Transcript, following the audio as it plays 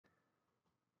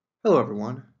Hello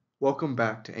everyone, welcome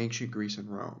back to Ancient Greece and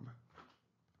Rome.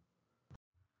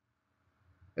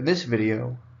 In this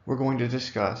video, we're going to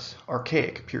discuss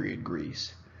Archaic period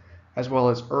Greece, as well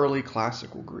as early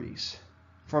classical Greece,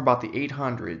 from about the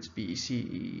 800s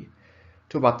BCE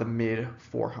to about the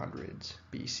mid-400s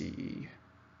BCE.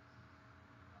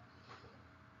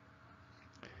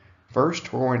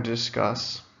 First, we're going to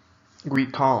discuss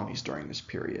Greek colonies during this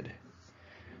period.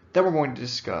 Then we're going to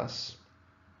discuss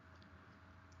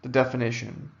the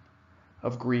definition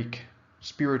of Greek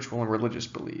spiritual and religious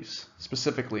beliefs,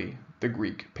 specifically the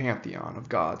Greek pantheon of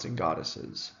gods and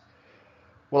goddesses.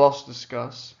 We'll also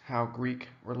discuss how Greek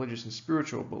religious and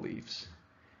spiritual beliefs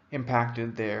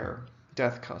impacted their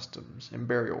death customs and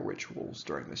burial rituals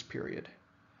during this period.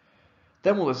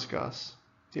 Then we'll discuss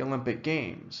the Olympic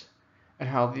Games and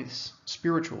how this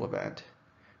spiritual event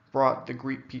brought the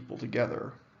Greek people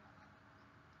together.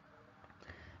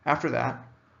 After that,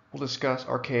 we'll discuss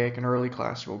Archaic and early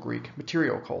classical Greek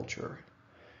material culture.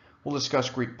 We'll discuss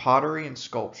Greek pottery and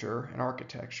sculpture and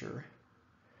architecture,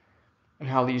 and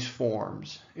how these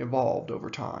forms evolved over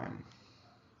time.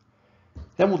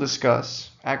 Then we'll discuss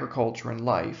agriculture and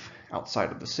life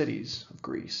outside of the cities of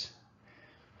Greece.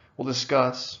 We'll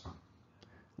discuss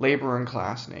labor and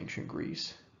class in ancient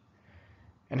Greece,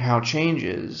 and how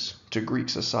changes to Greek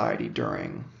society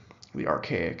during the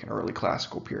Archaic and early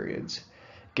classical periods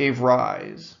gave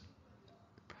rise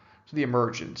to the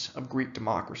emergence of Greek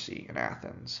democracy in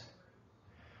Athens.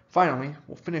 Finally,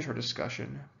 we'll finish our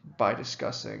discussion by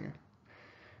discussing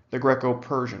the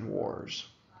Greco-Persian Wars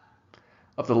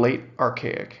of the late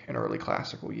Archaic and early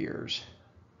classical years.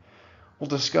 We'll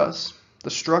discuss the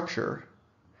structure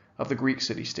of the Greek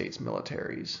city-states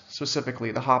militaries,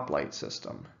 specifically the hoplite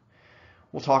system.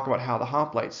 We'll talk about how the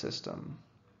hoplite system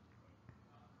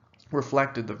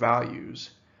reflected the values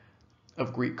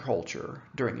of Greek culture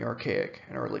during the Archaic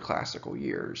and early classical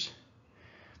years.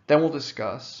 Then we'll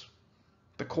discuss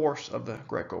the course of the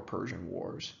Greco-Persian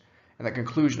Wars and the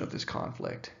conclusion of this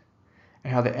conflict,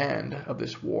 and how the end of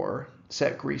this war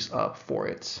set Greece up for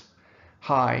its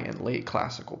high and late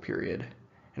classical period,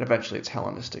 and eventually its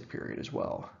Hellenistic period as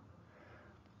well.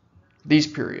 These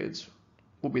periods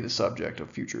will be the subject of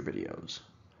future videos.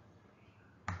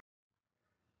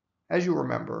 As you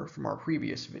remember from our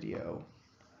previous video,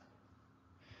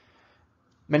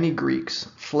 many Greeks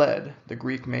fled the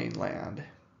Greek mainland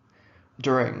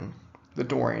during the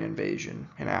Dorian invasion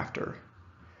and after.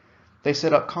 They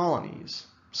set up colonies,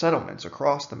 settlements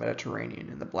across the Mediterranean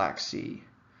and the Black Sea.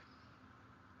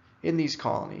 In these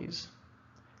colonies,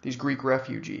 these Greek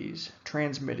refugees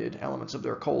transmitted elements of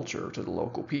their culture to the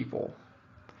local people.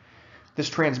 This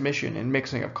transmission and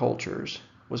mixing of cultures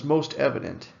was most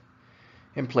evident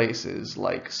in places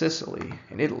like Sicily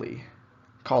and Italy,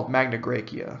 called Magna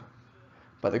Graecia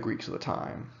by the Greeks of the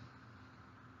time.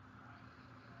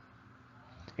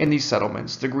 In these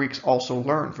settlements, the Greeks also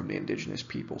learned from the indigenous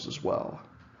peoples as well.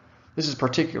 This is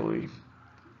particularly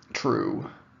true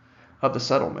of the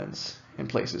settlements in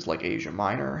places like Asia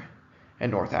Minor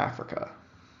and North Africa.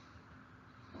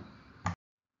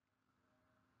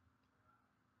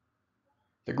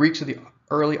 The Greeks of the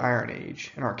early Iron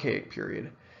Age and Archaic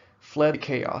period fled the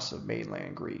chaos of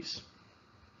mainland Greece.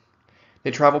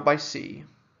 They traveled by sea,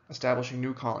 establishing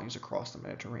new colonies across the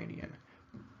Mediterranean,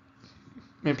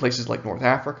 in places like North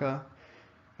Africa,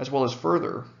 as well as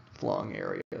further flung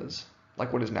areas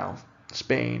like what is now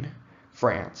Spain,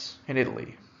 France, and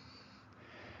Italy.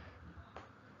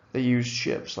 They used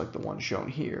ships like the one shown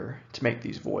here to make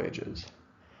these voyages.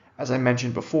 As I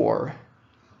mentioned before,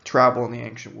 travel in the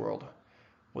ancient world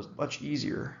was much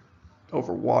easier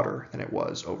over water than it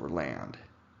was over land.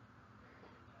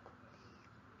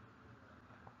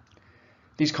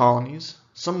 These colonies,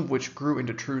 some of which grew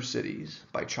into true cities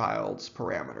by Child's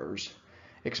parameters,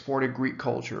 exported Greek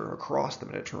culture across the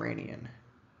Mediterranean.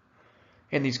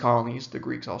 In these colonies, the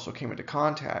Greeks also came into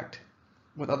contact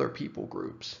with other people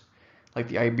groups, like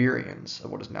the Iberians of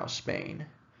what is now Spain,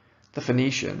 the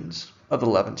Phoenicians of the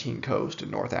Levantine coast in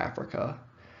North Africa,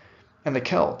 and the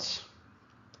Celts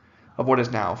of what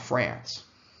is now France,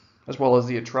 as well as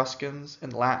the Etruscans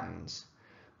and Latins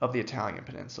of the Italian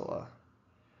peninsula.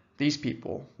 These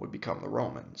people would become the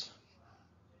Romans.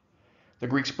 The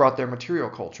Greeks brought their material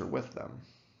culture with them.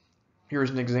 Here's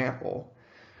an example: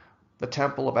 the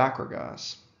Temple of Archaic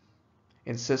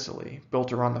in Sicily,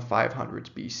 built around the 500s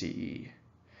BCE.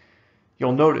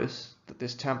 You'll notice that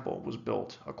this temple was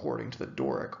built according to the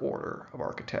Doric order of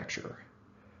architecture.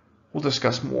 We'll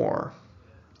discuss more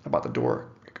about the Doric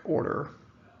order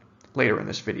later in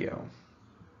this video.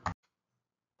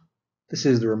 This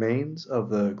is the remains of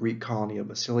the Greek colony of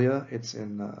Massilia. It's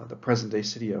in the present-day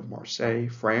city of Marseille,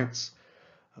 France.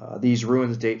 These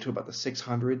ruins date to about the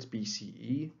 600s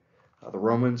BCE. The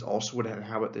Romans also would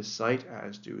inhabit this site,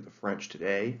 as do the French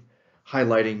today,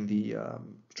 highlighting the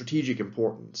strategic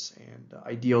importance and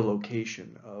ideal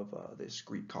location of this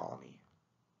Greek colony.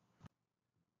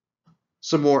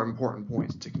 Some more important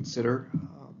points to consider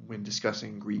when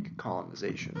discussing Greek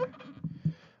colonization.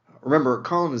 Remember,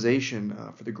 colonization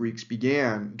for the Greeks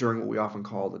began during what we often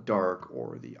call the Dark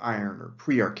or the Iron or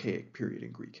pre-Archaic period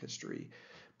in Greek history,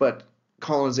 but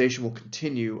colonization will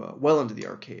continue well into the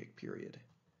Archaic period.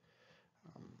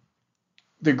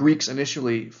 The Greeks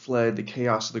initially fled the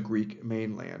chaos of the Greek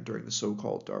mainland during the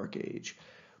so-called Dark Age,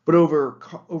 but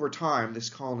over time this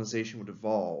colonization would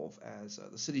evolve as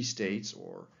the city-states,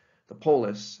 or the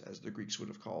polis, as the Greeks would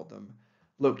have called them,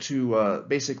 looked to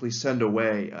basically send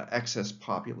away excess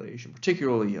population,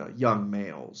 particularly young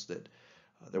males, that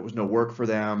there was no work for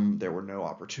them, there were no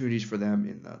opportunities for them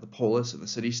in the polis, in the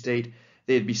city-state.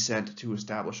 They'd be sent to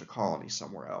establish a colony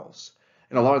somewhere else.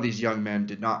 And a lot of these young men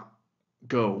did not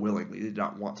go willingly. They did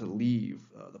not want to leave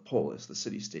the polis, the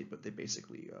city-state, but they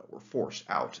basically were forced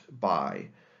out by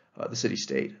the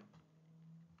city-state.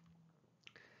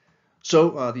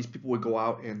 So these people would go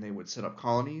out and they would set up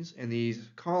colonies, and these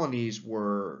colonies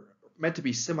were meant to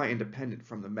be semi-independent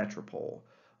from the metropole,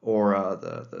 or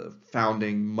the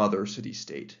founding mother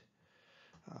city-state.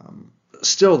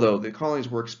 Still, though, the colonies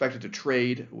were expected to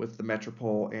trade with the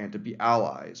metropole and to be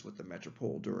allies with the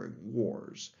metropole during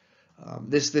wars.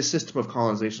 This system of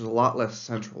colonization is a lot less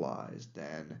centralized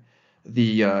than the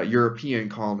European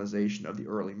colonization of the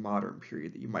early modern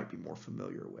period that you might be more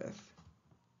familiar with.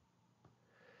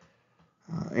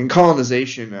 And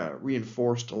colonization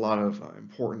reinforced a lot of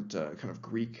important kind of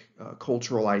Greek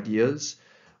cultural ideas.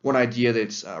 One idea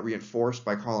that's reinforced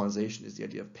by colonization is the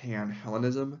idea of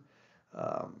pan-Hellenism.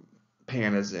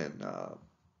 Pan as in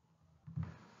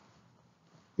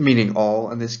meaning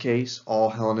all in this case, all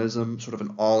Hellenism, sort of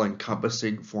an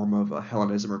all-encompassing form of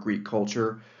Hellenism or Greek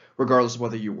culture, regardless of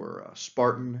whether you were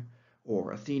Spartan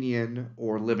or Athenian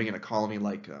or living in a colony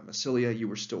like Massilia, you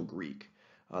were still Greek.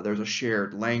 There's a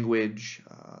shared language,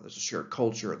 there's a shared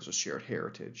culture, there's a shared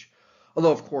heritage.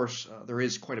 Although, of course, there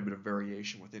is quite a bit of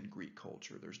variation within Greek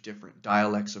culture. There's different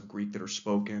dialects of Greek that are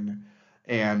spoken,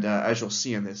 and as you'll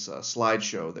see in this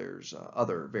slideshow, there's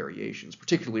other variations,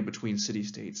 particularly between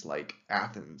city-states like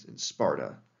Athens and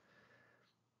Sparta.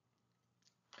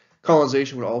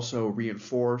 Colonization would also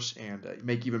reinforce and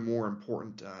make even more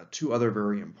important two other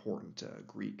very important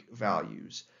Greek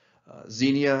values,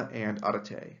 xenia and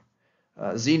arete.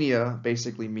 Xenia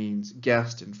basically means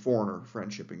guest and foreigner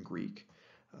friendship in Greek.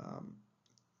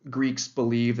 Greeks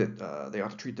believe that they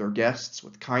ought to treat their guests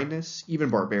with kindness, even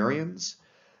barbarians.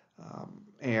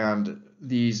 And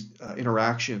these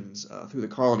interactions through the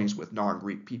colonies with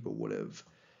non-Greek people would have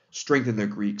strengthened the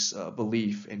Greeks'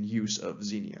 belief and use of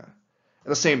xenia. At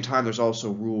the same time, there's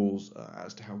also rules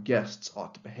as to how guests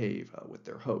ought to behave with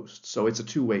their hosts. So it's a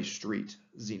two-way street,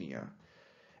 xenia.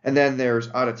 And then there's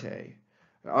arete.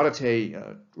 Arete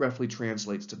roughly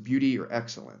translates to beauty or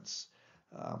excellence.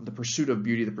 The pursuit of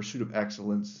beauty, the pursuit of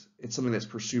excellence, it's something that's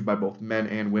pursued by both men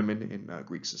and women in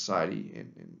Greek society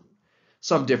in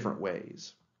some different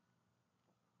ways.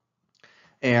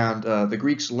 And the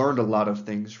Greeks learned a lot of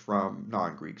things from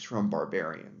non-Greeks, from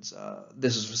barbarians.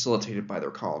 This is facilitated by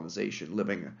their colonization,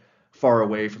 living far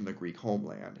away from the Greek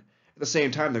homeland. At the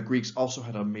same time, the Greeks also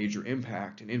had a major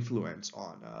impact and influence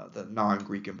on the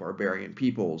non-Greek and barbarian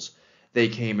peoples they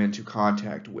came into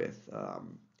contact with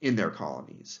in their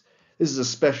colonies. This is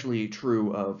especially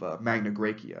true of Magna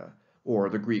Graecia, or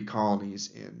the Greek colonies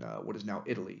in what is now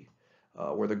Italy,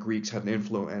 where the Greeks had an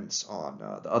influence on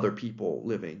the other people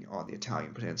living on the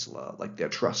Italian peninsula, like the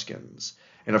Etruscans,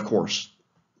 and of course,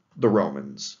 the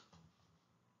Romans.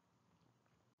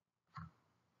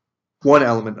 One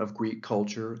element of Greek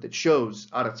culture that shows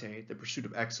arete, the pursuit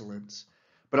of excellence,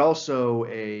 but also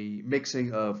a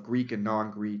mixing of Greek and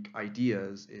non-Greek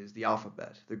ideas, is the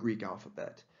alphabet, the Greek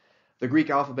alphabet. The Greek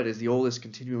alphabet is the oldest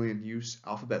continually in use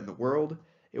alphabet in the world.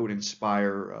 It would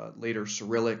inspire later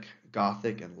Cyrillic,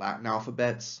 Gothic, and Latin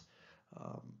alphabets.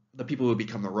 The people who would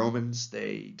become the Romans,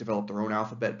 they developed their own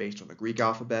alphabet based on the Greek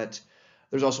alphabet.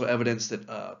 There's also evidence that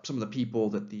some of the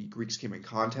people that the Greeks came in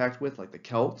contact with, like the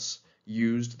Celts,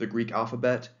 used the Greek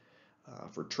alphabet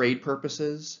for trade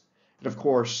purposes. And of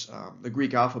course, the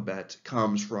Greek alphabet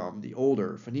comes from the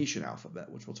older Phoenician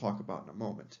alphabet, which we'll talk about in a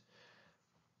moment.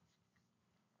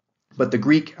 But the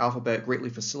Greek alphabet greatly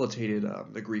facilitated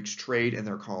the Greeks' trade and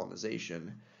their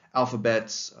colonization.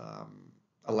 Alphabets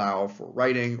allow for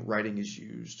writing. Writing is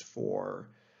used for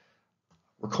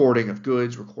recording of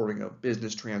goods, recording of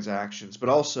business transactions, but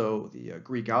also the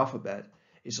Greek alphabet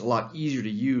is a lot easier to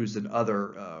use than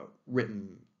other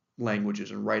written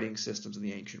languages and writing systems in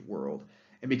the ancient world.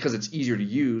 And because it's easier to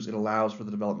use, it allows for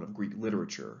the development of Greek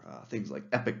literature, things like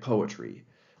epic poetry,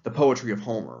 the poetry of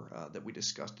Homer that we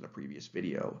discussed in a previous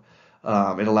video.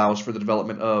 It allows for the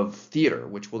development of theater,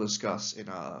 which we'll discuss in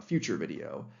a future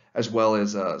video, as well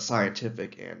as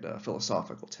scientific and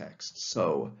philosophical texts.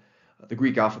 So the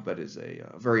Greek alphabet is a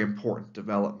very important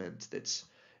development that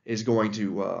is going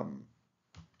to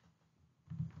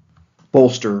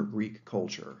bolster Greek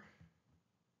culture.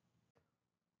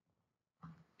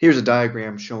 Here's a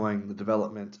diagram showing the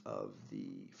development of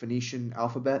the Phoenician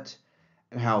alphabet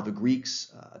and how the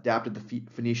Greeks adapted the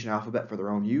Phoenician alphabet for their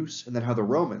own use, and then how the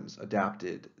Romans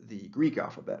adapted the Greek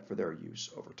alphabet for their use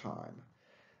over time.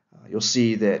 You'll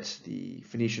see that the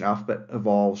Phoenician alphabet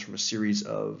evolves from a series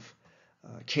of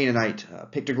Canaanite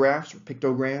pictographs or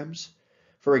pictograms.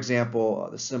 For example,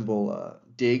 the symbol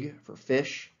dig for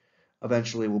fish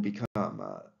eventually will become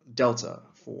delta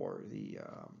for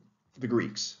the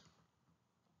Greeks.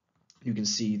 You can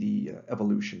see the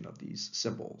evolution of these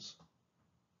symbols.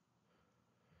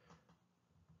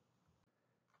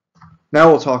 Now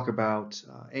we'll talk about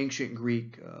ancient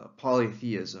Greek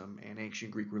polytheism and ancient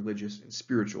Greek religious and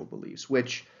spiritual beliefs,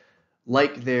 which,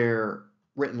 like their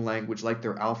written language, like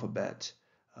their alphabet,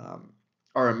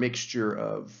 are a mixture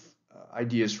of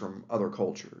ideas from other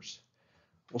cultures.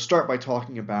 We'll start by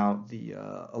talking about the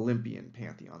Olympian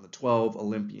pantheon, the 12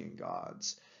 Olympian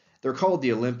gods. They're called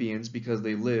the Olympians because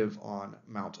they live on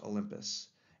Mount Olympus,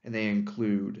 and they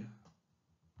include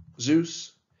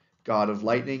Zeus, god of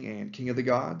lightning and king of the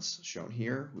gods, shown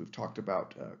here. We've talked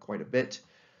about quite a bit.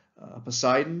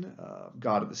 Poseidon,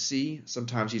 god of the sea.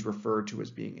 Sometimes he's referred to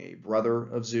as being a brother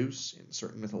of Zeus in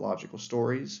certain mythological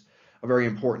stories. A very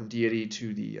important deity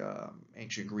to the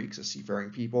ancient Greeks, a seafaring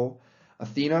people.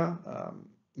 Athena,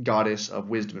 goddess of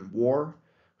wisdom and war,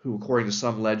 who, according to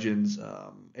some legends,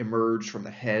 emerged from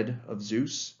the head of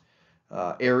Zeus.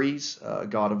 Ares,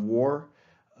 god of war.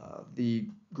 The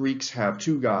Greeks have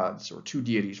two gods, or two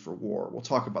deities for war. We'll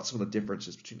talk about some of the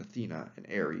differences between Athena and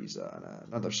Ares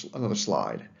on another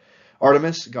slide.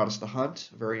 Artemis, goddess of the hunt,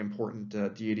 a very important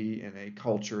deity in a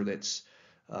culture that's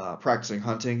practicing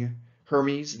hunting.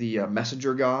 Hermes, the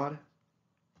messenger god.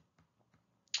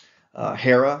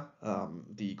 Hera,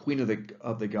 the queen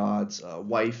of the gods,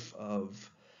 wife of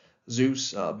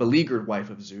Zeus, beleaguered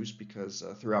wife of Zeus, because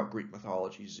throughout Greek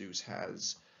mythology, Zeus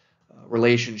has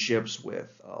relationships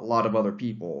with a lot of other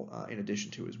people in addition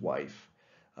to his wife.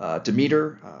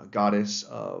 Demeter, goddess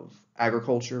of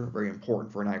agriculture, very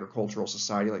important for an agricultural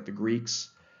society like the Greeks.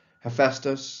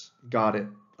 Hephaestus, god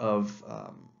of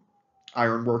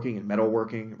ironworking and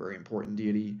metalworking, a very important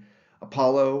deity.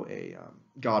 Apollo, a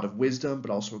god of wisdom, but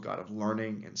also a god of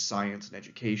learning and science and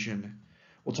education.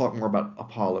 We'll talk more about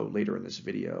Apollo later in this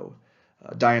video.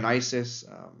 Dionysus,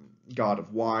 god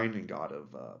of wine and god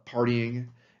of partying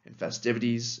and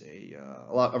festivities,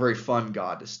 a very fun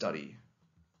god to study.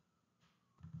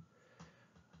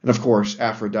 And of course,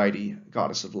 Aphrodite,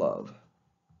 goddess of love.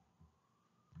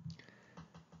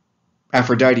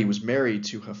 Aphrodite was married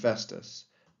to Hephaestus,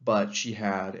 but she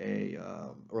had a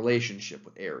relationship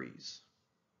with Ares.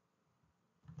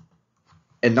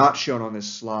 And not shown on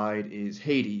this slide is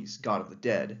Hades, god of the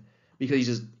dead,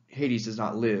 because Hades does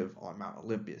not live on Mount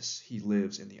Olympus. He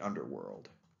lives in the underworld.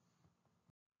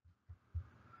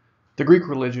 The Greek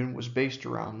religion was based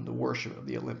around the worship of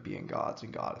the Olympian gods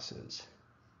and goddesses.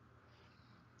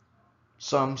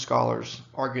 Some scholars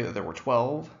argue that there were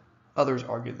 12, others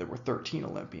argue that there were 13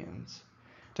 Olympians,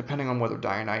 depending on whether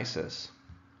Dionysus,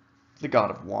 the god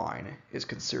of wine, is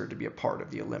considered to be a part of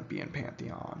the Olympian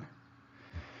pantheon.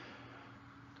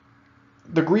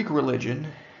 The Greek religion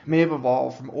may have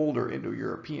evolved from older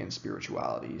Indo-European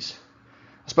spiritualities,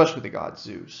 especially the god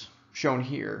Zeus, shown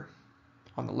here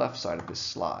on the left side of this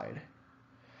slide,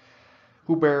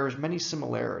 who bears many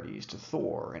similarities to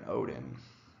Thor and Odin,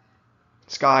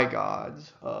 sky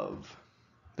gods of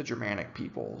the Germanic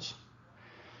peoples.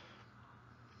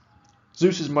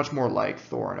 Zeus is much more like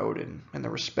Thor and Odin in the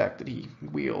respect that he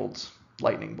wields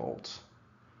lightning bolts.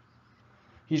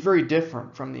 He's very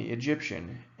different from the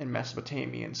Egyptian and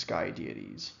Mesopotamian sky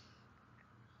deities,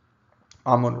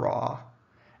 Amun-Ra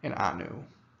and Anu,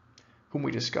 whom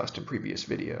we discussed in previous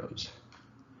videos.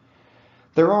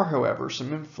 There are, however,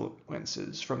 some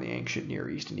influences from the ancient Near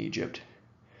East and Egypt,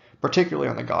 particularly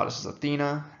on the goddesses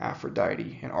Athena,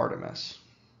 Aphrodite, and Artemis.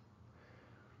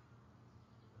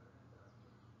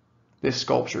 This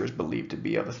sculpture is believed to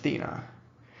be of Athena,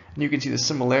 and you can see the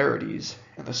similarities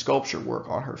in the sculpture work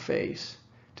on her face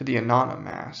to the Inanna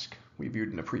mask we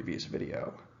viewed in a previous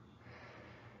video.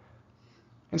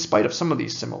 In spite of some of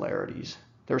these similarities,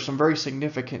 there are some very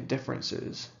significant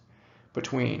differences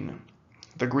between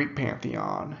the Greek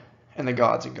pantheon and the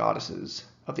gods and goddesses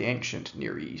of the ancient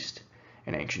Near East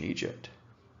and ancient Egypt.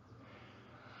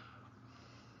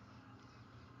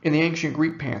 In the ancient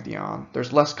Greek pantheon,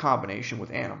 there's less combination with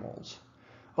animals,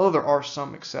 although there are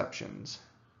some exceptions,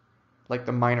 like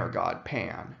the minor god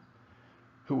Pan,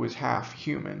 who was half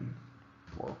human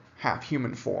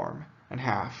form and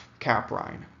half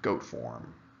caprine, goat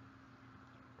form.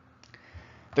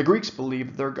 The Greeks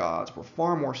believed that their gods were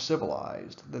far more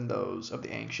civilized than those of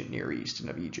the ancient Near East and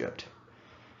of Egypt.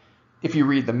 If you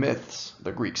read the myths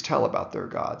the Greeks tell about their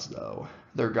gods, though,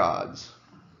 their gods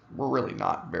were really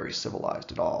not very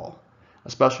civilized at all,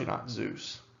 especially not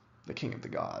Zeus, the king of the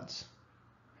gods.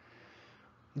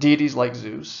 Deities like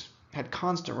Zeus had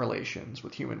constant relations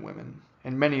with human women,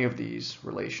 and many of these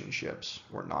relationships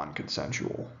were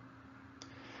non-consensual.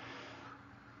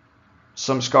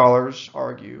 Some scholars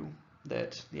argue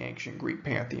that the ancient Greek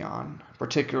pantheon,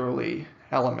 particularly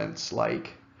elements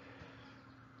like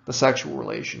the sexual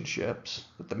relationships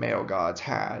that the male gods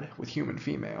had with human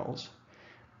females,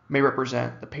 may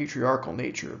represent the patriarchal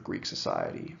nature of Greek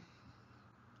society.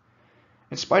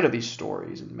 In spite of these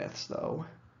stories and myths, though,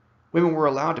 women were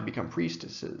allowed to become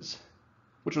priestesses,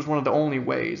 which was one of the only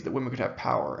ways that women could have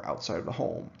power outside of the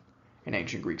home in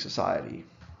ancient Greek society.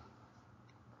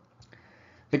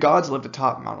 The gods lived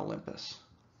atop Mount Olympus,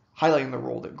 highlighting the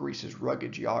role that Greece's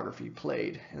rugged geography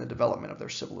played in the development of their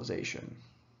civilization.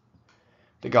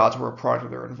 The gods were a product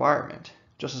of their environment,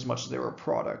 just as much as they were a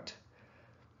product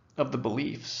of the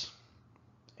beliefs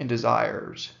and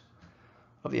desires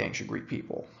of the ancient Greek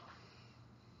people.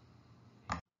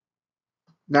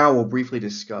 Now we'll briefly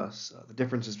discuss the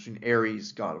differences between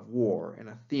Ares, god of war, and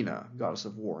Athena, goddess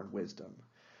of war and wisdom.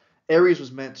 Ares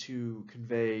was meant to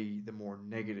convey the more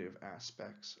negative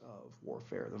aspects of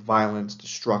warfare, the violence,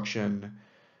 destruction,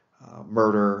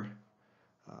 murder.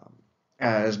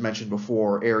 As mentioned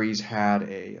before, Ares had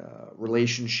a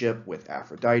relationship with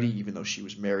Aphrodite, even though she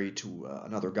was married to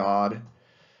another god.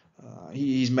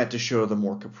 He's meant to show the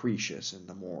more capricious and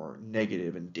the more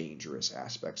negative and dangerous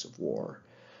aspects of war.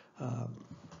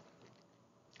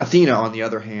 Athena, on the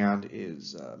other hand,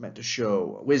 is meant to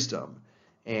show wisdom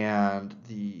and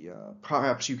the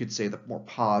perhaps you could say the more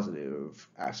positive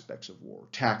aspects of war: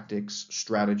 tactics,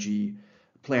 strategy,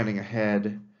 planning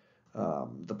ahead,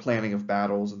 the planning of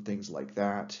battles and things like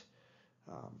that.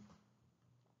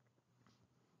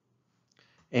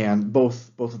 And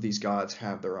both of these gods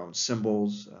have their own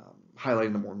symbols,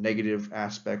 highlighting the more negative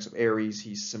aspects of Ares.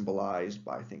 He's symbolized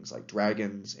by things like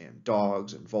dragons and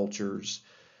dogs and vultures.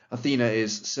 Athena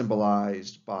is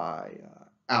symbolized by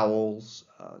owls,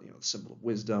 the symbol of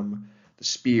wisdom, the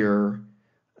spear,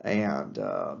 and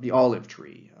the olive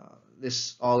tree.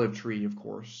 This olive tree, of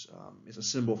course, is a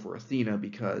symbol for Athena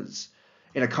because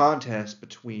in a contest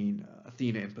between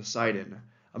Athena and Poseidon,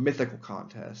 a mythical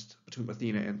contest between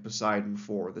Athena and Poseidon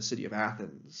for the city of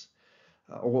Athens,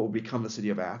 or what would become the city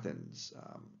of Athens,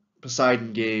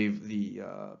 Poseidon gave the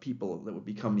people that would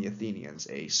become the Athenians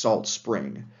a salt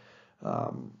spring,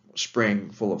 spring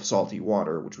full of salty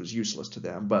water, which was useless to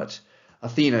them, but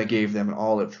Athena gave them an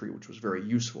olive tree, which was very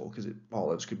useful because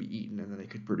olives could be eaten and then they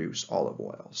could produce olive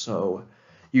oil. So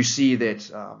you see that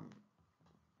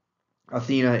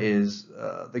Athena is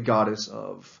the goddess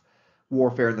of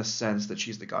warfare in the sense that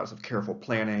she's the goddess of careful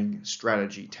planning,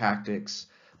 strategy, tactics,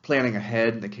 planning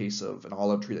ahead in the case of an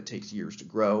olive tree that takes years to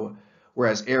grow,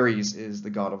 whereas Ares is the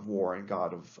god of war and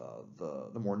god of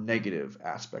the more negative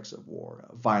aspects of war,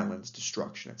 violence,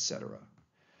 destruction, etc.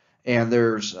 And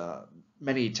there's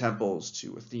many temples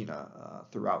to Athena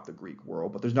throughout the Greek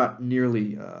world, but there's not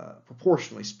nearly,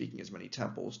 proportionally speaking, as many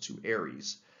temples to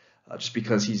Ares, just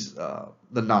because he's the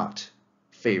not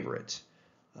favorite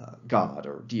god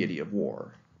or deity of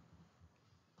war.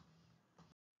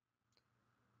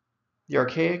 The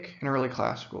Archaic and early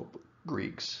classical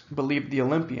Greeks believed the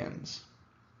Olympians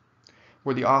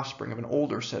were the offspring of an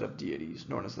older set of deities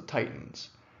known as the Titans.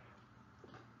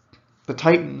 The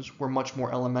Titans were much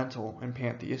more elemental and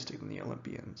pantheistic than the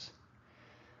Olympians.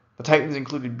 The Titans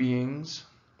included beings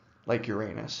like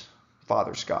Uranus,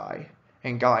 Father Sky,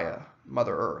 and Gaia,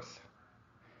 Mother Earth,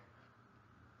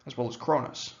 as well as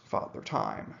Cronus, Father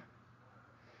Time.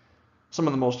 Some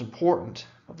of the most important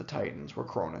of the Titans were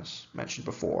Cronus, mentioned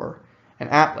before, and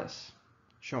Atlas,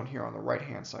 shown here on the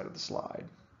right-hand side of the slide.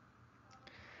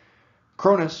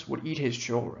 Cronus would eat his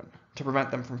children to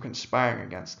prevent them from conspiring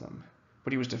against them,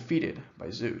 but he was defeated by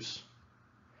Zeus.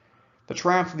 The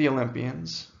triumph of the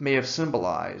Olympians may have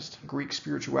symbolized Greek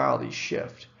spirituality's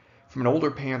shift from an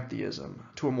older pantheism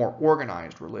to a more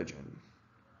organized religion.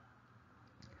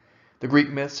 The Greek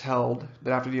myths held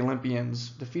that after the Olympians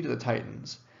defeated the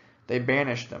Titans, they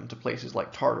banished them to places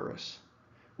like Tartarus,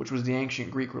 which was the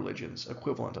ancient Greek religion's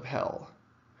equivalent of hell.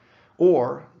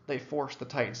 Or they forced the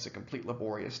Titans to complete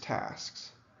laborious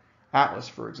tasks. Atlas,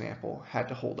 for example, had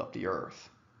to hold up the earth.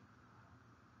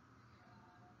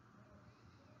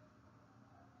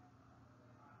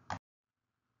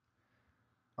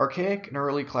 Archaic and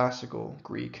early classical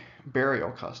Greek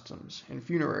burial customs and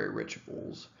funerary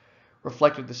rituals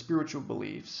reflected the spiritual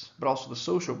beliefs, but also the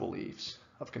social beliefs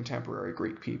of contemporary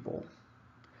Greek people.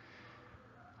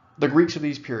 The Greeks of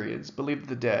these periods believed that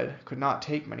the dead could not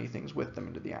take many things with them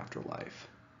into the afterlife.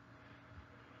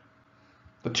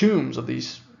 The tombs of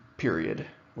this period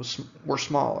were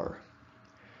smaller.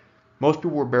 Most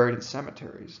people were buried in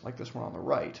cemeteries, like this one on the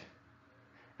right,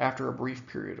 after a brief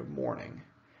period of mourning,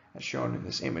 as shown in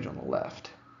this image on the left.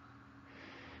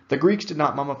 The Greeks did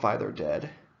not mummify their dead.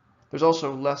 There's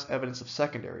also less evidence of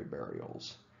secondary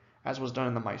burials, as was done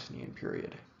in the Mycenaean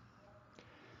period.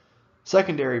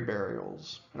 Secondary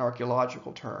burials, in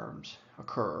archaeological terms,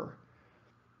 occur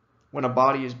when a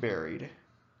body is buried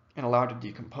and allowed to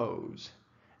decompose,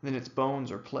 and then its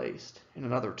bones are placed in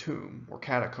another tomb or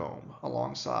catacomb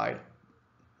alongside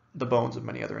the bones of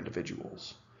many other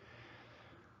individuals.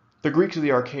 The Greeks of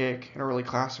the Archaic and early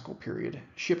classical period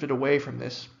shifted away from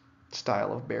this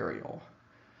style of burial.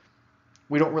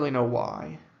 We don't really know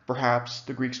why. Perhaps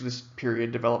the Greeks of this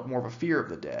period developed more of a fear of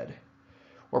the dead,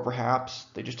 or perhaps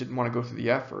they just didn't want to go through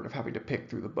the effort of having to pick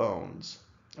through the bones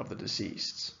of the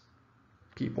deceased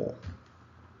people.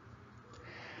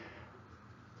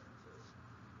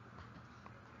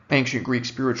 Ancient Greek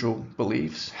spiritual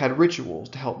beliefs had rituals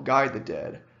to help guide the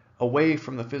dead away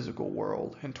from the physical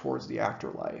world and towards the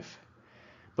afterlife.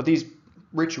 But these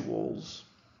rituals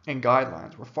and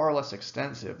guidelines were far less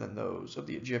extensive than those of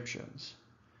the Egyptians,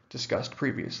 discussed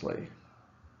previously.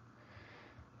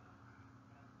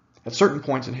 At certain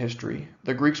points in history,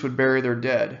 the Greeks would bury their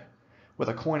dead with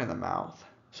a coin in the mouth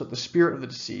so that the spirit of the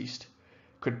deceased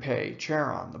could pay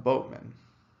Charon, the boatman,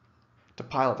 to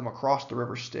pilot them across the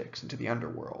river Styx into the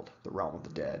underworld, the realm of the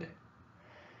dead.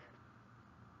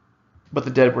 But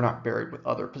the dead were not buried with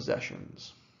other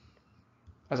possessions,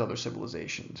 as other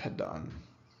civilizations had done.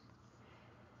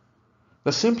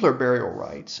 The simpler burial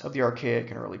rites of the Archaic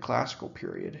and early classical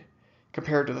period,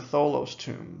 compared to the Tholos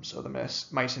tombs of the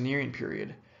Mycenaean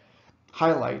period,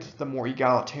 highlight the more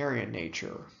egalitarian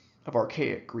nature of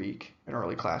Archaic Greek and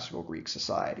early classical Greek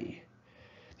society.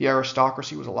 The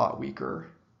aristocracy was a lot weaker,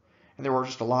 and there were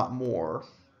just a lot more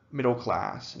middle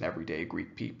class and everyday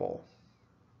Greek people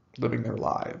living their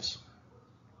lives.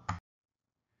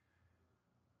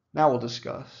 Now we'll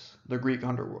discuss the Greek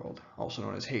underworld, also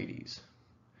known as Hades.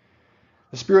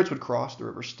 The spirits would cross the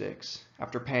river Styx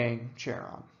after paying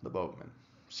Charon, the boatman,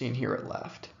 seen here at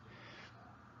left.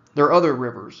 There are other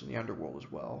rivers in the underworld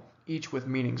as well, each with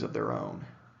meanings of their own.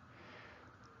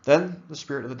 Then the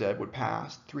spirit of the dead would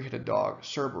pass the three-headed dog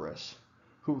Cerberus,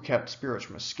 who kept spirits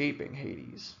from escaping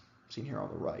Hades, seen here on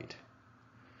the right.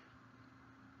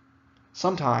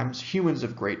 Sometimes humans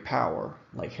of great power,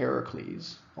 like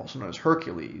Heracles, also known as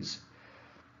Hercules,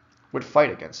 would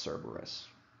fight against Cerberus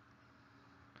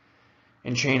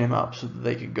and chain him up so that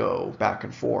they could go back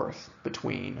and forth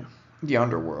between the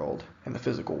underworld and the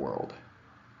physical world.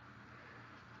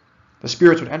 The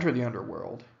spirits would enter the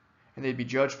underworld, and they'd be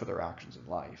judged for their actions in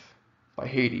life by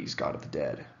Hades, god of the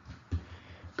dead.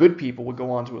 Good people would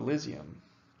go on to Elysium,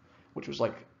 which was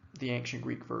like the ancient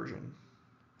Greek version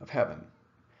of heaven.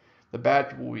 The bad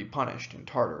people would be punished in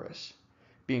Tartarus,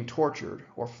 being tortured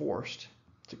or forced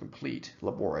to complete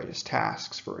laborious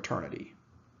tasks for eternity.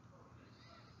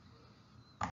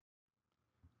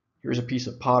 Here's a piece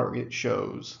of pottery that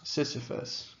shows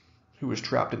Sisyphus, who was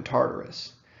trapped in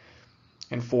Tartarus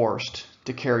and forced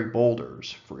to carry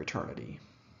boulders for eternity.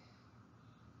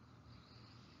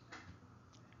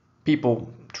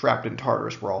 People trapped in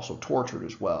Tartarus were also tortured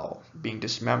as well, being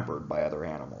dismembered by other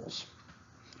animals,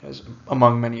 as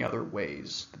among many other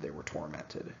ways that they were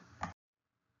tormented.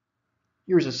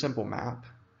 Here's a simple map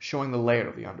showing the layout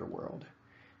of the underworld.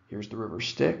 Here's the river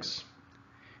Styx.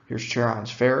 Here's Charon's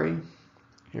ferry.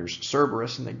 Here's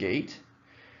Cerberus in the gate.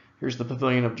 Here's the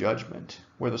pavilion of judgment,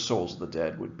 where the souls of the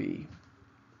dead would be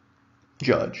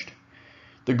judged.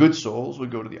 The good souls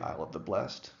would go to the Isle of the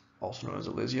Blessed, also known as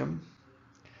Elysium.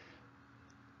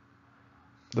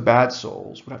 The bad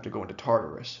souls would have to go into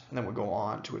Tartarus and then would go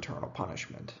on to eternal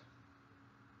punishment.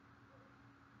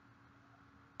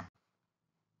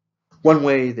 One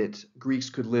way that Greeks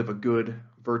could live a good,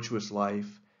 virtuous life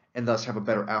and thus have a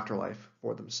better afterlife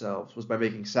for themselves, was by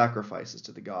making sacrifices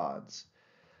to the gods.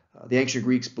 The ancient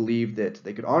Greeks believed that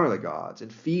they could honor the gods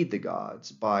and feed the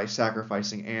gods by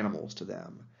sacrificing animals to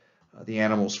them. The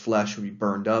animal's flesh would be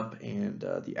burned up, and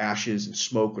the ashes and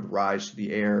smoke would rise through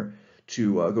the air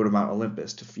to go to Mount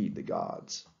Olympus to feed the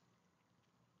gods.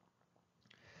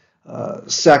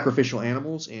 Sacrificial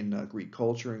animals in Greek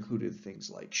culture included things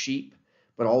like sheep,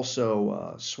 but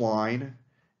also swine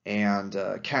and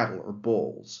cattle or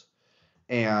bulls.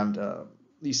 And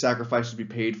these sacrifices would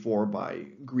be paid for by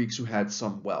Greeks who had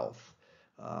some wealth.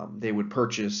 They would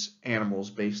purchase animals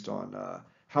based on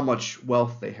how much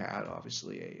wealth they had.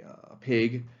 Obviously, a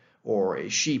pig or a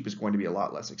sheep is going to be a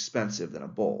lot less expensive than a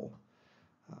bull.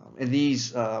 And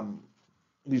these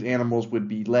animals would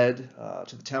be led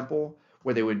to the temple,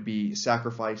 where they would be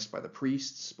sacrificed by the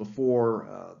priests.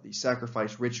 Before the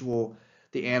sacrifice ritual,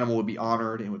 the animal would be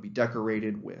honored and would be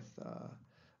decorated with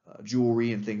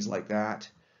jewelry and things like that.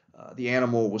 The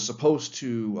animal was supposed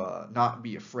to not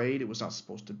be afraid. It was not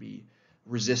supposed to be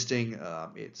resisting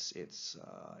its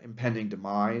impending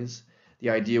demise. The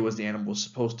idea was the animal was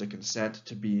supposed to consent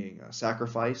to being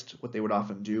sacrificed. What they would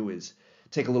often do is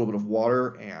take a little bit of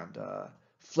water and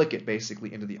flick it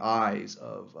basically into the eyes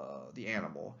of the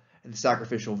animal. And the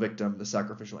sacrificial victim, the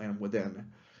sacrificial animal, would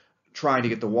then, trying to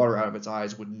get the water out of its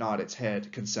eyes, would nod its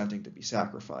head, consenting to be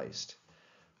sacrificed.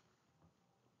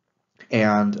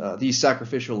 And these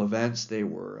sacrificial events, they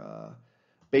were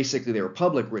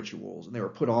public rituals, and they were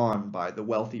put on by the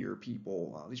wealthier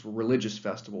people. These were religious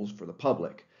festivals for the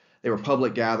public. They were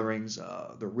public gatherings.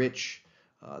 The rich,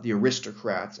 the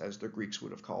aristocrats, as the Greeks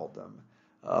would have called them,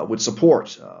 would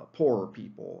support poorer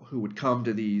people who would come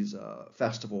to these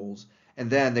festivals, and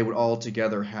then they would all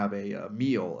together have a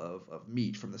meal of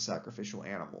meat from the sacrificial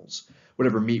animals.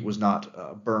 Whatever meat was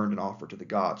not burned and offered to the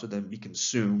gods would then be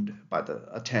consumed by the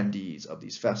attendees of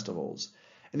these festivals.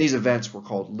 And these events were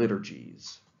called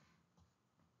liturgies.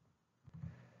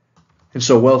 And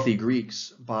so wealthy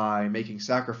Greeks, by making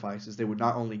sacrifices, they would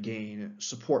not only gain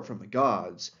support from the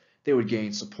gods, they would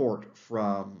gain support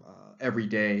from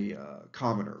everyday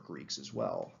commoner Greeks as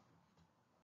well.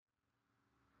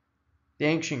 The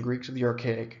ancient Greeks of the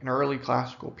Archaic and early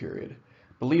classical period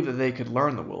believed that they could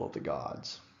learn the will of the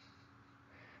gods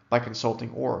by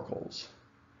consulting oracles.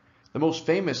 The most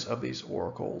famous of these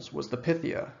oracles was the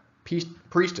Pythia,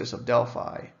 priestess of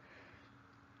Delphi,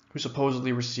 who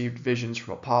supposedly received visions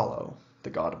from Apollo,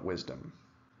 the god of wisdom.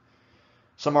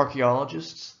 Some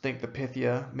archaeologists think the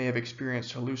Pythia may have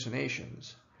experienced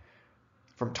hallucinations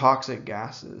from toxic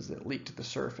gases that leaked to the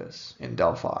surface in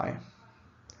Delphi.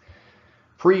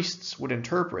 Priests would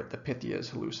interpret the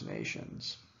Pythia's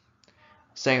hallucinations,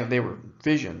 saying that they were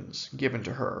visions given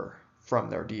to her from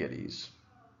their deities.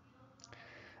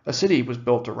 A city was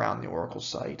built around the oracle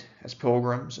site as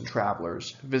pilgrims and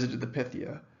travelers visited the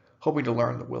Pythia, hoping to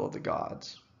learn the will of the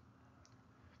gods,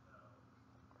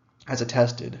 as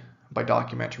attested by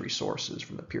documentary sources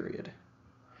from the period.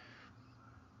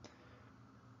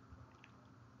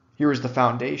 Here is the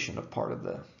foundation of part of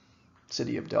the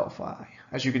city of Delphi.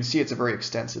 As you can see, it's a very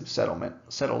extensive settlement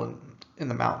settled in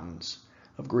the mountains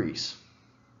of Greece.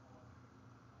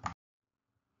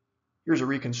 Here's a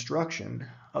reconstruction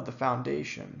of the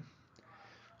foundation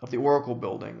of the oracle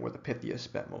building where the Pythia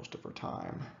spent most of her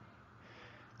time.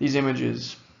 These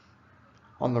images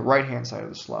on the right-hand side of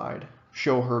the slide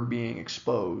show her being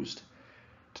exposed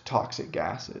to toxic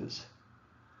gases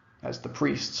as the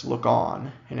priests look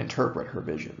on and interpret her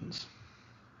visions.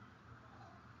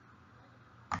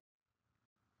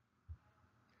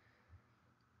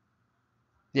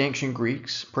 The ancient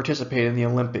Greeks participated in the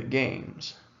Olympic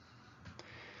Games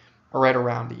right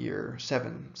around the year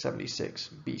 776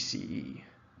 BCE.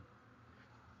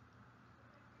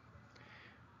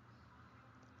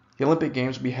 The Olympic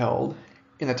Games would be held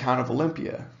in the town of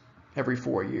Olympia every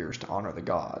 4 years to honor the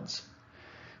gods,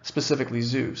 specifically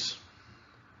Zeus.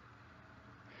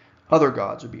 Other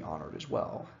gods would be honored as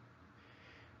well.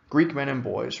 Greek men and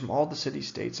boys from all the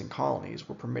city-states and colonies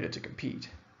were permitted to compete.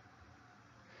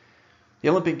 The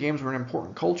Olympic Games were an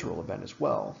important cultural event as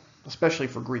well, especially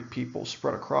for Greek people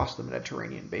spread across the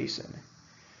Mediterranean basin.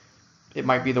 It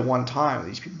might be the one time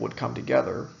these people would come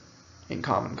together in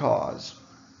common cause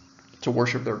to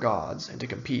worship their gods and to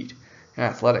compete in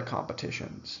athletic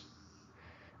competitions.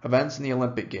 Events in the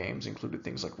Olympic Games included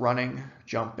things like running,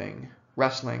 jumping,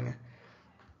 wrestling,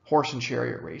 horse and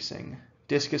chariot racing,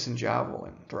 discus and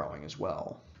javelin throwing as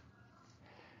well.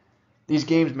 These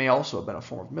games may also have been a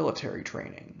form of military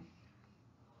training,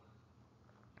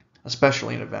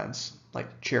 especially in events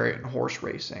like chariot and horse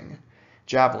racing,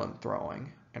 javelin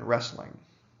throwing, and wrestling.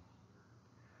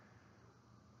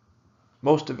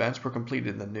 Most events were completed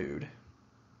in the nude.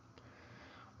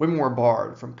 Women were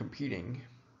barred from competing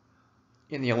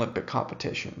in the Olympic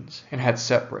competitions and had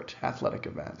separate athletic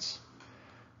events.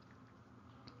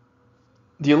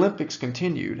 The Olympics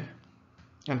continued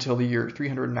until the year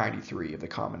 393 of the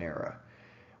Common Era,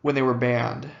 when they were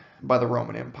banned by the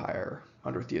Roman Empire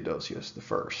under Theodosius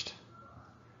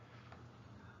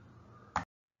I.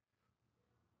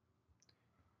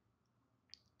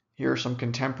 Here are some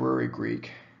contemporary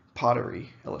Greek pottery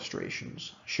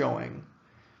illustrations showing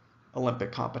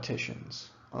Olympic competitions.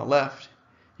 On the left,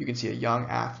 you can see a young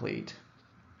athlete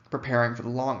preparing for the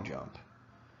long jump.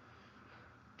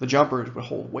 The jumpers would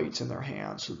hold weights in their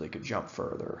hands so they could jump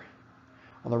further.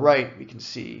 On the right, we can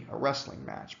see a wrestling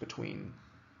match between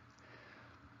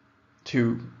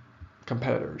two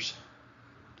competitors.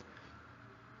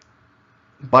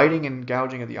 Biting and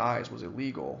gouging of the eyes was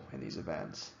illegal in these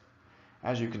events.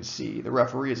 As you can see, the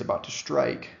referee is about to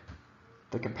strike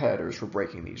the competitors for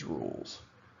breaking these rules.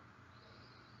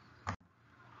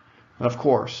 And of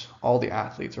course, all the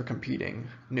athletes are competing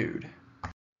nude.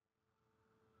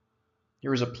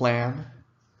 Here is a plan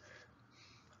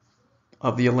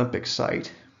of the Olympic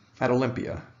site at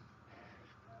Olympia.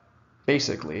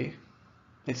 Basically,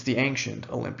 it's the ancient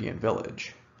Olympian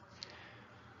village.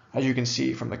 As you can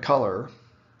see from the color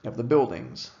of the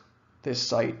buildings, this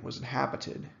site was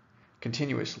inhabited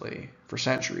continuously for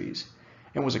centuries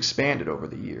and was expanded over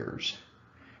the years.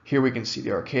 Here we can see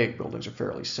the archaic buildings are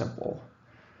fairly simple,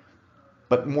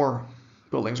 but more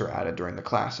buildings are added during the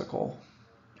classical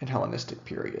and Hellenistic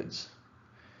periods.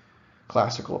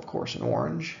 Classical, of course, in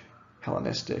orange,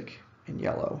 Hellenistic in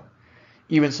yellow.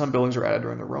 Even some buildings are added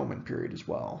during the Roman period as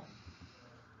well.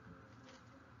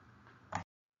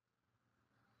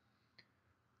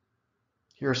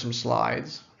 Here are some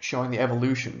slides showing the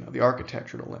evolution of the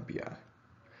architecture at Olympia.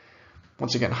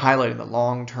 Once again, highlighting the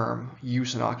long-term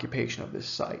use and occupation of this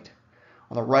site.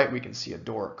 On the right, we can see a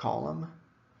Doric column.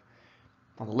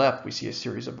 On the left, we see a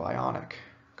series of Ionic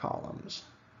columns.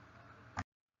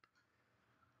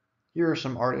 Here are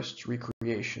some artists'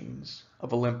 recreations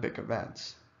of Olympic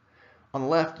events. On the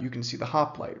left, you can see the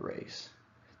hoplite race.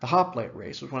 The hoplite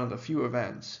race was one of the few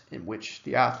events in which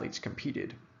the athletes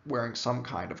competed wearing some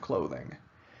kind of clothing.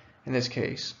 In this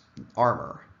case,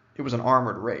 armor. It was an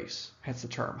armored race, hence the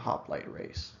term hoplite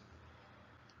race.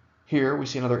 Here we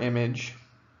see another image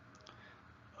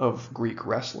of Greek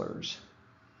wrestlers.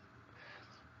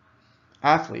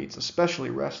 Athletes,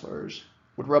 especially wrestlers,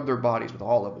 would rub their bodies with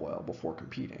olive oil before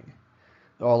competing.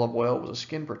 The olive oil was a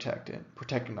skin protectant,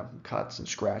 protecting them from cuts and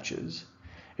scratches.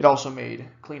 It also made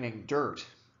cleaning dirt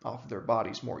off of their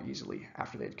bodies more easily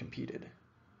after they had competed.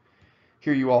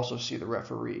 Here you also see the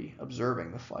referee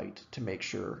observing the fight to make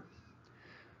sure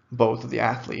both of the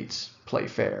athletes play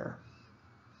fair.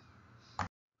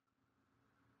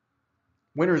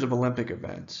 Winners of Olympic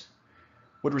events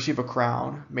would receive a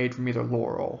crown made from either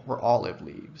laurel or olive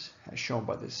leaves, as shown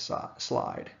by this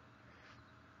slide.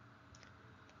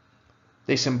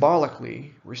 They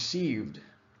symbolically received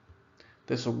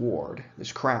this award,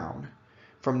 this crown,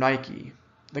 from Nike,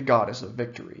 the goddess of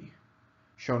victory,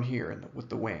 shown here with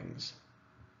the wings.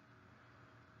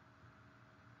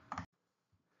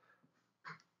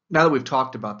 Now that we've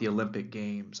talked about the Olympic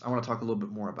Games, I want to talk a little bit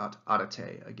more about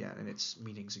arete again and its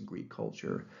meanings in Greek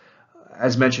culture.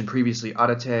 As mentioned previously,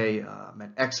 arete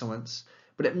meant excellence,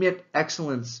 but it meant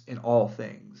excellence in all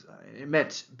things. It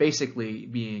meant basically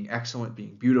being excellent,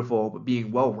 being beautiful, but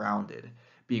being well-rounded,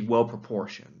 being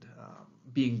well-proportioned,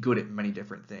 being good at many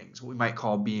different things, what we might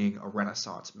call being a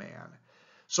Renaissance man.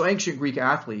 So ancient Greek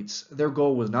athletes, their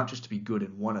goal was not just to be good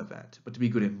in one event, but to be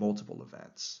good in multiple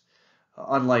events.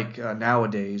 Unlike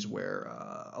nowadays where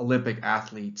Olympic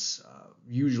athletes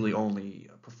usually only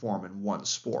perform in one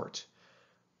sport.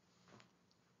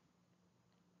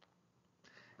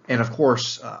 And of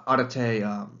course, arete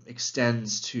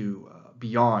extends to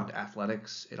beyond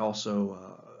athletics. It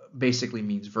also basically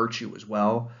means virtue as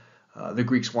well. The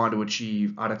Greeks wanted to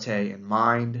achieve arete in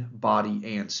mind,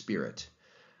 body, and spirit.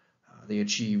 They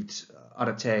achieved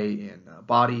arete in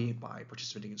body by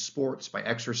participating in sports, by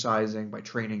exercising, by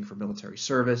training for military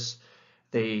service.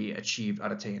 They achieved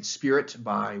arete in spirit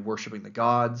by worshiping the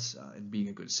gods and being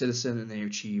a good citizen. And they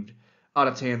achieved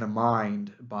arete in the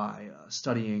mind by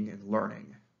studying and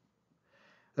learning.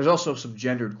 There's also some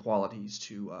gendered qualities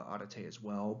to arete as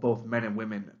well. Both men and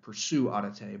women pursue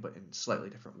arete, but in slightly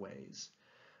different ways.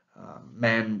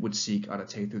 Men would seek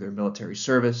arete through their military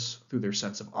service, through their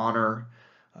sense of honor,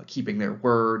 keeping their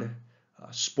word,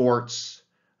 sports,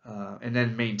 and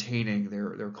then maintaining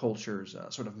their culture's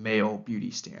sort of male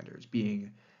beauty standards,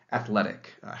 being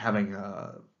athletic, having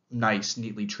nice,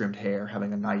 neatly trimmed hair,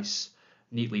 having a nice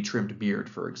neatly trimmed beard,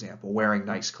 for example, wearing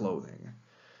nice clothing.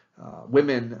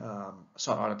 Women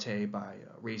sought audite by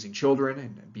raising children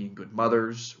and being good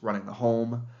mothers, running the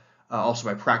home, also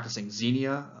by practicing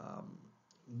xenia,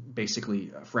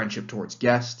 basically friendship towards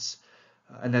guests,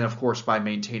 and then, of course, by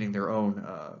maintaining their own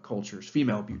culture's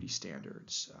female beauty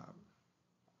standards,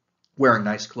 wearing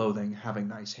nice clothing, having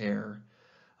nice hair.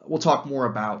 We'll talk more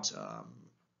about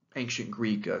ancient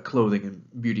Greek clothing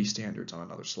and beauty standards on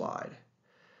another slide.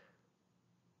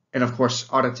 And of course,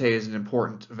 audite is an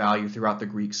important value throughout the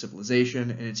Greek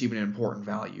civilization, and it's even an important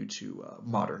value to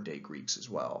modern-day Greeks as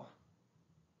well.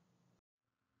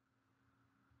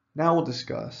 Now we'll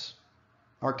discuss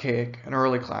Archaic and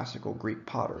early classical Greek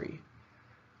pottery.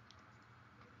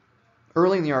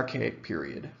 Early in the Archaic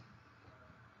period,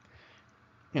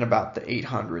 in about the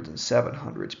 800s and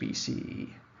 700s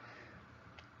BCE,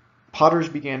 potters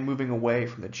began moving away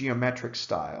from the geometric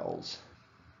styles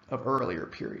of earlier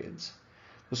periods,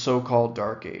 the so-called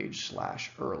Dark Age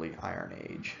 / Early Iron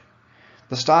Age.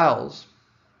 The styles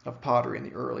of pottery in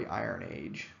the early Iron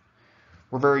Age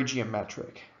were very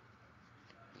geometric.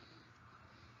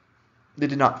 They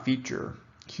did not feature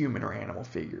human or animal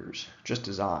figures, just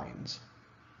designs.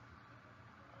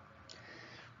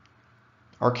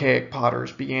 Archaic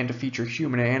potters began to feature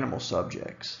human and animal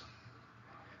subjects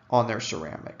on their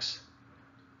ceramics,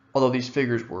 although these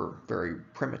figures were very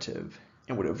primitive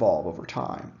and would evolve over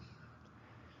time.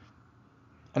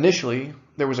 Initially,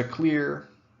 there was a clear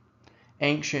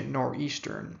ancient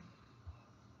northeastern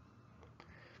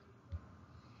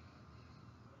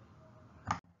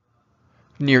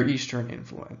Near Eastern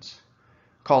influence,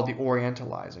 called the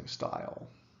Orientalizing style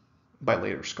by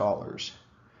later scholars.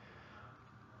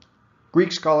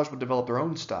 Greek scholars would develop their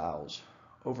own styles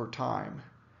over time,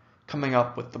 coming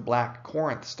up with the Black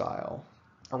Corinth style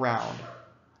around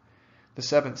the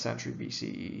 7th century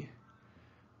BCE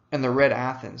and the Red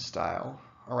Athens style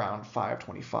around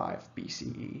 525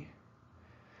 BCE.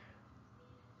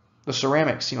 The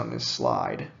ceramic seen on this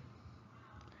slide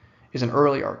is an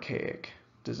early archaic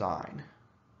design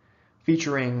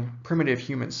featuring primitive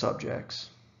human subjects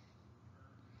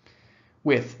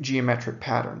with geometric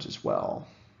patterns as well.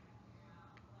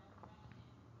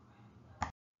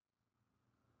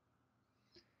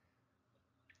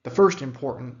 The first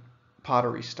important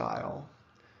pottery style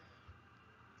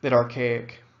that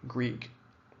archaic Greek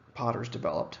potters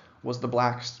developed was the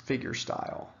black figure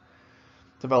style,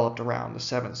 developed around the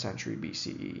 7th century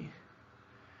BCE.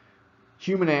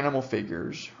 Human animal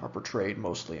figures are portrayed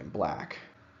mostly in black.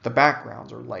 The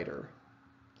backgrounds are lighter.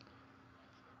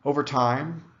 Over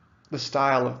time, the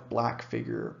style of black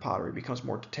figure pottery becomes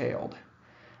more detailed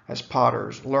as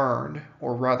potters learned,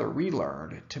 or rather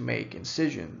relearned, to make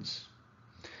incisions,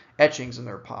 etchings in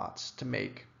their pots to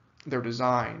make their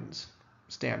designs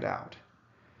stand out.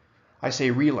 I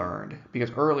say relearned because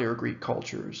earlier Greek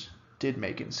cultures did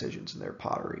make incisions in their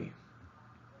pottery,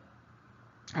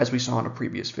 as we saw in a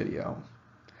previous video.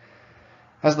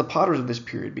 As the potters of this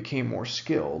period became more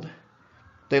skilled,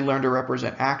 they learned to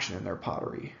represent action in their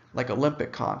pottery, like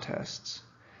Olympic contests,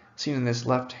 seen in this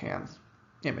left-hand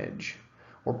image,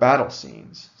 or battle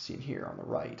scenes, seen here on the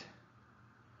right.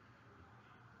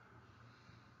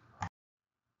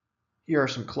 Here are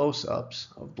some close-ups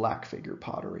of black figure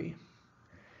pottery.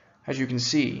 As you can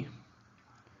see,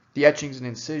 the etchings and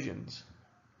incisions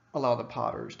allow the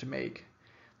potters to make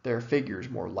their figures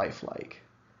more lifelike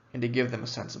and to give them a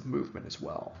sense of movement as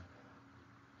well,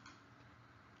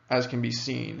 as can be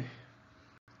seen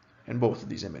in both of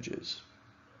these images.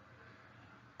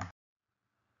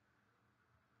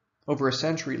 Over a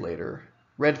century later,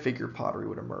 red figure pottery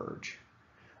would emerge,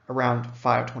 around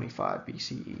 525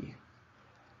 BCE.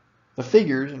 The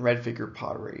figures in red figure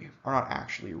pottery are not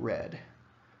actually red.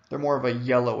 They're more of a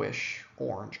yellowish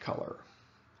orange color.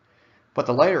 But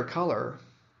the lighter color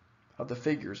of the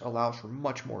figures allows for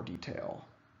much more detail.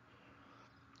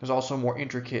 There's also more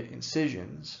intricate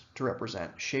incisions to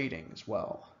represent shading as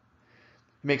well.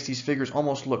 It makes these figures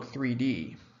almost look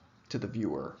 3D to the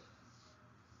viewer.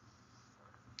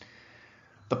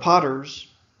 The potters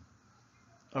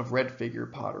of red figure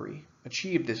pottery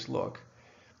achieved this look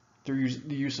through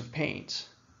the use of paints,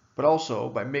 but also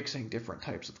by mixing different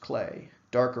types of clay,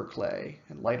 darker clay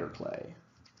and lighter clay.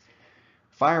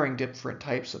 Firing different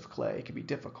types of clay can be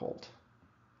difficult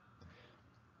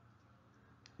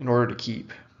in order to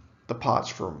keep the pots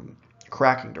from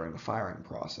cracking during the firing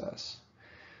process,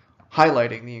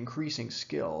 highlighting the increasing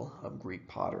skill of Greek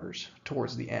potters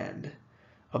towards the end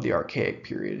of the Archaic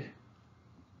period.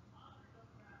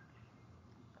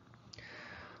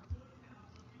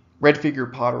 Red figure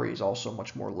pottery is also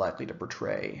much more likely to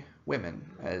portray women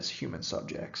as human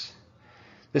subjects.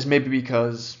 This may be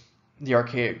because the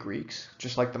archaic Greeks,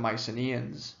 just like the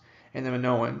Mycenaeans and the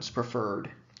Minoans, preferred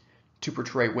to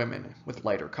portray women with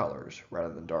lighter colors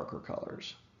rather than darker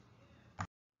colors.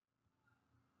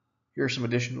 Here are some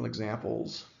additional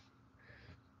examples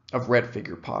of red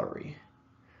figure pottery.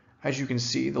 As you can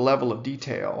see, the level of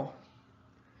detail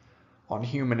on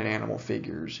human and animal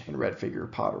figures in red figure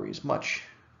pottery is much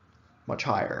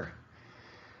higher,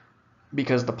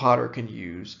 because the potter can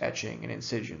use etching and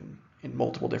incision in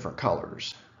multiple different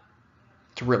colors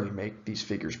to really make these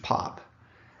figures pop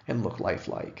and look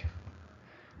lifelike.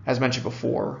 As mentioned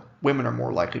before, women are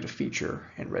more likely to feature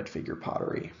in red figure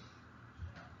pottery.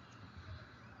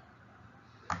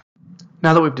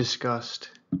 Now that we've discussed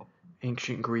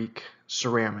ancient Greek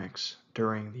ceramics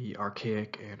during the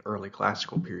Archaic and early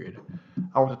Classical period,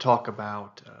 I want to talk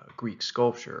about Greek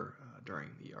sculpture during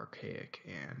the Archaic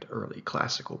and early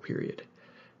Classical period.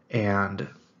 And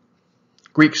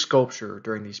Greek sculpture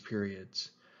during these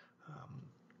periods,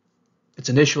 it's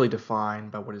initially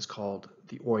defined by what is called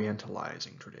the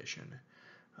Orientalizing tradition.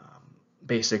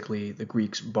 Basically, the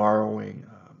Greeks borrowing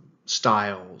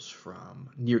styles from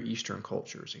Near Eastern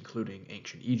cultures, including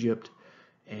ancient Egypt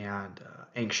and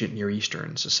ancient Near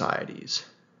Eastern societies.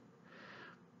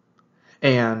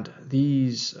 And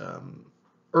these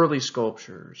early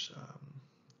sculptures,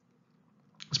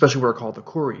 especially what are called the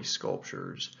Kuri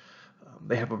sculptures,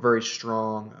 they have a very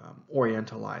strong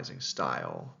Orientalizing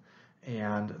style,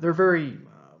 and they're very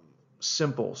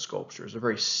simple sculptures. They're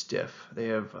very stiff. They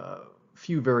have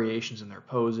few variations in their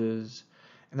poses,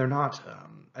 and they're not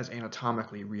as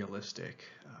anatomically realistic,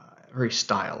 very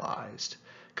stylized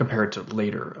compared to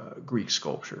later Greek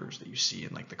sculptures that you see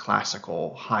in like the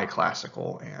classical, high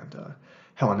classical, and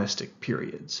Hellenistic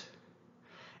periods.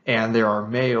 And there are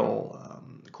male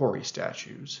Kori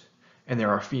statues, and there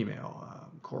are female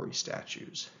Kori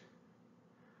statues.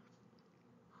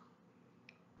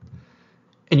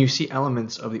 And you see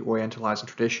elements of the Orientalizing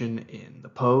tradition in the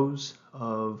pose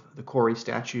of the Kori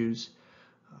statues,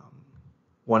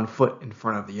 one foot in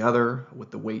front of the other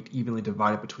with the weight evenly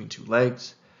divided between two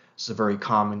legs. This is a very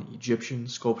common Egyptian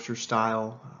sculpture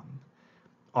style.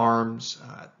 Arms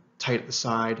tight at the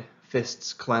side,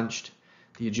 fists clenched.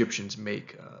 The Egyptians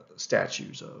make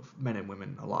statues of men and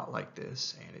women a lot like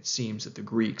this, and it seems that the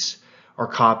Greeks are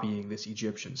copying this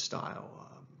Egyptian style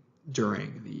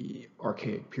during the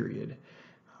Archaic period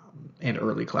and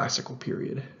early Classical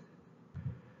period.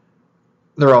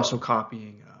 They're also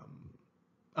copying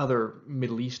other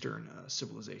Middle Eastern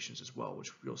civilizations as well,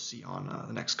 which we'll see on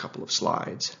the next couple of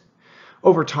slides.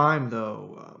 Over time,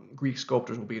 though, Greek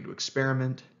sculptors will begin to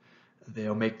experiment.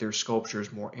 They'll make their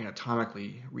sculptures more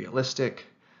anatomically realistic,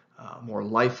 more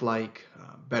lifelike,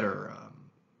 better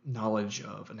knowledge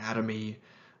of anatomy,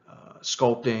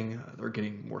 sculpting. They're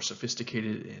getting more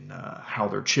sophisticated in how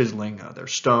they're chiseling their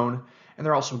stone, and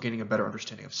they're also getting a better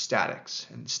understanding of statics.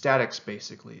 And statics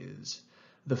basically is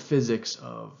the physics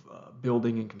of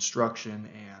building and construction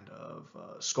and of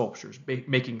sculptures,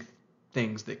 making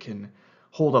things that can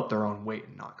hold up their own weight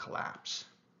and not collapse.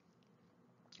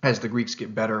 As the Greeks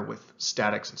get better with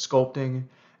statics and sculpting,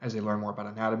 as they learn more about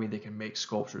anatomy, they can make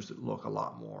sculptures that look a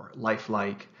lot more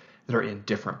lifelike, that are in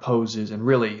different poses, and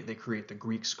really they create the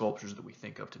Greek sculptures that we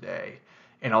think of today.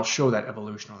 And I'll show that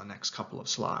evolution on the next couple of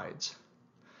slides.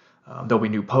 There'll be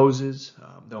new poses.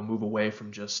 They'll move away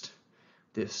from just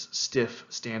this stiff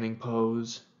standing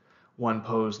pose. One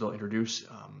pose they'll introduce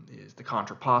is the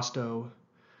contrapposto.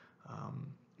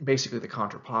 Basically, the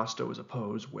contrapposto is a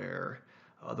pose where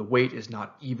the weight is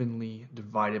not evenly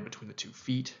divided between the 2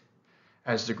 feet.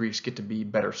 As the Greeks get to be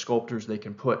better sculptors, they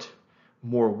can put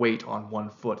more weight on one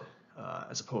foot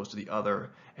as opposed to the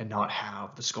other and not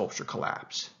have the sculpture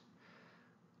collapse.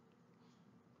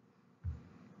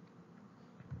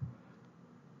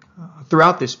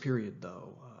 Throughout this period, though,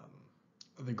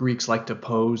 the Greeks like to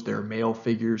pose their male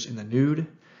figures in the nude,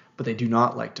 but they do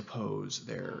not like to pose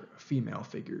their female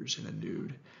figures in the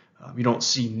nude. You don't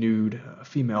see nude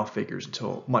female figures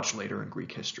until much later in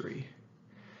Greek history.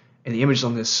 And the images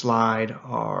on this slide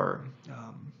are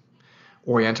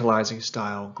Orientalizing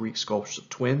style Greek sculptures of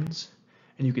twins,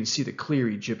 and you can see the clear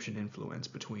Egyptian influence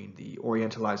between the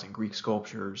Orientalizing Greek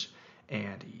sculptures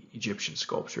and Egyptian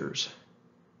sculptures.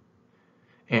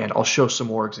 And I'll show some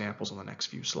more examples on the next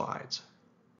few slides.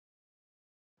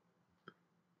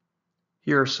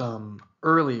 Here are some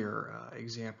earlier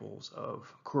examples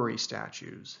of Kuri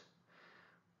statues.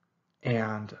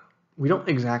 And we don't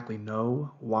exactly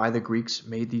know why the Greeks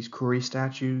made these Kuri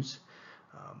statues.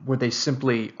 Were they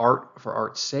simply art for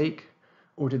art's sake,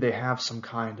 or did they have some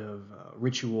kind of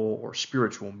ritual or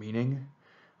spiritual meaning?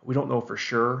 We don't know for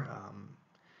sure.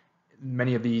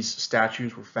 Many of these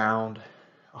statues were found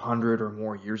 100 or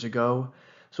more years ago,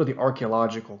 so the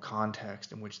archaeological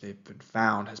context in which they've been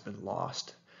found has been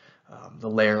lost. The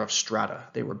layer of strata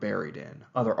they were buried in,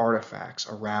 other artifacts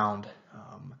around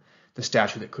the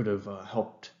statue that could have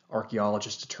helped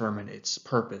archaeologists determine its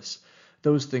purpose,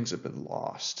 those things have been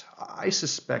lost. I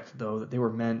suspect, though, that they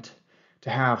were meant to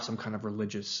have some kind of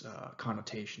religious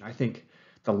connotation. I think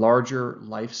the larger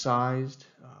life-sized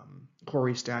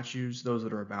Kori statues, those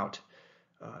that are about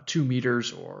 2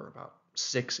 meters or about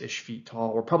 6-ish feet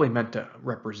tall, were probably meant to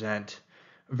represent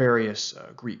various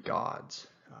Greek gods.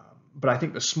 But I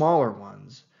think the smaller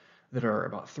ones that are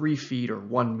about 3 feet or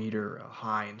 1 meter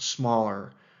high and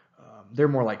smaller, they're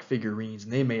more like figurines,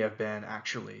 and they may have been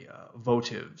actually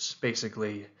votives.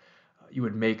 Basically, you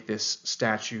would make this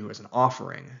statue as an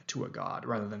offering to a god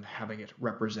rather than having it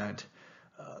represent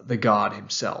the god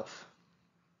himself.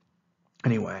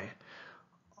 Anyway,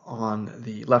 on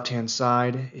the left-hand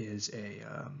side is a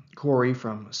Kori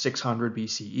from 600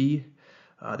 BCE.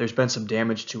 There's been some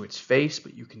damage to its face,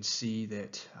 but you can see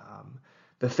that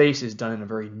the face is done in a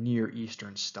very Near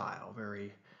Eastern style,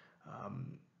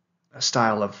 a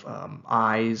style of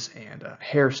eyes and a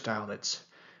hairstyle that's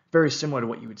very similar to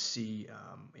what you would see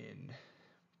in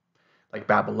like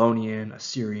Babylonian,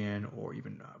 Assyrian, or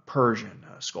even Persian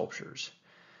sculptures.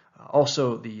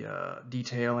 Also, the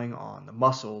detailing on the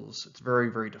muscles, it's very,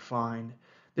 very defined.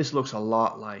 This looks a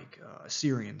lot like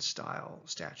Assyrian-style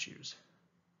statues.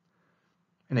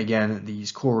 And again,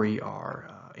 these Kori are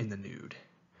in the nude.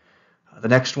 The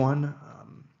next one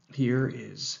here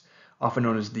is often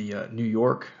known as the New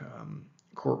York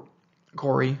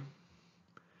Kori,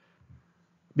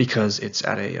 because it's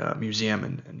at a museum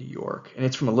in New York, and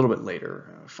it's from a little bit later,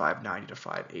 590 to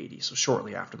 580, so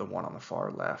shortly after the one on the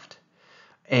far left.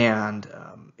 And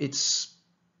its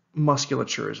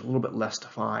musculature is a little bit less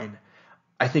defined.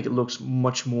 I think it looks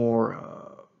much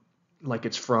more like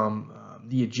it's from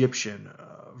the Egyptian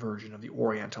version of the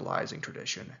Orientalizing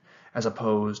tradition, as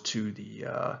opposed to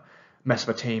the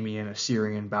Mesopotamian,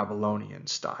 Assyrian, Babylonian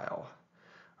style.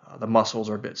 The muscles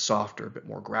are a bit softer, a bit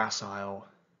more gracile.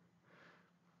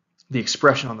 The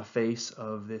expression on the face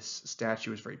of this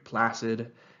statue is very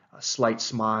placid, a slight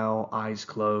smile, eyes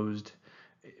closed,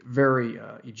 very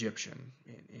Egyptian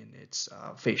in its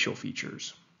facial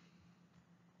features.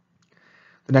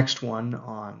 The next one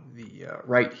on the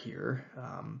right here,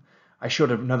 I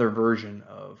showed another version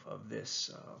of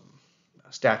this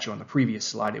statue on the previous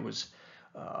slide. It was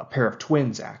a pair of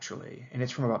twins, actually, and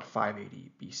it's from about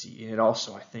 580 BC. And it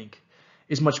also, I think,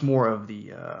 is much more of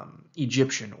the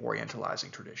Egyptian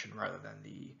Orientalizing tradition rather than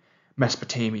the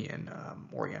Mesopotamian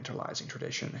Orientalizing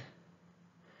tradition.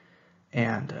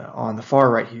 And on the far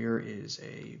right here is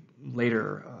a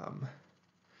later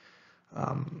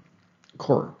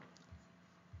Kori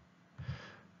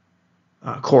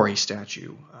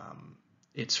statue.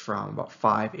 It's from about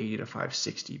 580 to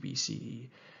 560 BCE.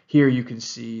 Here you can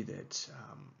see that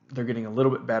they're getting a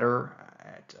little bit better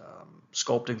at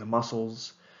sculpting the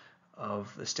muscles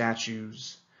of the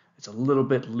statues. It's a little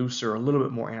bit looser, a little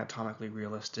bit more anatomically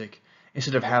realistic.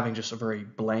 Instead of having just a very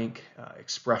blank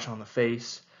expression on the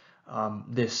face,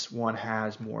 this one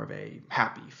has more of a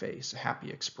happy face, a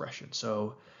happy expression.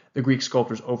 So the Greek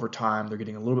sculptors, over time, they're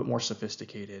getting a little bit more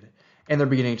sophisticated, and they're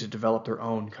beginning to develop their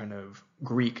own kind of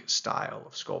Greek style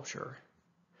of sculpture.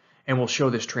 And we'll show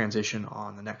this transition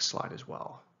on the next slide as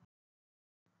well.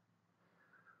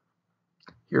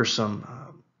 Here's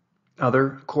some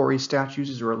other Kori statues.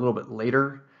 These are a little bit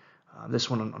later. This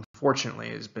one, unfortunately,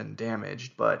 has been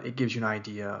damaged, but it gives you an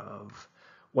idea of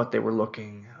what they were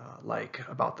looking like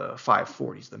about the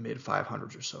 540s, the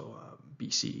mid-500s or so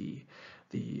BCE.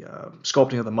 The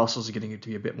sculpting of the muscles is getting it to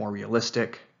be a bit more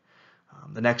realistic.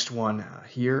 The next one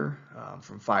here,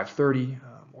 from 530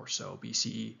 or so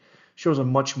BCE, shows a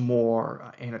much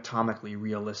more anatomically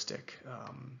realistic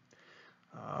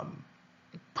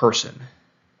person.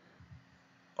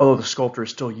 Although the sculptor is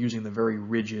still using the very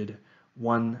rigid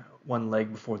one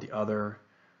leg before the other,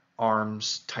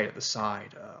 arms tight at the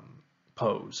side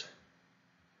pose.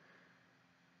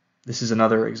 This is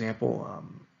another example,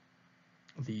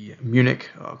 the Munich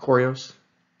Korios.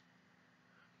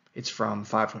 It's from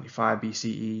 525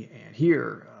 BCE, and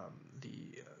here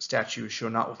the statue is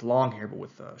shown not with long hair, but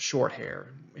with short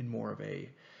hair in more of a,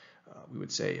 we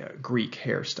would say, a Greek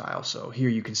hairstyle. So here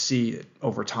you can see that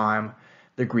over time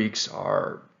the Greeks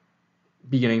are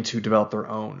beginning to develop their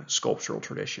own sculptural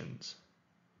traditions.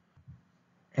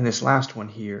 And this last one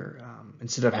here,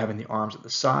 instead of having the arms at the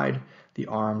side, the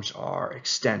arms are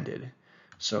extended.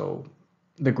 So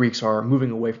the Greeks are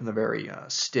moving away from the very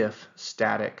stiff,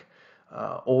 static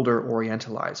older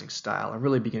Orientalizing style and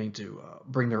really beginning to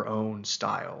bring their own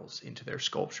styles into their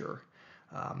sculpture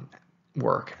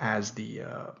work as the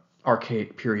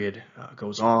Archaic period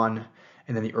goes on,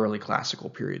 and then the early Classical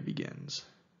period begins.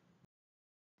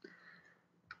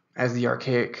 As the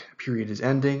Archaic period is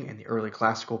ending and the early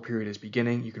Classical period is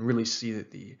beginning, you can really see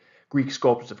that the Greek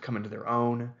sculptors have come into their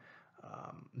own.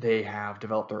 They have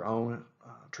developed their own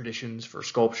traditions for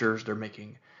sculptures. They're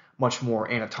making much more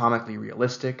anatomically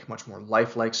realistic, much more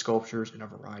lifelike sculptures in a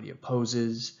variety of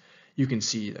poses. You can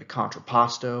see that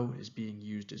contrapposto is being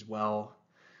used as well.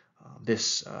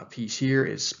 This piece here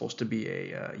is supposed to be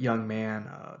a young man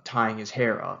tying his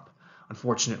hair up.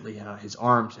 Unfortunately, his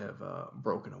arms have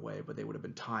broken away, but they would have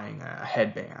been tying a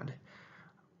headband.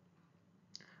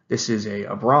 This is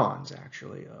a bronze,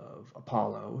 actually, of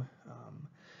Apollo.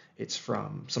 It's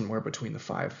from somewhere between the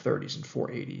 530s and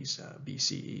 480s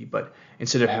BCE, but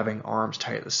instead of having arms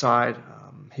tied at the side,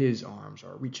 his arms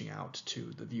are reaching out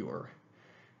to the viewer.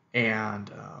 And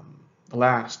the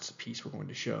last piece we're going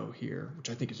to show here,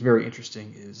 which I think is very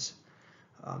interesting, is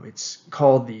it's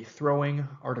called the Throwing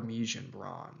Artemision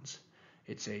Bronze.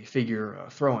 It's a figure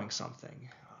throwing something.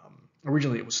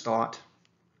 Originally, it was thought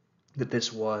that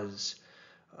this was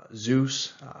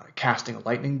Zeus casting a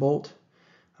lightning bolt.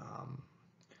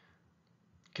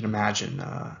 You can imagine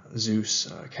Zeus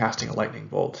casting a lightning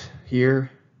bolt here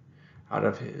out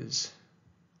of his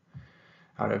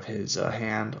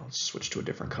hand. I'll switch to a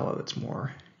different color that's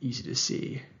more easy to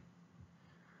see.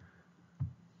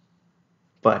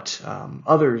 But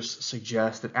others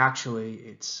suggest that actually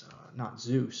it's not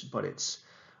Zeus, but it's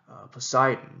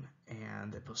Poseidon,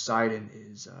 and that Poseidon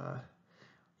is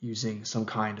using some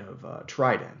kind of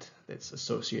trident that's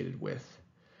associated with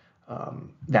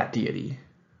that deity.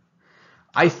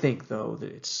 I think, though, that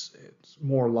it's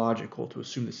more logical to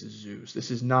assume this is Zeus.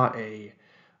 This is not a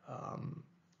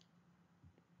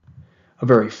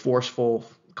very forceful,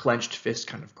 clenched fist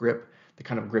kind of grip, the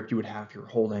kind of grip you would have if you're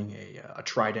holding a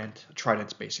trident. A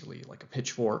trident's basically like a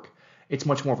pitchfork. It's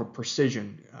much more of a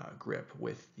precision grip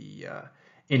with the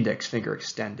index finger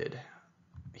extended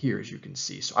here, as you can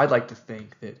see. So I'd like to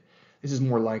think that this is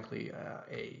more likely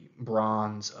a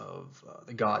bronze of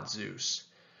the god Zeus.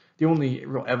 The only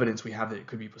real evidence we have that it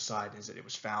could be Poseidon is that it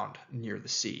was found near the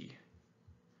sea.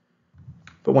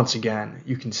 But once again,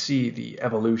 you can see the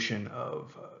evolution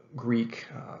of Greek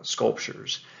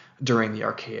sculptures during the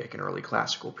Archaic and early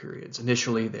Classical periods.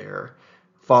 Initially, they're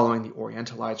following the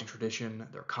Orientalizing tradition.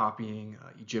 They're copying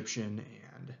Egyptian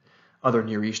and other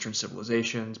Near Eastern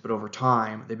civilizations, but over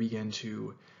time, they begin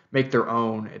to make their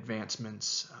own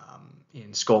advancements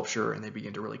in sculpture, and they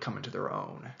begin to really come into their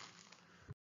own.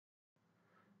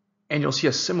 And you'll see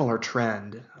a similar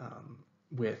trend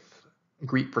with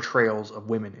Greek portrayals of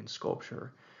women in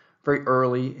sculpture. Very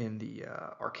early in the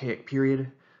Archaic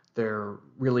period, they're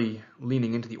really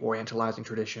leaning into the Orientalizing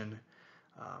tradition.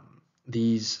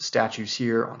 These statues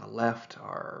here on the left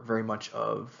are very much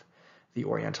of the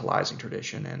Orientalizing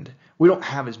tradition, and we don't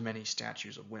have as many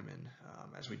statues of women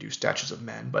as we do statues of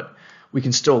men, but we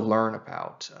can still learn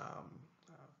about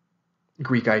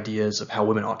Greek ideas of how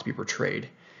women ought to be portrayed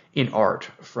in art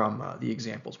from the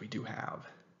examples we do have.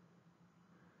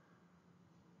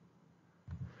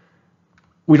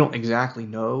 We don't exactly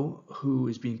know who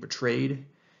is being portrayed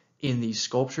in these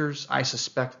sculptures. I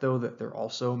suspect, though, that they're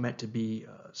also meant to be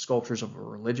sculptures of a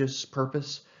religious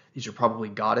purpose. These are probably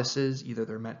goddesses. Either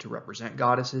they're meant to represent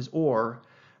goddesses, or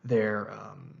they're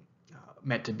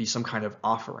meant to be some kind of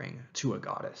offering to a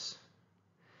goddess.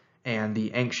 And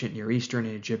the ancient Near Eastern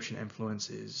and Egyptian influence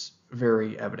is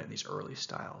very evident in these early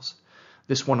styles.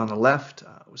 This one on the left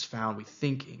was found, we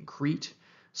think, in Crete.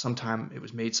 It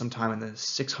was made sometime in the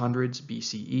 600s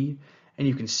BCE, and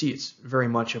you can see it's very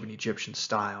much of an Egyptian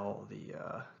style. The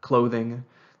clothing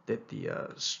that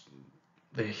the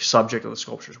subject of the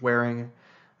sculpture is wearing,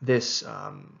 this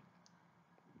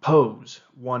pose,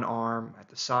 one arm at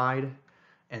the side,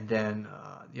 and then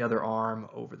the other arm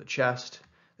over the chest.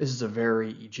 This is a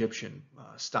very Egyptian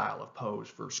style of pose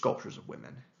for sculptures of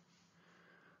women.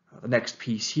 The next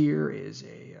piece here is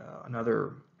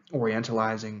another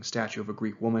Orientalizing statue of a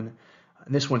Greek woman.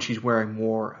 In this one, she's wearing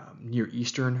more Near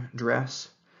Eastern dress.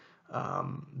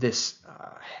 This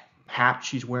hat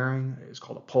she's wearing is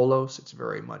called a polos. It's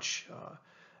very much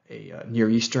a Near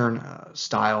Eastern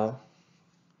style.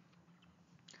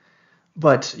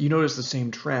 But you notice the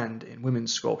same trend in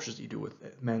women's sculptures that you do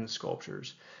with men's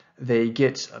sculptures. They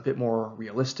get a bit more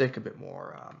realistic, a bit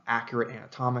more accurate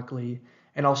anatomically,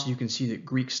 and also you can see that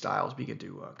Greek styles begin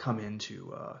to come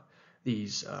into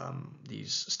these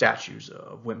statues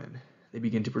of women. They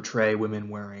begin to portray women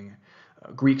wearing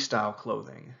Greek-style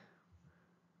clothing.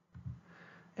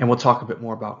 And we'll talk a bit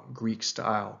more about Greek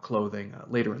style clothing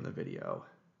later in the video.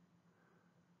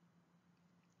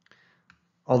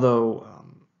 Although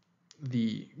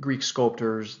the Greek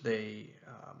sculptors, they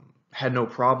had no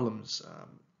problems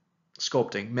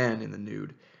sculpting men in the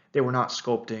nude, they were not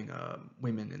sculpting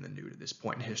women in the nude at this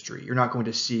point in history. You're not going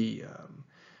to see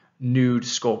nude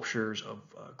sculptures of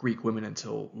Greek women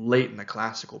until late in the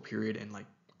classical period and like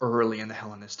early in the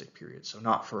Hellenistic period, so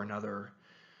not for another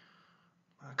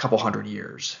couple hundred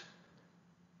years.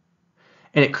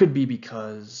 And it could be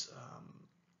because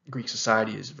Greek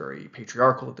society is very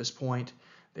patriarchal at this point.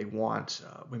 They want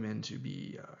women to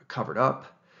be covered up,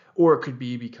 or it could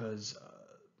be because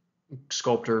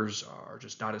sculptors are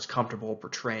just not as comfortable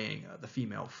portraying the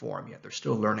female form yet. They're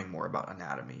still learning more about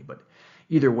anatomy. But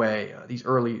either way, these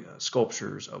early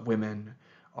sculptures of women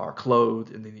are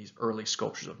clothed, and then these early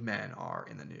sculptures of men are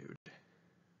in the nude.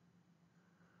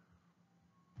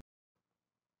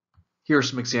 Here are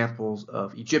some examples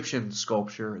of Egyptian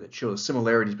sculpture that show the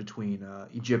similarities between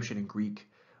Egyptian and Greek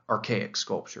archaic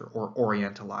sculpture, or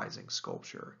orientalizing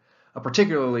sculpture,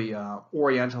 particularly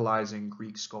orientalizing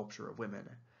Greek sculpture of women.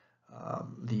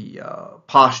 The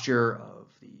posture of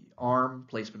the arm,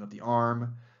 placement of the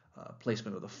arm,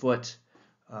 placement of the foot.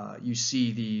 You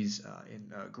see these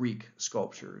in Greek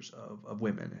sculptures of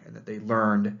women, and that they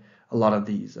learned a lot of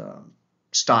these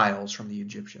styles from the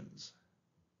Egyptians.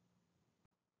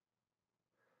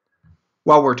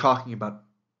 While we're talking about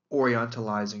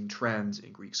orientalizing trends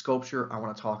in Greek sculpture, I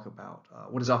want to talk about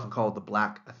what is often called the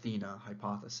Black Athena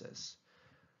hypothesis.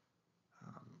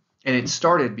 And it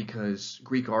started because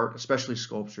Greek art, especially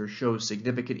sculpture, shows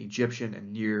significant Egyptian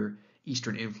and Near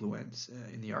Eastern influence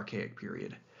in the Archaic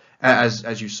period,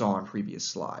 as you saw in previous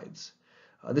slides.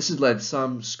 This has led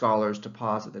some scholars to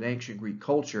posit that ancient Greek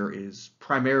culture is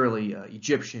primarily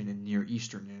Egyptian and Near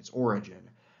Eastern in its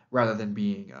origin, rather than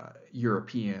being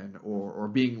European or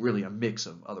being really a mix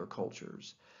of other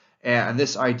cultures. And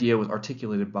this idea was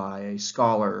articulated by a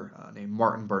scholar named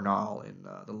Martin Bernal in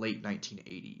the late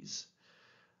 1980s.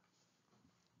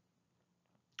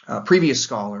 Previous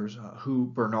scholars who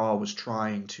Bernal was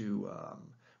trying to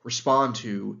respond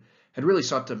to had really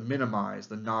sought to minimize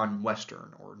the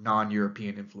non-Western or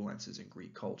non-European influences in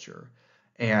Greek culture.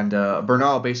 And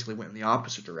Bernal basically went in the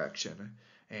opposite direction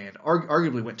and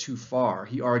arguably went too far.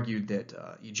 He argued that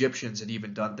Egyptians had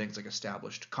even done things like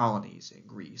established colonies in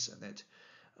Greece, and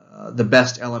that the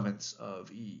best elements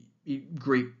of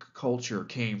Greek culture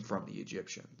came from the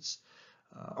Egyptians.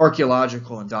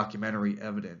 Archaeological and documentary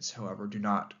evidence, however, do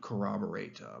not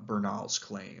corroborate Bernal's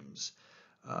claims.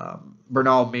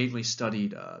 Bernal mainly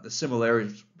studied the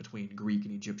similarities between Greek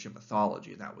and Egyptian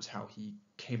mythology, and that was how he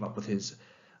came up with his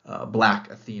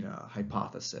Black Athena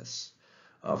hypothesis.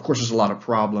 Of course, there's a lot of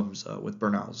problems with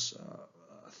Bernal's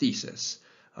thesis.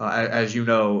 As you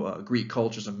know, Greek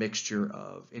culture is a mixture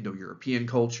of Indo-European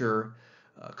culture,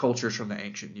 cultures from the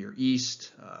ancient Near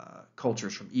East,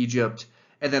 cultures from Egypt,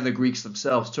 and then the Greeks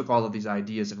themselves took all of these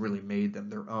ideas and really made them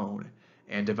their own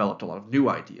and developed a lot of new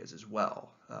ideas as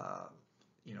well.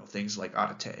 Things like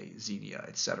Archaic, Xenia,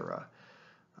 etc.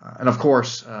 And of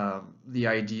course, the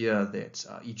idea that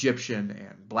Egyptian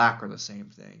and black are the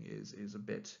same thing is a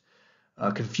bit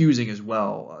confusing as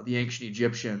well. The ancient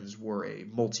Egyptians were a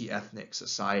multi-ethnic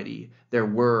society. There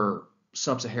were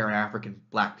sub-Saharan African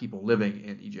black people living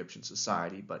in Egyptian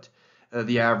society, but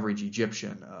the average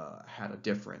Egyptian had a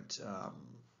different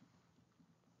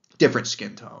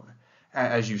skin tone,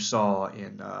 as you saw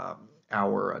in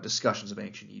our discussions of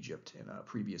ancient Egypt in a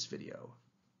previous video.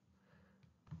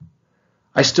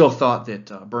 I still thought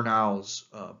that Bernal's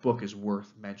book is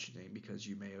worth mentioning because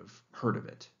you may have heard of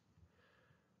it.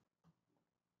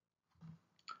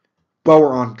 While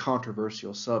we're on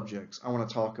controversial subjects, I want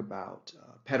to talk about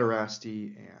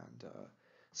pederasty and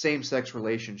same-sex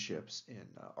relationships in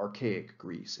archaic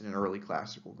Greece and in early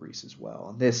classical Greece as well.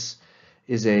 And this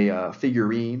is a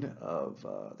figurine of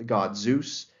the god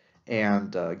Zeus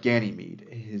and Ganymede,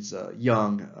 his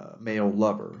young male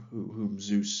lover whom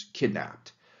Zeus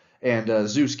kidnapped. And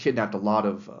Zeus kidnapped a lot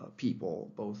of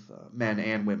people, both men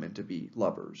and women, to be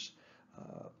lovers,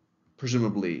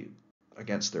 presumably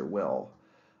against their will.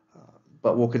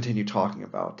 But we'll continue talking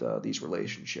about these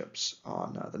relationships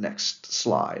on the next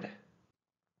slide.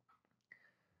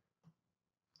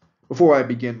 Before I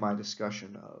begin my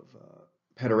discussion of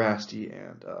pederasty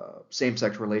and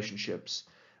same-sex relationships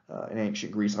in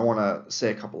ancient Greece, I want to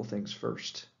say a couple of things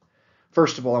first.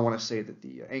 First of all, I want to say that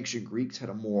the ancient Greeks had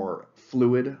a more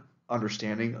fluid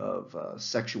understanding of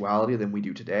sexuality than we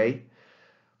do today.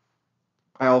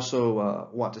 I also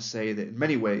want to say that in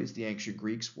many ways the ancient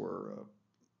Greeks were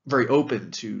very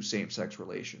open to same-sex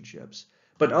relationships,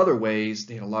 But in other ways,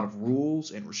 they had a lot of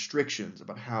rules and restrictions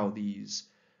about how these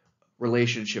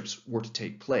relationships were to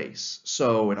take place.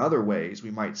 So in other ways,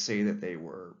 we might say that they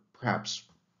were perhaps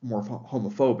more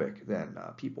homophobic than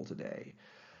people today.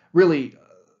 Really,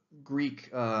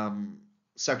 Greek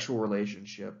sexual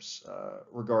relationships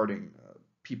regarding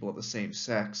people of the same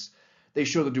sex, they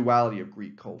show the duality of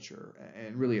Greek culture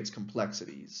and really its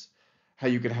complexities. How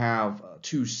you could have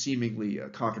two seemingly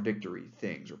contradictory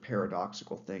things or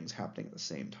paradoxical things happening at the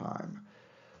same time.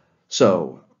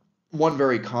 So, one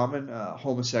very common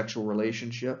homosexual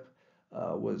relationship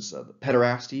was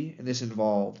pederasty, and this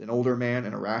involved an older man,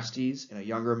 an Erastes, and a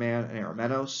younger man, an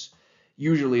Eromenos.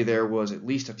 Usually there was at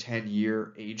least a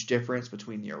 10-year age difference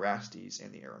between the Erastes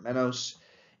and the Eromenos.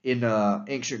 In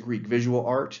ancient Greek visual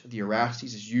art, the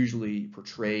Erastes is usually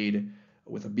portrayed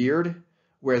with a beard,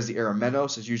 whereas the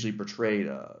Eromenos is usually portrayed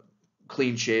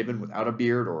clean-shaven without a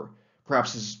beard, or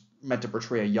perhaps is meant to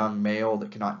portray a young male that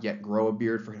cannot yet grow a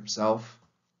beard for himself.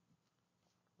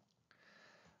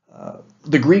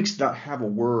 The Greeks did not have a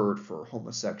word for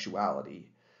homosexuality.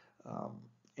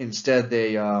 Instead,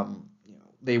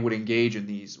 they would engage in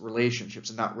these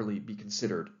relationships and not really be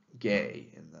considered gay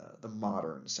in the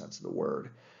modern sense of the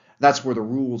word. That's where the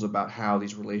rules about how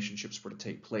these relationships were to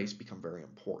take place become very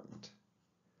important.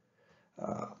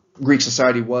 Greek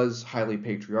society was highly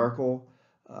patriarchal,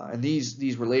 and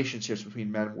these relationships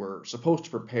between men were supposed to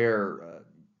prepare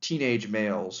teenage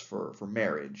males for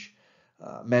marriage.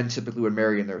 Men typically would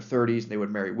marry in their 30s, and they would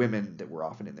marry women that were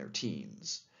often in their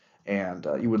teens. And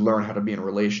you would learn how to be in a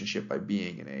relationship by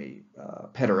being in a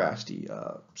pederasty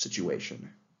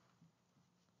situation.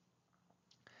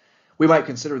 We might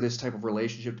consider this type of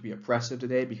relationship to be oppressive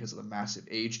today because of the massive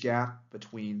age gap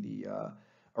between the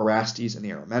Erastes and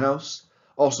the Eromenos.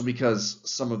 Also because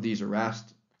some of these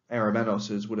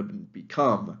Eromenoses would have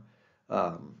become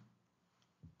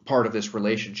part of this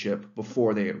relationship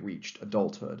before they had reached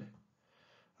adulthood,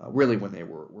 really when they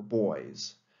were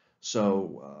boys.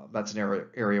 So that's an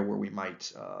area where we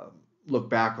might look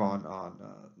back on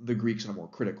the Greeks in a more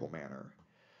critical manner.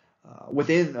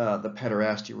 Within the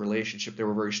pederasty relationship, there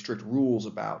were very strict rules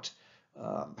about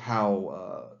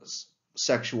how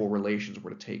sexual relations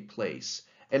were to take place.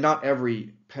 And not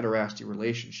every pederasty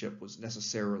relationship was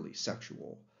necessarily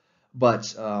sexual.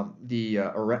 But the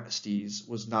Orestes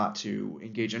was not to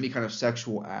engage in any kind of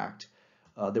sexual act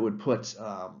that would put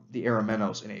the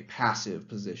Eromenos in a passive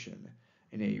position,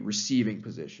 in a receiving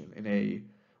position, in a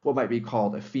what might be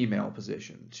called a female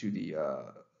position to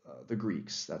the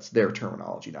Greeks. That's their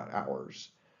terminology, not ours.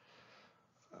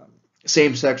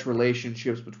 Same-sex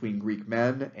relationships between Greek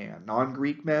men and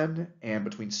non-Greek men and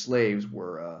between slaves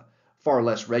were far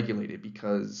less regulated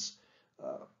because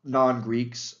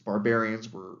non-Greeks,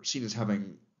 barbarians, were seen as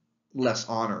having less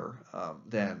honor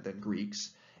than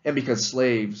Greeks, and because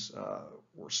slaves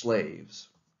were slaves.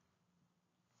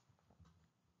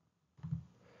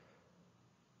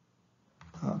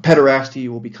 Pederasty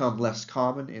will become less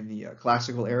common in the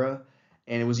classical era,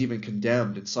 and it was even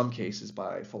condemned in some cases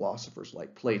by philosophers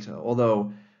like Plato,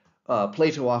 although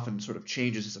Plato often sort of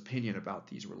changes his opinion about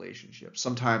these relationships.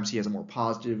 Sometimes he has a more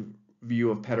positive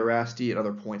view of pederasty, at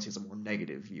other points he has a more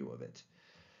negative view of it.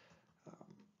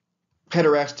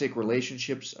 Pederastic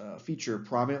relationships feature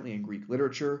prominently in Greek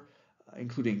literature,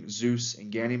 including Zeus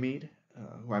and Ganymede,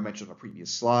 who I mentioned on a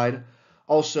previous slide.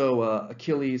 Also,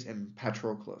 Achilles and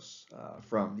Patroclus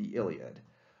from the Iliad.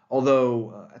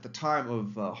 Although at the time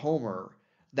of Homer,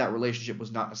 that relationship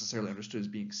was not necessarily understood as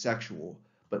being sexual,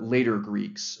 but later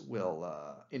Greeks will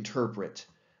interpret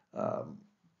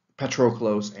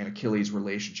Patroclus and Achilles'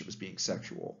 relationship as being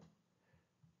sexual.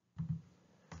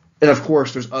 And of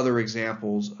course, there's other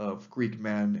examples of Greek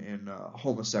men in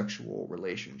homosexual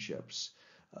relationships,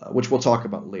 which we'll talk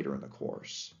about later in the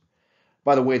course.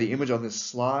 By the way, the image on this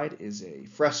slide is a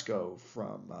fresco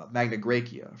from Magna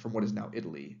Graecia, from what is now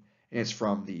Italy, and it's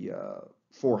from the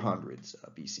 400s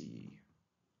BCE.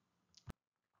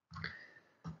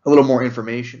 A little more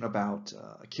information about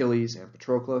Achilles and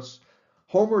Patroclus.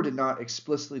 Homer did not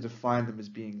explicitly define them as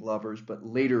being lovers, but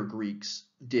later Greeks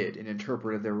did and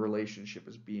interpreted their relationship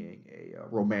as being a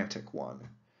romantic one.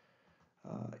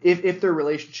 If their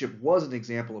relationship was an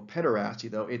example of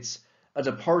pederasty, though, it's a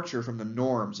departure from the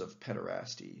norms of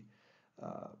pederasty.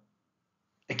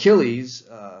 Achilles,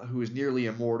 who is nearly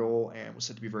immortal and was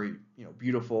said to be very,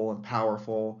 beautiful and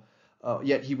powerful,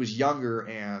 yet he was younger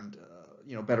and,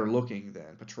 better looking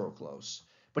than Patroclus.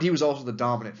 But he was also the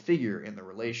dominant figure in the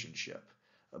relationship,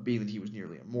 being that he was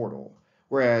nearly immortal.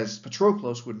 Whereas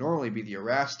Patroclus would normally be the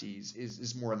Erastes,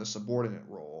 is more in the subordinate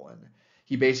role, and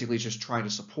he basically is just trying to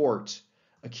support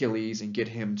Achilles and get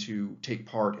him to take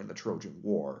part in the Trojan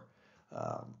War.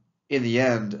 In the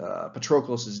end,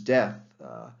 Patroclus' death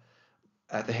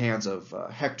at the hands of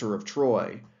Hector of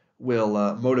Troy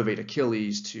will motivate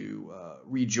Achilles to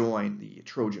rejoin the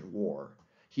Trojan War.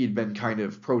 He had been kind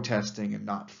of protesting and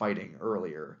not fighting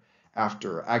earlier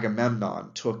after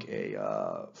Agamemnon took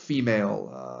a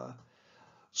female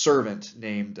servant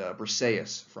named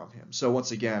Briseis from him. So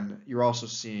once again, you're also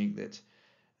seeing that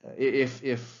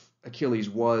if Achilles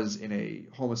was in a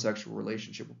homosexual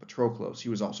relationship with Patroclus, he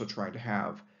was also trying to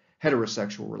have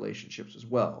heterosexual relationships as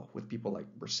well with people like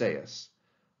Briseis.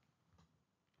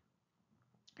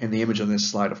 And the image on this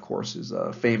slide, of course, is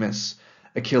famous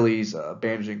Achilles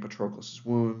bandaging Patroclus'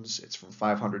 wounds. It's from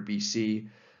 500 BC,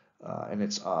 and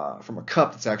it's from a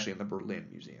cup that's actually in the Berlin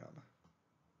Museum.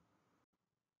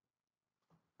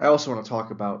 I also want to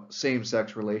talk about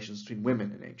same-sex relations between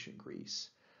women in ancient Greece.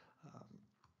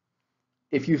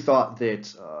 If you thought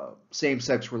that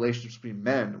same-sex relationships between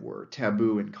men were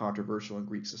taboo and controversial in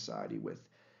Greek society, with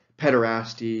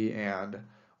pederasty and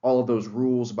all of those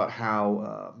rules about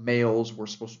how males were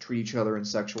supposed to treat each other in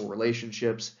sexual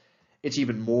relationships, it's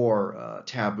even more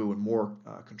taboo and more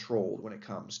controlled when it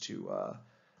comes to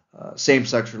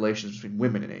same-sex relations between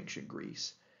women in ancient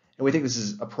Greece. And we think this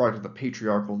is a product of the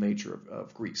patriarchal nature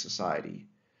of Greek society.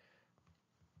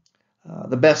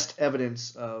 The best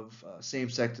evidence of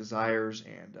same-sex desires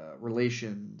and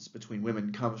relations between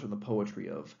women comes from the poetry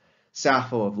of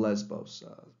Sappho of Lesbos.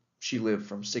 She lived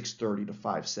from 630 to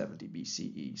 570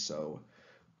 BCE, so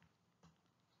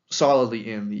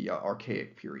solidly in the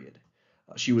Archaic period.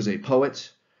 She was a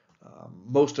poet.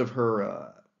 Most of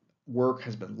her work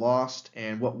has been lost,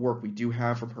 and what work we do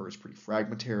have from her is pretty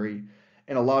fragmentary,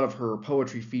 and a lot of her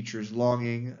poetry features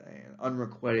longing and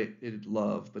unrequited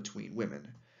love between women,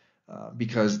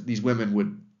 because these women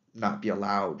would not be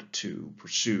allowed to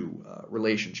pursue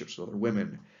relationships with other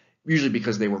women, usually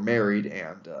because they were married,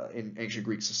 and in ancient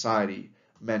Greek society,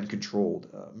 men controlled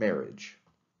marriage.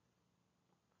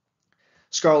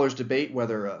 Scholars debate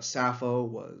whether Sappho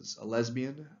was a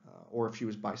lesbian or if she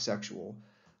was bisexual.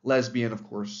 Lesbian, of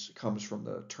course, comes from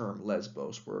the term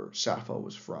Lesbos, where Sappho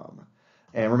was from.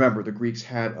 And remember, the Greeks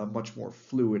had a much more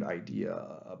fluid idea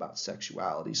about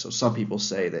sexuality. So some people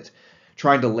say that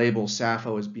trying to label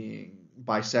Sappho as being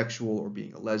bisexual or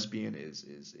being a lesbian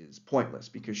is pointless,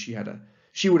 because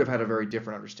she would have had a very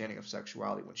different understanding of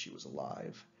sexuality when she was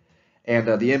alive.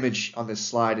 And the image on this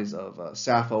slide is of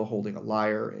Sappho holding a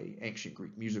lyre, an ancient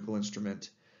Greek musical instrument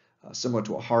similar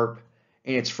to a harp,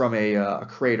 and it's from a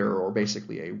crater, or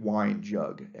basically a wine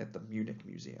jug, at the Munich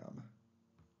Museum.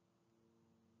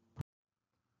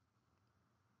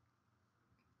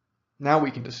 Now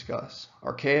we can discuss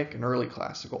Archaic and early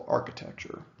classical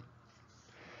architecture.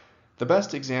 The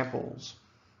best examples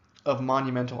of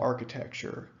monumental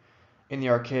architecture in the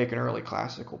Archaic and early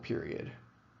classical period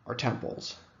are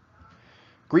temples.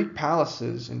 Greek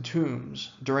palaces and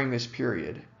tombs during this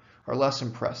period are less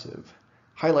impressive,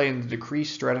 highlighting the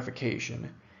decreased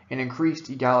stratification and increased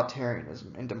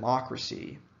egalitarianism and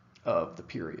democracy of the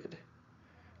period.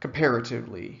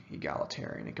 Comparatively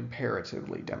egalitarian and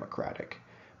comparatively democratic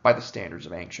by the standards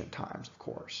of ancient times, of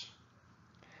course.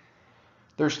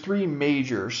 There's three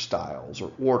major styles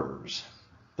or orders: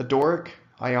 the Doric,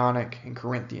 Ionic, and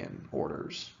Corinthian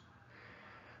orders.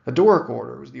 The Doric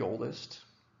order was the oldest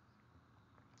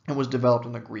and was developed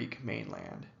on the Greek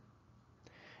mainland.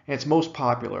 And it's most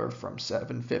popular from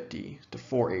 750 to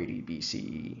 480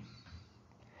 BCE.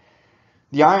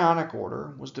 The Ionic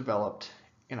order was developed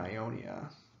in Ionia,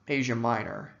 Asia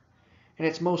Minor, and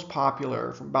it's most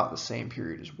popular from about the same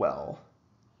period as well,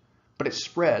 but it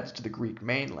spreads to the Greek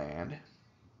mainland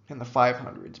in the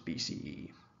 500s BCE.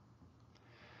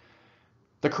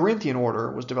 The Corinthian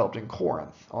order was developed in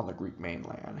Corinth on the Greek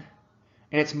mainland,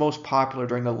 and it's most popular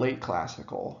during the late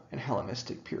classical and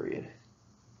Hellenistic period,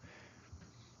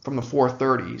 from the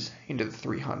 430s into the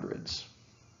 300s.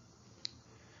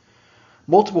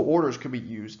 Multiple orders could be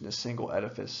used in a single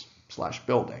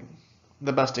edifice/building.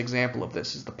 The best example of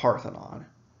this is the Parthenon.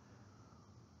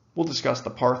 We'll discuss the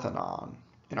Parthenon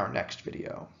in our next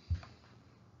video.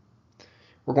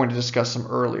 We're going to discuss some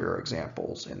earlier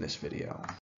examples in this video.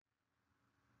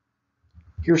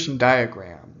 Here are some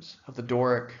diagrams of the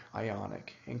Doric,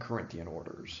 Ionic, and Corinthian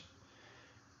orders.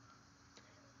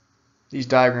 These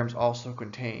diagrams also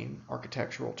contain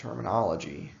architectural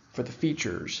terminology for the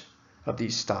features of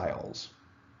these styles.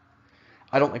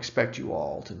 I don't expect you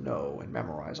all to know and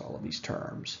memorize all of these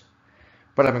terms,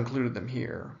 but I've included them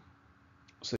here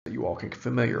so that you all can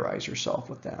familiarize yourself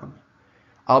with them.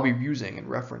 I'll be using and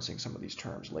referencing some of these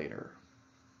terms later.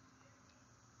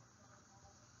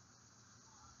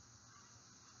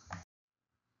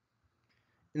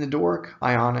 In the Doric,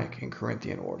 Ionic, and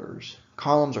Corinthian orders,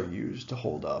 columns are used to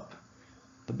hold up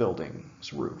the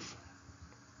building's roof,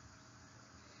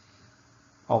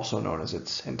 also known as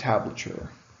its entablature.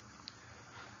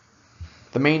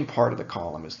 The main part of the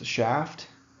column is the shaft.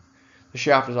 The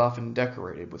shaft is often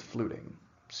decorated with fluting,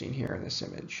 seen here in this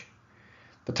image.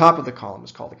 The top of the column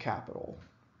is called the capital.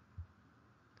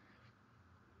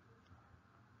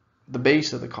 The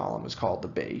base of the column is called the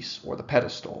base, or the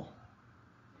pedestal.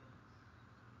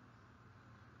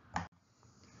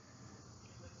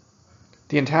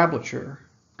 The entablature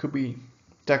could be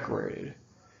decorated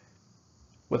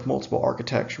with multiple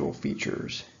architectural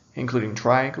features, including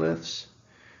triglyphs,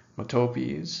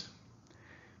 metopes,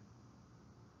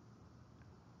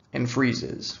 and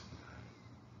friezes,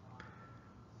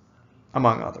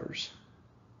 among others.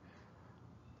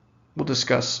 We'll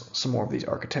discuss some more of these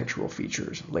architectural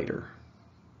features later.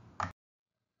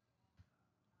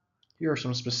 Here are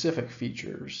some specific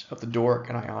features of the Doric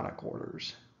and Ionic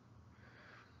orders.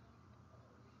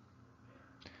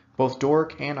 Both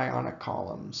Doric and Ionic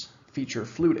columns feature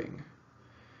fluting,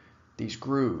 these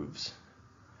grooves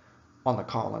on the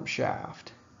column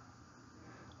shaft,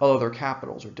 although their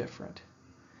capitals are different.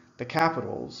 The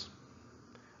capitals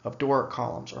of Doric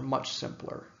columns are much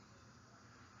simpler,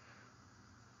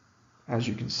 as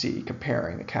you can see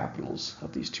comparing the capitals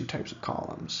of these two types of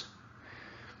columns.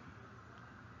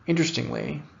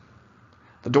 Interestingly,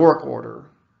 the Doric order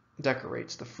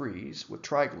decorates the frieze with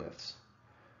triglyphs,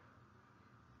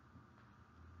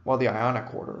 while the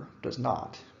Ionic order does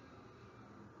not.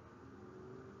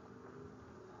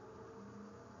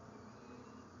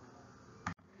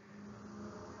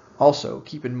 Also,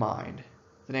 keep in mind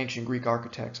that ancient Greek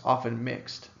architects often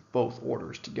mixed both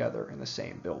orders together in the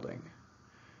same building.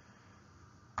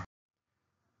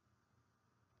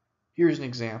 Here's an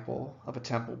example of a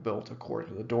temple built according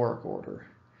to the Doric order.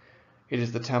 It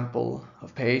is the Temple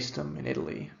of Paestum in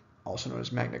Italy, also known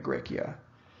as Magna Graecia.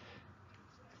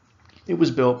 It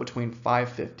was built between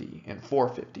 550 and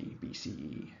 450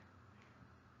 BCE.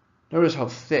 Notice how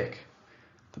thick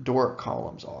the Doric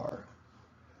columns are.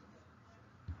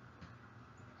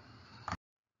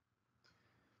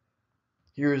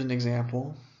 Here is an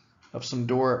example of some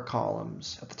Doric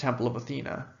columns at the Temple of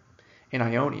Athena in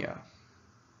Ionia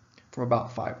from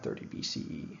about 530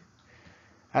 BCE.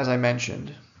 As I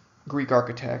mentioned, Greek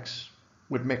architects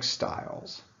would mix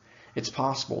styles. It's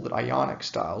possible that Ionic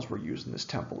styles were used in this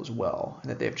temple as well, and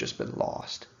that they've just been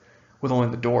lost, with only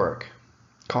the Doric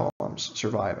columns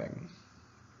surviving.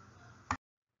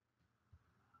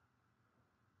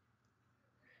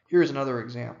 Here's another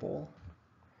example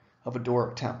of a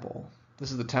Doric temple.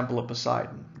 This is the Temple of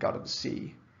Poseidon, god of the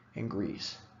sea, in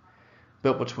Greece,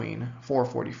 built between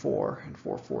 444 and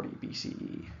 440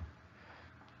 BCE,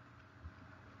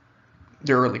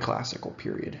 the early classical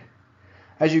period.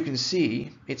 As you can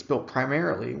see, it's built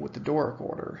primarily with the Doric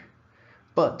order,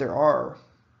 but there are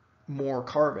more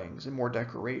carvings and more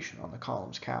decoration on the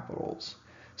column's capitals,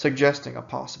 suggesting a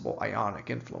possible Ionic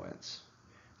influence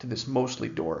to this mostly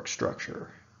Doric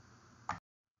structure.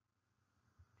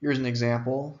 Here's an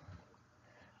example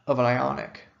of an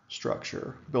Ionic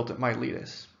structure built at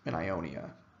Miletus in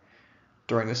Ionia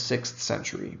during the 6th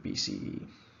century BCE.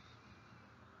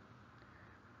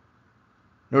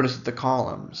 Notice that the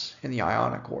columns in the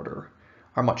Ionic order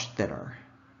are much thinner.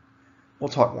 We'll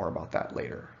talk more about that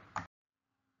later.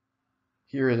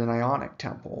 Here is an Ionic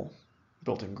temple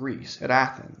built in Greece at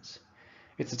Athens.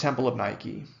 It's the Temple of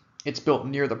Nike. It's built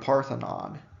near the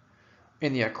Parthenon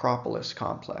in the Acropolis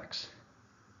complex,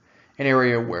 an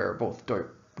area where both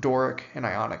Doric and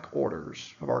Ionic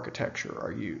orders of architecture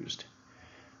are used,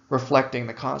 reflecting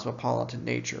the cosmopolitan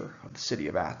nature of the city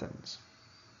of Athens,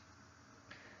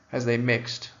 as they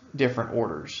mixed different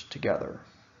orders together.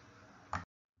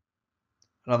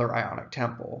 Another Ionic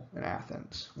temple in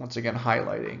Athens, once again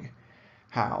highlighting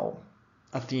how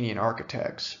Athenian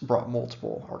architects brought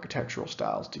multiple architectural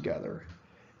styles together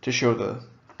to show the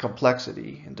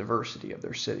complexity and diversity of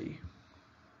their city.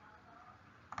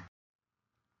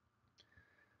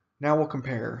 Now we'll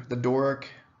compare the Doric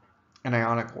and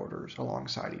Ionic orders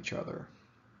alongside each other.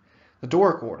 The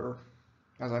Doric order,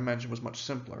 as I mentioned, was much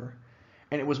simpler,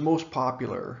 and it was most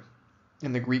popular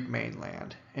in the Greek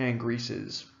mainland and in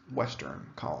Greece's western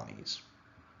colonies.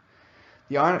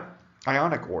 The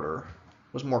Ionic order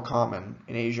was more common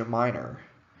in Asia Minor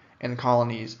and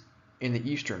colonies in the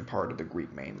eastern part of the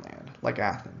Greek mainland, like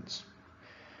Athens.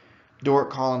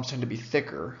 Doric columns tend to be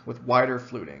thicker with wider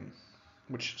fluting,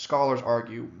 which scholars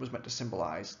argue was meant to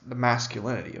symbolize the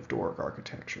masculinity of Doric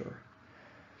architecture.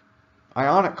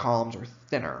 Ionic columns are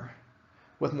thinner,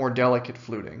 with more delicate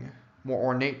fluting, more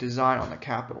ornate design on the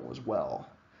capital as well,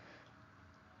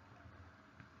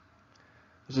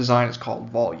 This design is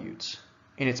called volutes,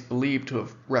 and it's believed to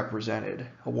have represented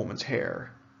a woman's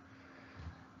hair,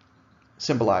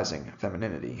 symbolizing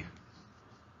femininity.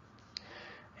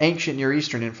 Ancient Near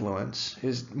Eastern influence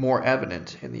is more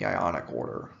evident in the Ionic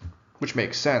order, which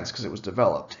makes sense because it was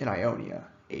developed in Ionia,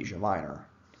 Asia Minor.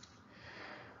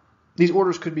 These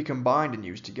orders could be combined and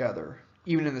used together,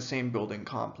 even in the same building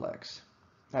complex,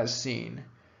 as seen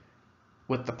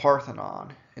with the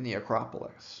Parthenon in the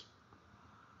Acropolis.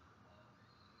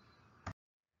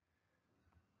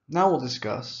 Now we'll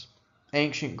discuss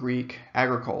ancient Greek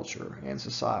agriculture and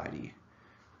society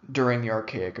during the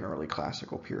Archaic and early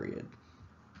Classical period.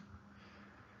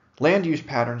 Land use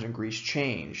patterns in Greece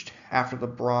changed after the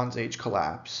Bronze Age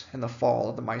collapse and the fall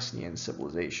of the Mycenaean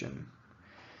civilization.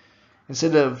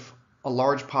 Instead of a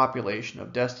large population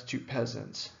of destitute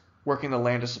peasants working the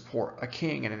land to support a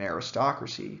king and an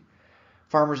aristocracy,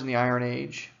 farmers in the Iron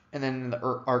Age and then in the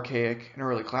Archaic and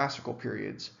early Classical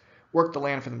periods worked the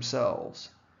land for themselves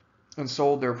and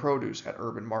sold their produce at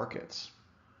urban markets.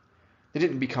 They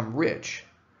didn't become rich,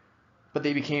 but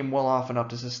they became well off enough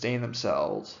to sustain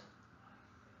themselves.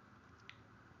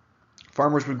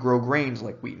 Farmers would grow grains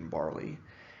like wheat and barley, and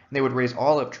they would raise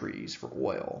olive trees for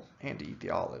oil and to eat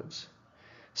the olives.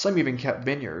 Some even kept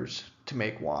vineyards to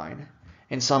make wine,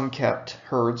 and some kept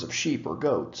herds of sheep or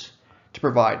goats to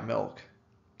provide milk,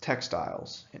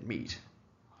 textiles, and meat.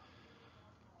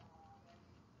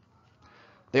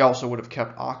 They also would have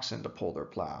kept oxen to pull their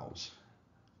plows.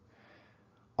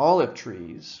 Olive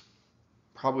trees,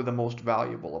 probably the most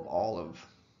valuable of all of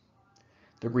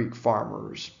the Greek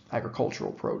farmers'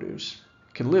 agricultural produce,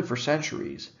 can live for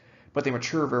centuries, but they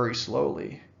mature very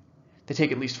slowly. They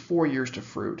take at least 4 years to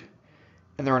fruit,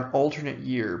 and they're an alternate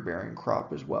year bearing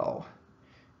crop as well,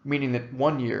 meaning that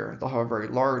one year they'll have a very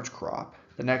large crop,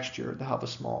 the next year they'll have a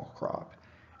small crop,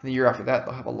 and the year after that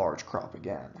they'll have a large crop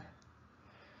again.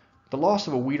 The loss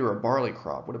of a wheat or a barley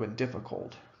crop would have been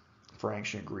difficult for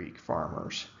ancient Greek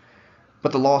farmers,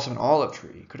 but the loss of an olive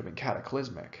tree could have been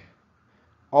cataclysmic.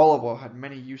 Olive oil had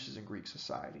many uses in Greek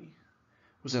society.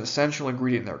 It was an essential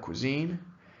ingredient in their cuisine,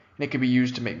 and it could be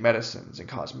used to make medicines and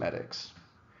cosmetics,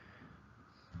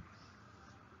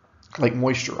 like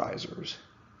moisturizers,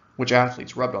 which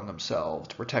athletes rubbed on themselves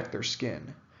to protect their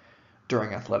skin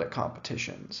during athletic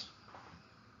competitions.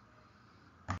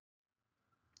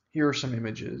 Here are some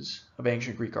images of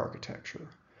ancient Greek architecture.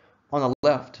 On the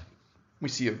left, we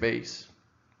see a vase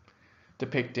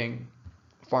depicting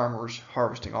farmers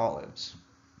harvesting olives.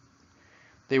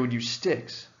 They would use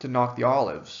sticks to knock the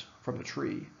olives from the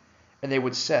tree, and they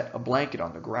would set a blanket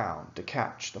on the ground to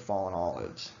catch the fallen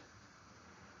olives,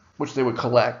 which they would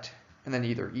collect and then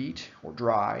either eat or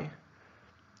dry,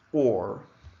 or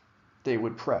they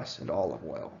would press into olive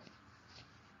oil.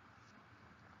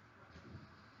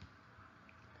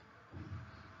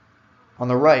 On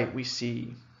the right, we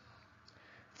see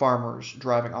farmers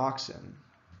driving oxen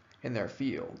in their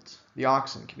fields. The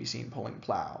oxen can be seen pulling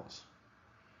plows.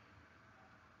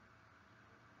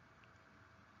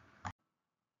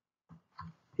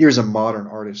 Here's a modern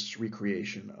artist's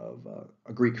recreation of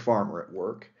a Greek farmer at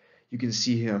work. You can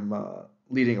see him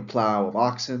leading a plow of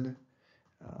oxen.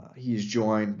 He's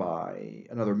joined by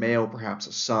another male, perhaps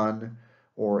a son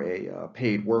or a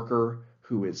paid worker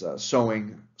who is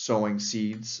sowing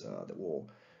seeds that will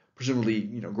presumably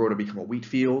grow to become a wheat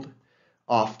field.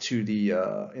 Off to the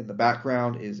in the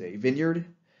background is a vineyard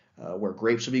where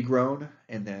grapes will be grown,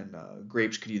 and then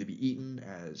grapes could either be eaten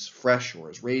as fresh or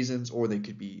as raisins, or they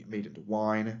could be made into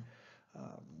wine.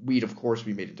 Wheat, of course,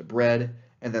 would be made into bread,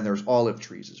 and then there's olive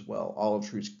trees as well. Olive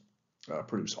trees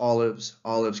produce olives.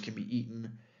 Olives can be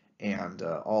eaten, and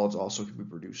olives also can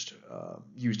be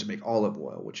used to make olive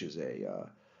oil, which is a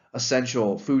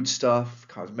essential foodstuff,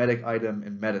 cosmetic item,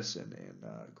 and medicine in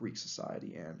Greek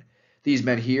society. And these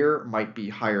men here might be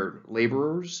hired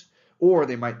laborers, or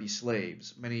they might be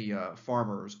slaves. Many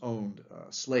farmers owned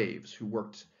slaves who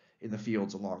worked in the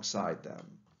fields alongside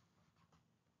them.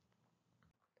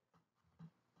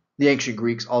 The ancient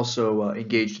Greeks also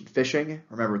engaged in fishing.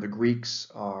 Remember, the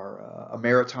Greeks are a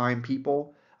maritime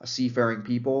people, a seafaring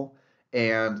people,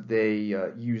 and they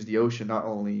use the ocean not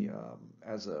only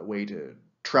as a way to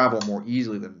travel more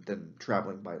easily than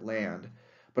traveling by land,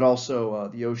 but also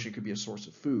the ocean could be a source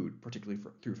of food, particularly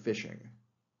through fishing.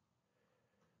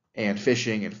 And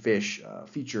fishing and fish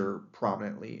feature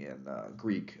prominently in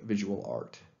Greek visual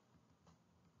art.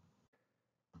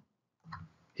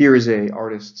 Here is an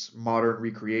artist's modern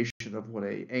recreation of what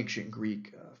an ancient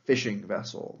Greek fishing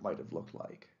vessel might have looked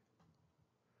like.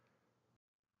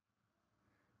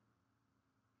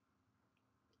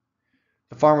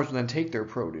 The farmers would then take their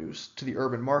produce to the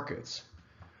urban markets,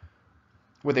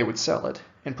 where they would sell it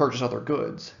and purchase other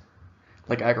goods,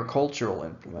 like agricultural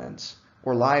implements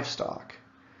or livestock,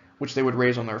 which they would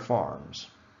raise on their farms.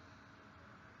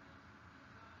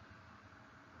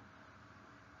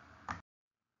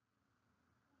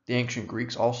 The ancient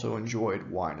Greeks also enjoyed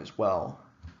wine as well.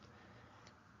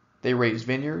 They raised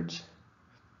vineyards,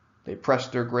 they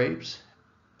pressed their grapes,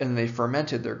 and they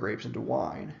fermented their grapes into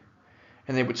wine.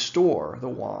 And they would store the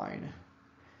wine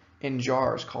in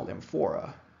jars called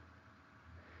amphora.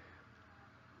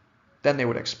 Then they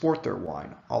would export their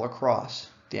wine all across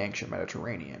the ancient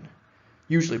Mediterranean,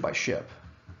 usually by ship.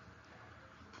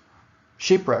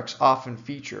 Shipwrecks often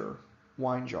feature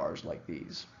wine jars like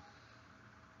these.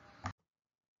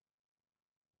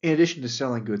 In addition to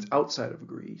selling goods outside of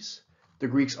Greece, the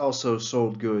Greeks also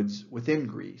sold goods within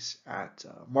Greece at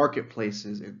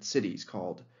marketplaces in cities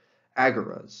called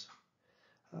agoras.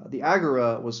 The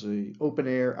agora was an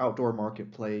open-air outdoor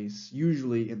marketplace,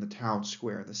 usually in the town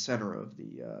square in the center of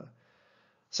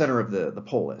the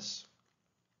polis.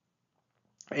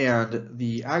 And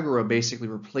the agora basically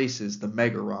replaces the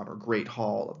megaron or great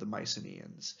hall of the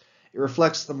Mycenaeans. It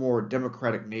reflects the more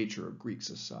democratic nature of Greek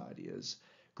society as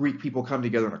Greek people come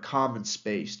together in a common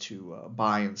space to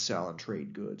buy and sell and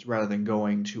trade goods rather than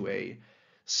going to a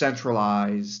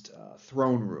centralized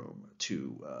throne room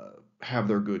to have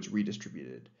their goods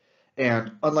redistributed.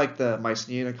 And unlike the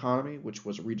Mycenaean economy, which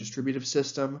was a redistributive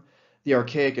system, the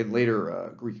Archaic and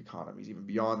later Greek economies, even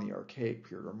beyond the Archaic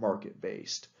period, are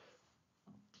market-based,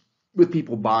 with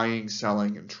people buying,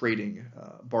 selling, and trading,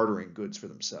 bartering goods for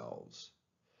themselves.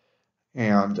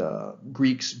 And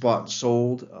Greeks bought and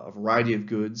sold a variety of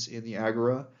goods in the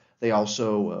agora. They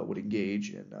also would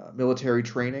engage in military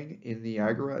training in the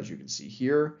agora, as you can see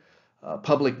here.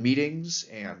 Public meetings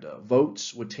and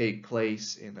votes would take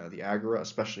place in the agora,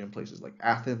 especially in places like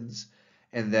Athens.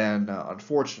 And then,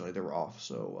 unfortunately, there were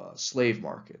also slave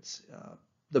markets,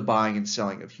 the buying and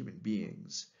selling of human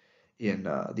beings in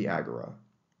the agora.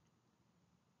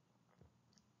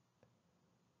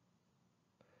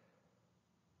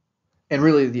 And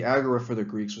really, the agora for the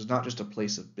Greeks was not just a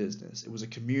place of business. It was a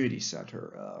community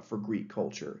center for Greek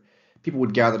culture. People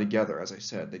would gather together, as I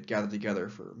said. They'd gather together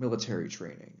for military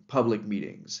training, public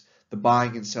meetings, the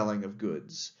buying and selling of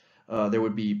goods. There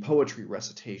would be poetry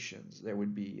recitations. There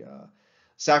would be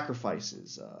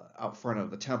sacrifices out front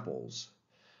of the temples.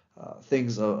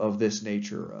 Things of this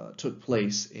nature took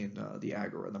place in the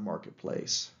agora, the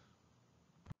marketplace.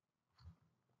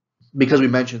 Because we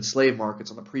mentioned slave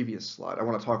markets on the previous slide, I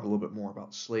want to talk a little bit more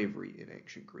about slavery in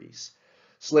ancient Greece.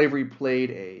 Slavery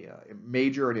played a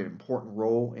major and an important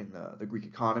role in the Greek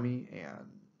economy and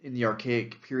in the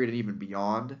Archaic period and even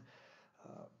beyond.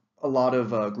 A lot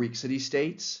of Greek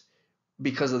city-states,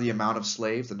 because of the amount of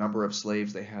slaves, the number of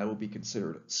slaves they had, will be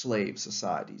considered slave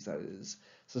societies, that is,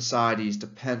 societies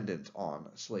dependent on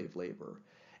slave labor.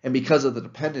 And because of the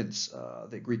dependence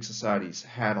that Greek societies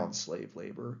had on slave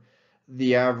labor,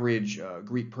 the average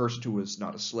Greek person who was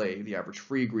not a slave, the average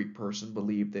free Greek person,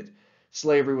 believed that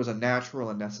slavery was a natural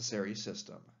and necessary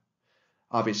system.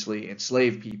 Obviously,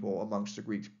 enslaved people amongst the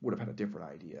Greeks would have had a different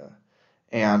idea.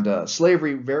 And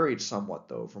slavery varied somewhat,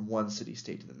 though, from one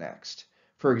city-state to the next.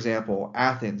 For example,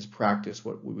 Athens practiced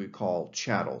what we would call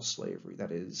chattel slavery,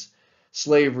 that is,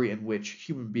 slavery in which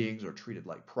human beings are treated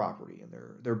like property and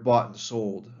they're bought and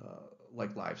sold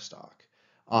like livestock,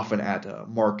 often at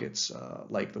markets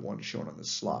like the one shown on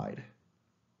this slide.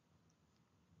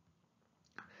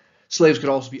 Slaves could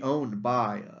also be owned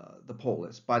by the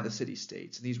polis, by the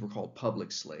city-states, and these were called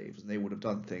public slaves, and they would have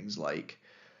done things like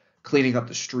cleaning up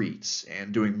the streets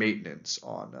and doing maintenance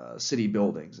on city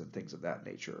buildings and things of that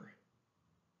nature.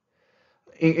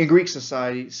 In Greek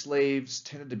society, slaves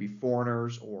tended to be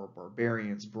foreigners or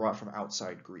barbarians brought from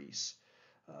outside Greece.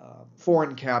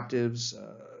 Foreign captives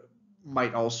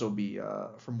might also be,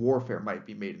 from warfare, might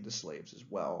be made into slaves as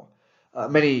well.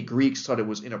 Many Greeks thought it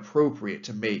was inappropriate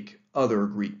to make other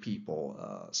Greek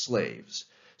people slaves.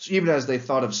 So even as they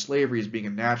thought of slavery as being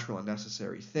a natural and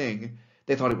necessary thing,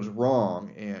 they thought it was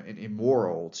wrong and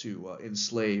immoral to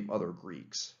enslave other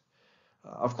Greeks.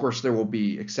 Of course, there will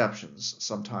be exceptions.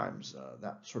 Sometimes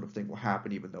that sort of thing will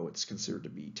happen, even though it's considered to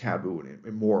be taboo and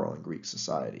immoral in Greek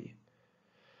society.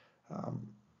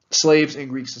 Slaves in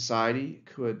Greek society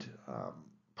could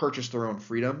purchase their own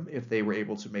freedom if they were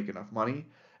able to make enough money,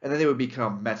 and then they would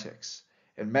become metics.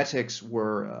 And metics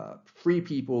were free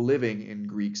people living in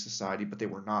Greek society, but they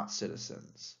were not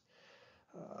citizens.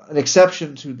 An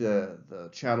exception to the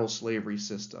chattel slavery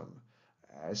system,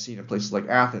 as seen in places like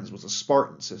Athens, was a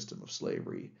Spartan system of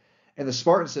slavery. And the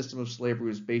Spartan system of slavery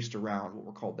was based around what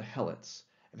were called the helots.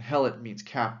 And helot means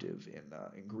captive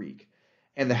in Greek.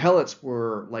 And the Helots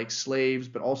were like slaves,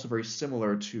 but also very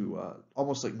similar to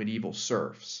almost like medieval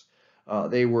serfs.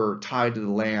 They were tied to the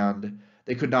land.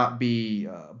 They could not be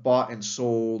bought and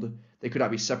sold. They could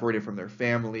not be separated from their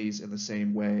families in the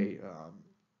same way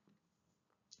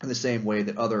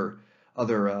that other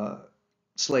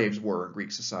slaves were in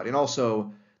Greek society. And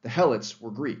also, the Helots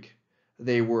were Greek.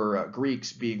 They were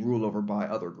Greeks being ruled over by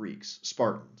other Greeks,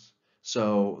 Spartans.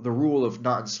 So the rule of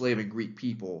not enslaving Greek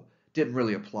people didn't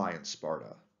really apply in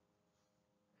Sparta.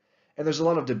 And there's a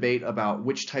lot of debate about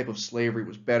which type of slavery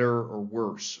was better or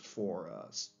worse for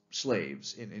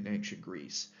slaves in ancient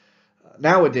Greece.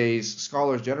 Nowadays,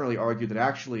 scholars generally argue that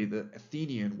actually the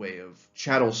Athenian way of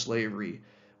chattel slavery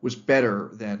was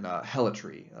better than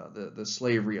helotry, the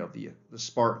slavery of the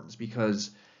Spartans,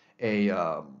 because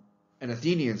an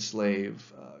Athenian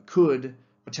slave could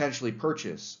potentially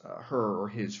purchase her or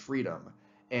his freedom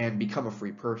and become a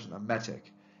free person, a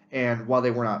metic. And while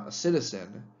they were not a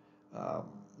citizen,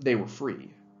 they were free.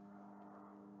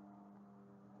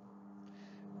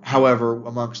 However,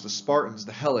 amongst the Spartans,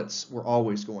 the Helots were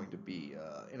always going to be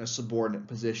in a subordinate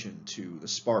position to the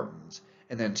Spartans,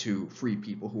 and then to free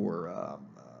people who were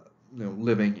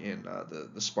living in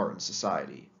the Spartan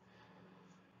society.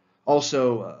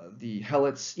 Also, the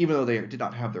Helots, even though they did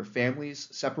not have their families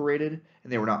separated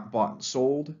and they were not bought and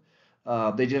sold,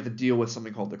 they did have to deal with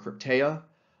something called the Crypteia.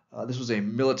 This was a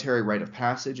military rite of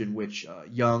passage in which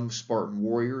young Spartan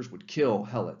warriors would kill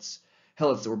Helots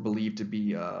that were believed to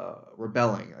be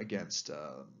rebelling against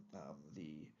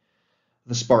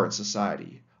the Spartan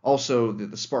society. Also,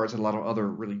 the Spartans had a lot of other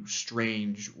really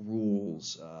strange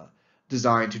rules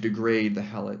designed to degrade the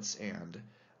Helots and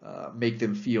make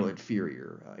them feel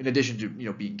inferior. In addition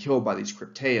to being killed by these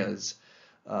Crypteias,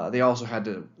 they also had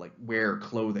to wear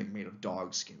clothing made of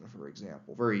dog skin, for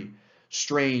example. Very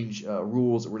strange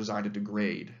rules that were designed to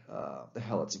degrade the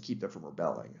Helots and keep them from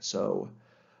rebelling. So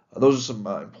those are some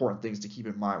important things to keep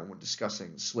in mind when we're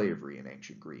discussing slavery in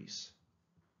ancient Greece.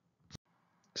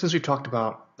 Since we talked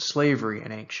about slavery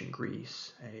in ancient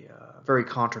Greece, a very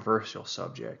controversial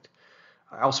subject,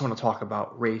 I also want to talk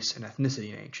about race and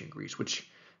ethnicity in ancient Greece, which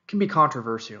can be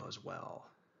controversial as well.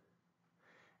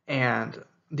 And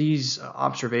these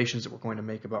observations that we're going to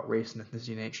make about race and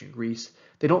ethnicity in ancient Greece,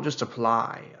 they don't just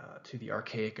apply to the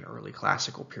Archaic and early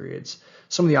Classical periods.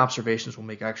 Some of the observations we'll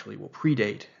make actually will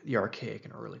predate the Archaic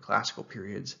and early Classical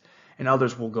periods, and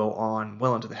others will go on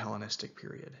well into the Hellenistic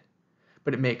period.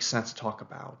 But it makes sense to talk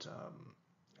about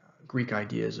Greek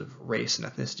ideas of race and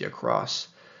ethnicity across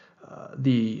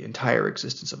the entire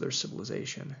existence of their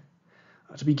civilization.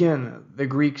 To begin, the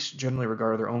Greeks generally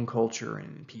regarded their own culture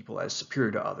and people as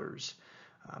superior to others,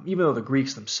 even though the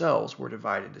Greeks themselves were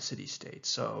divided into city-states.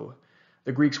 So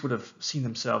the Greeks would have seen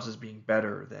themselves as being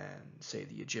better than, say,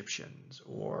 the Egyptians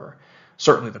or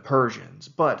certainly the Persians.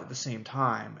 But at the same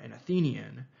time, an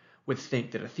Athenian would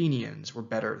think that Athenians were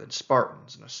better than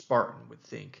Spartans, and a Spartan would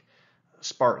think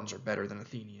Spartans are better than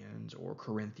Athenians or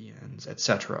Corinthians,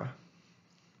 etc.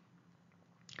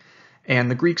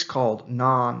 And the Greeks called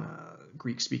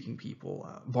non-Greek-speaking people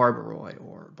barbaroi,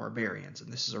 or barbarians,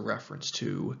 and this is a reference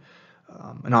to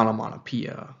an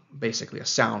onomatopoeia, basically a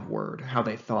sound word, how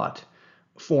they thought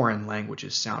foreign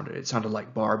languages sounded. It sounded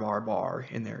like bar, bar, bar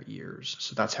in their ears,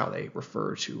 so that's how they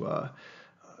refer to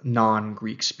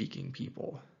non-Greek-speaking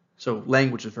people. So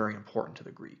language is very important to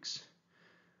the Greeks.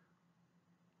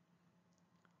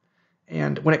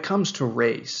 And when it comes to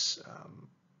race,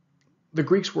 the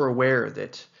Greeks were aware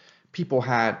that people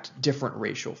had different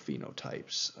racial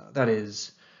phenotypes, that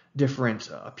is, different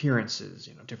appearances,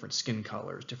 different skin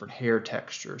colors, different hair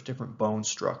textures, different bone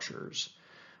structures,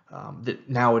 that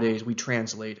nowadays we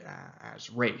translate as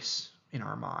race in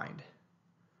our mind.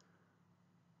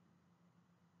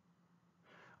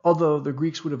 Although the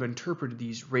Greeks would have interpreted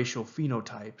these racial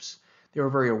phenotypes, they were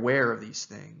very aware of these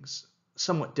things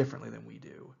somewhat differently than we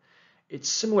do. It's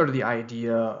similar to the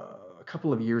idea a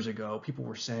couple of years ago, people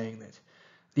were saying that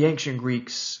the ancient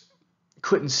Greeks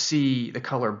couldn't see the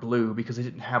color blue because they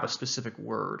didn't have a specific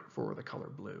word for the color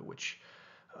blue, which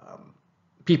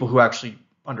people who actually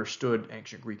understood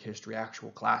ancient Greek history,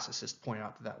 actual classicists, pointed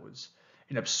out that that was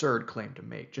an absurd claim to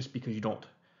make. Just because you don't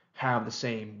have the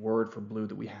same word for blue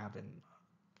that we have in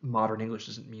modern English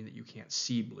doesn't mean that you can't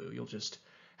see blue. You'll just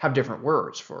have different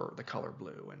words for the color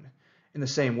blue. And in the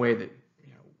same way that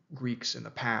Greeks in the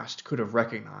past could have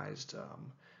recognized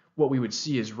what we would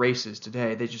see as races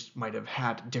today, they just might have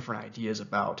had different ideas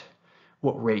about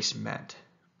what race meant.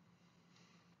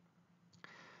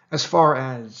 As far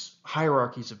as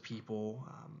hierarchies of people,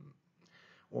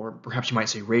 or perhaps you might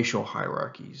say racial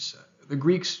hierarchies, the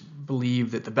Greeks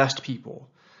believed that the best people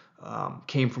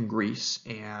came from Greece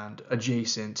and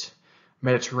adjacent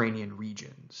Mediterranean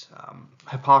regions.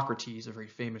 Hippocrates, a very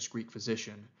famous Greek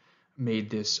physician, made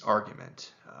this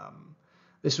argument.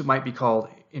 This might be called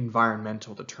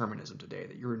environmental determinism today,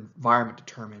 that your environment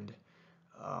determined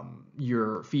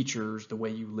your features, the way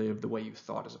you lived, the way you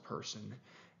thought as a person.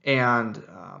 And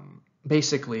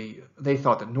basically, they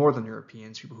thought that Northern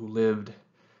Europeans, people who lived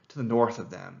to the north of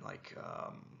them, like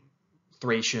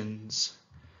Thracians,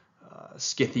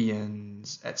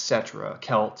 Scythians, etc.,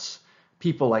 Celts,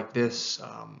 people like this,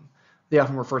 they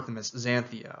often refer to them as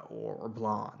Xanthia or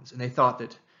Blondes. And they thought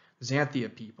that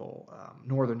Xanthia people,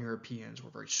 Northern Europeans, were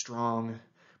very strong,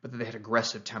 but that they had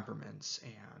aggressive temperaments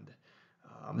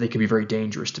and they could be very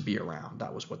dangerous to be around.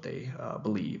 That was what they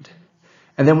believed.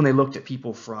 And then when they looked at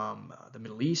people from the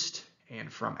Middle East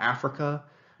and from Africa,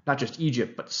 not just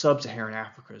Egypt, but sub-Saharan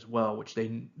Africa as well, which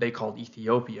they called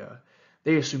Ethiopia,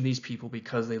 they assumed these people,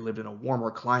 because they lived in a warmer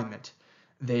climate,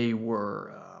 they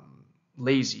were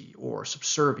lazy or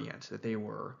subservient, that they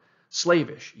were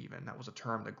slavish even. That was a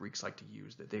term that Greeks like to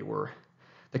use, that they were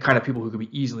the kind of people who could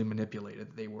be easily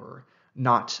manipulated. They were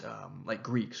not like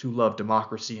Greeks who loved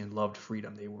democracy and loved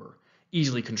freedom. They were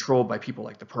easily controlled by people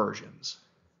like the Persians.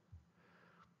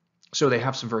 So they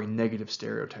have some very negative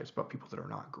stereotypes about people that are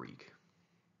not Greek.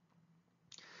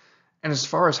 And as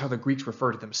far as how the Greeks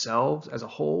refer to themselves as a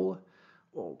whole,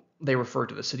 well, they refer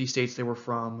to the city-states they were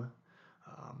from,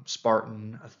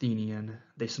 Spartan, Athenian.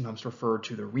 They sometimes refer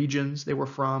to the regions they were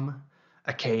from,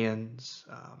 Achaeans,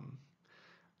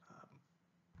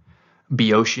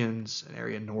 Boeotians, an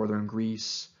area in northern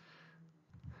Greece,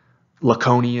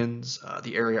 Laconians,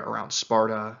 the area around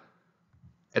Sparta,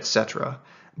 etc.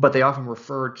 But they often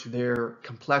refer to their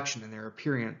complexion and their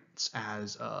appearance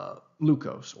as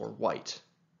leukos, or white,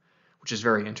 which is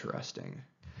very interesting.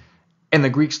 And the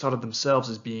Greeks thought of themselves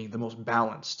as being the most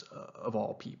balanced of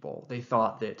all people. They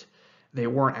thought that they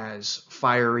weren't as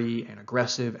fiery and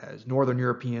aggressive as Northern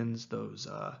Europeans, those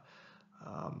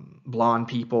blonde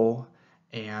people,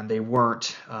 and they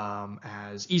weren't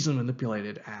as easily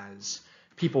manipulated as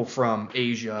people from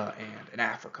Asia and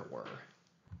Africa were.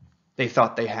 They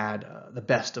thought they had the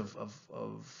best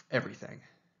of everything.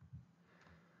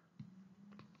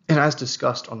 And as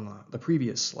discussed on the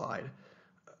previous slide,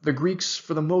 the Greeks,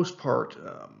 for the most part,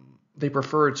 they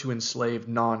preferred to enslave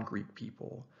non-Greek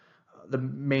people. The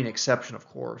main exception, of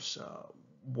course,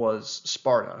 was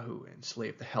Sparta, who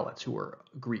enslaved the Helots, who were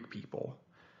Greek people.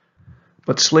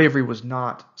 But slavery was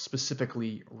not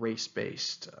specifically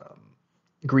race-based.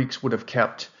 Greeks would have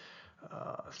kept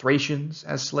Thracians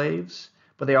as slaves,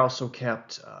 but they also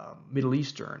kept Middle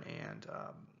Eastern and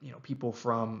people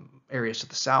from areas to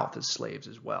the south as slaves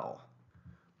as well.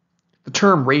 The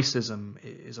term racism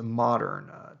is a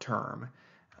modern term,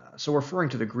 so referring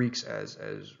to the Greeks as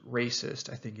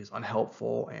racist, I think, is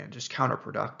unhelpful and just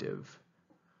counterproductive.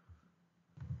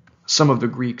 Some of the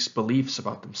Greeks' beliefs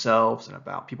about themselves and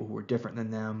about people who were different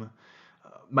than them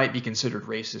might be considered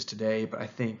racist today, but I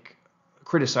think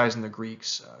criticizing the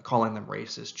Greeks, calling them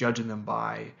racist, judging them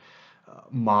by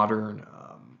modern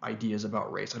ideas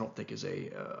about race, I don't think is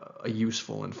a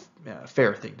useful and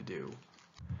fair thing to do.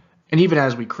 And even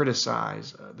as we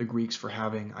criticize the Greeks for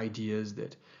having ideas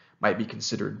that might be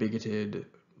considered bigoted,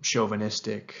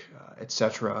 chauvinistic,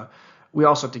 etc., we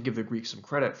also have to give the Greeks some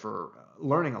credit for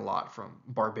learning a lot from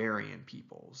barbarian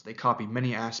peoples. They copied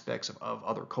many aspects of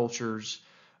other cultures,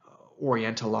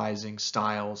 orientalizing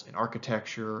styles in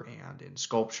architecture and in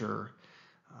sculpture.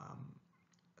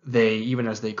 They, even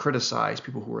as they criticized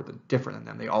people who were different than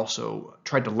them, they also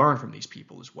tried to learn from these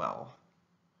people as well.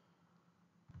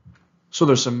 So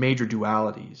there's some major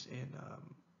dualities in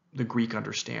the Greek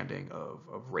understanding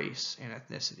of race and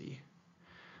ethnicity.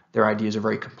 Their ideas are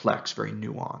very complex, very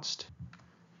nuanced.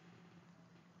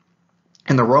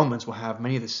 And the Romans will have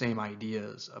many of the same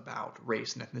ideas about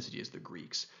race and ethnicity as the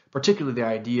Greeks, particularly the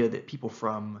idea that people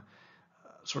from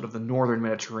sort of the northern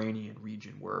Mediterranean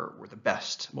region were the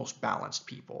best, most balanced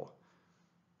people,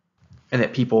 and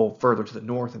that people further to the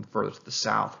north and further to the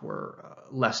south were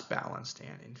less balanced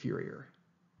and inferior.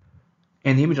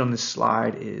 And the image on this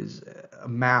slide is a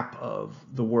map of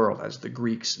the world as the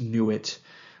Greeks knew it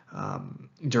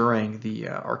during the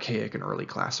Archaic and early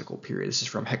classical period. This is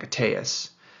from Hecataeus.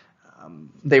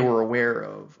 They were aware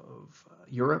of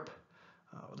Europe,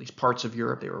 at least parts of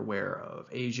Europe. They were aware of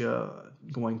Asia,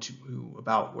 going to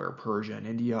about where Persia and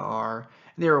India are.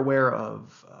 And they were aware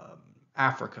of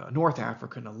Africa, North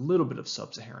Africa, and a little bit of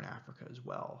sub-Saharan Africa as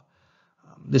well.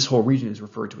 This whole region is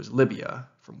referred to as Libya,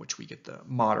 from which we get the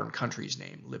modern country's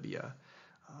name, Libya.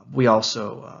 We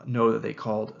also know that they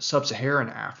called sub-Saharan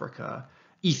Africa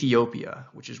Ethiopia,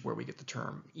 which is where we get the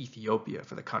term Ethiopia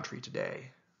for the country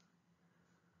today.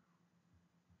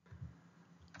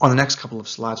 On the next couple of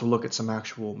slides, we'll look at some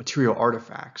actual material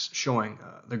artifacts showing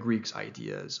the Greeks'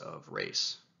 ideas of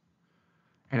race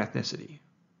and ethnicity.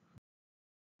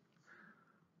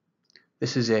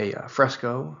 This is a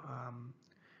fresco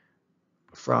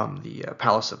from the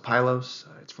Palace of Pylos.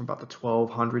 It's from about the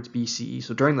 1200s BCE,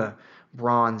 so during the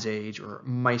Bronze Age or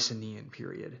Mycenaean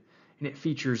period. And it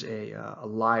features a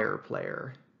lyre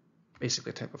player,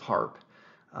 basically a type of harp.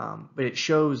 But it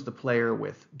shows the player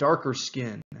with darker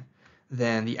skin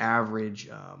than the average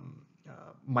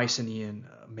Mycenaean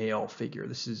male figure.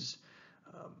 This is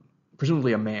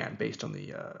presumably a man based on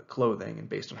the clothing and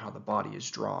based on how the body is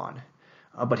drawn.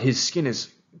 But his skin is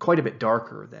quite a bit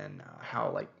darker than how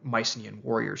like Mycenaean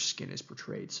warrior's skin is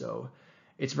portrayed. So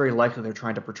it's very likely they're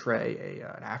trying to portray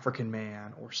an African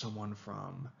man or someone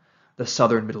from the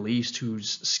southern Middle East whose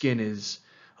skin is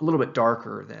a little bit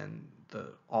darker than the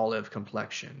olive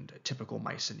complexioned typical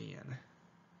Mycenaean.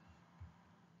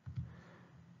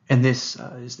 And this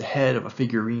is the head of a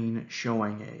figurine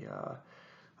showing a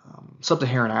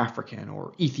sub-Saharan African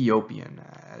or Ethiopian,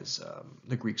 as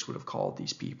the Greeks would have called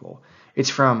these people. It's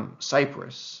from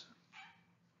Cyprus,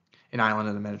 an island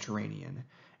in the Mediterranean,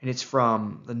 and it's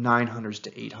from the 900s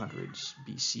to 800s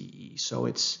BCE. So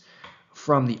it's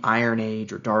from the Iron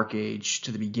Age or Dark Age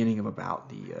to the beginning of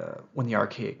about when the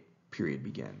Archaic period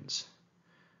begins.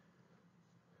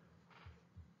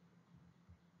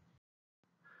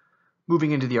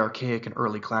 Moving into the Archaic and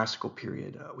early Classical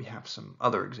period, we have some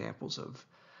other examples of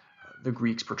the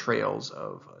Greeks' portrayals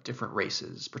of different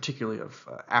races, particularly of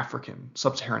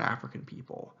sub-Saharan African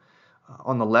people.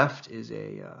 On the left is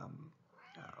a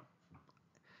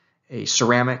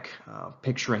ceramic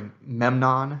picturing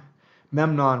Memnon.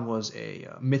 Memnon was a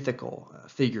mythical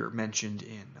figure mentioned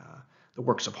in the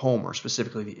works of Homer,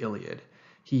 specifically the Iliad.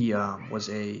 He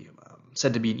was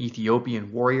said to be an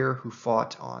Ethiopian warrior who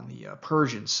fought on the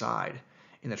Persian side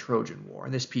in the Trojan War.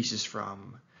 And this piece is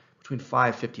from between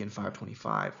 550 and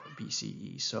 525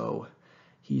 BCE. So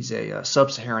he's a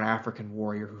sub-Saharan African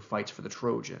warrior who fights for the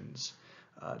Trojans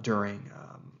during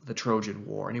the Trojan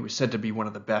War. And he was said to be one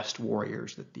of the best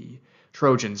warriors that the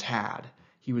Trojans had.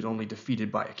 He was only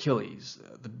defeated by Achilles,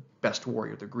 the best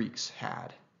warrior the Greeks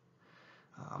had.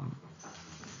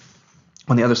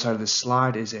 On the other side of this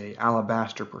slide is a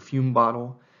alabaster perfume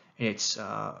bottle. It's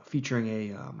featuring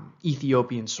a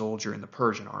Ethiopian soldier in the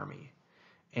Persian army.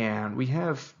 And we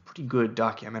have pretty good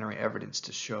documentary evidence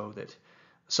to show that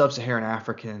sub-Saharan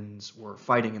Africans were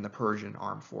fighting in the Persian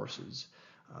armed forces.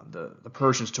 The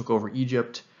Persians took over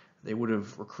Egypt. They would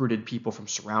have recruited people from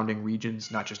surrounding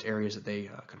regions, not just areas that they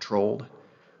controlled.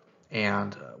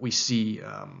 And we see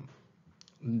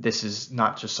this is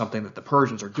not just something that the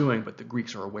Persians are doing, but the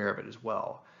Greeks are aware of it as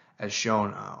well, as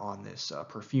shown on this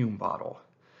perfume bottle.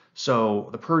 So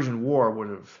the Persian War would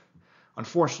have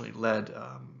unfortunately led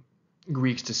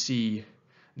Greeks to see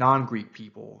non-Greek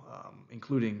people,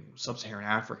 including sub-Saharan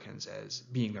Africans, as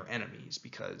being their enemies,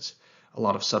 because a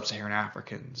lot of sub-Saharan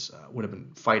Africans would have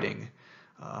been fighting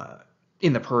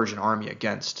in the Persian army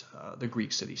against the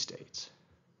Greek city-states.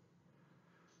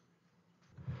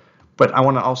 But I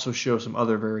want to also show some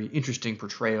other very interesting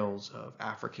portrayals of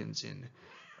Africans in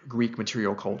Greek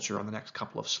material culture on the next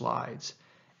couple of slides.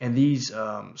 And these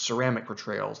ceramic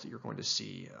portrayals that you're going to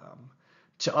see,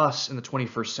 to us in the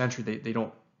 21st century, they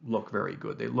don't look very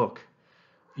good. They look,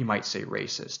 you might say,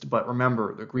 racist. But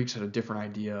remember, the Greeks had a different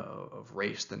idea of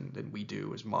race than we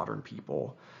do as modern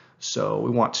people. So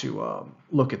we want to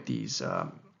look at these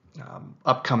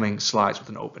upcoming slides with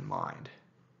an open mind.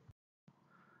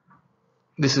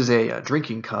 This is a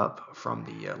drinking cup from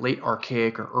the late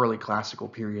Archaic or early Classical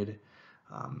period.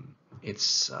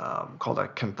 It's called a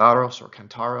kantharos or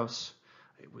kantaros.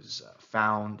 It was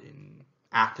found in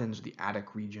Athens, the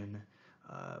Attic region,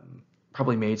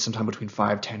 probably made sometime between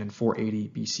 510 and 480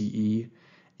 BCE.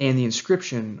 And the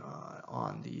inscription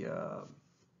on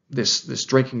this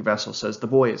drinking vessel says, "The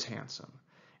boy is handsome."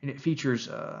 And it features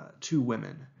two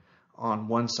women. On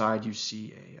one side you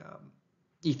see a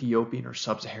Ethiopian or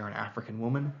sub-Saharan African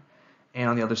woman, and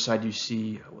on the other side you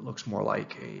see what looks more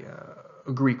like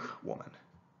a Greek woman,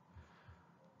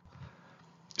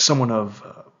 someone of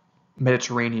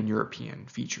Mediterranean European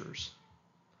features.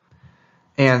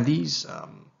 And these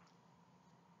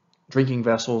drinking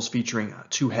vessels featuring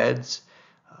two heads,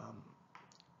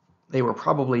 they were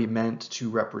probably meant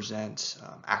to represent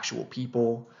actual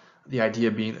people. The idea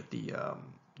being that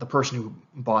the person who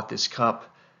bought this cup,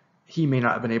 he may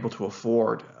not have been able to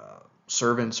afford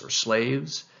servants or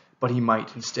slaves, but he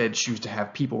might instead choose to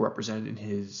have people represented in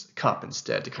his cup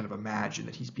instead, to kind of imagine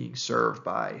that he's being served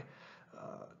by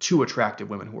two attractive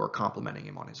women who are complimenting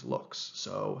him on his looks.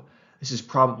 So this is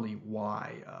probably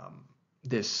why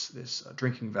this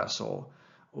drinking vessel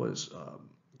was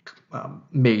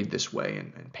made this way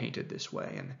and painted this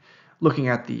way. And looking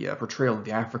at the portrayal of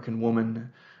the African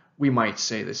woman, we might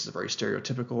say this is a very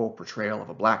stereotypical portrayal of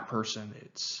a black person.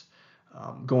 It's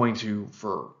going to,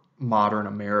 for modern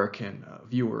American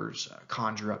viewers,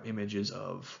 conjure up images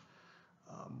of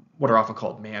what are often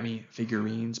called mammy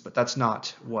figurines, but that's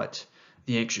not what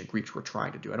the ancient Greeks were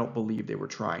trying to do. I don't believe they were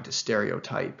trying to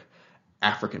stereotype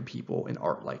African people in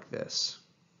art like this.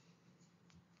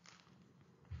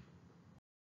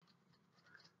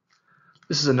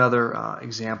 This is another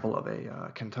example of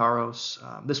a Kentaros.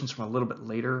 This one's from a little bit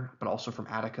later, but also from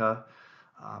Attica.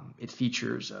 It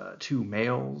features two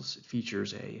males. It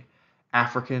features a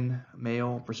African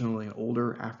male, presumably an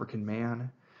older African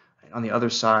man. And on the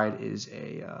other side is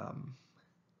a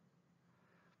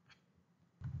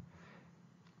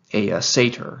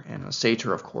satyr, and a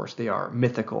satyr, of course, they are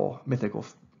mythical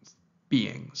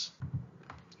beings.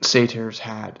 Satyrs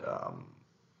had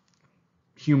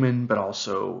human, but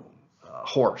also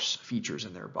horse features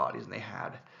in their bodies, and they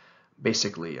had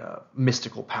basically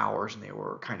mystical powers, and they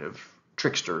were kind of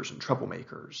tricksters and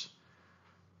troublemakers.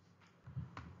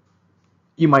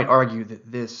 You might argue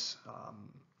that this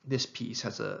piece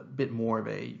has a bit more of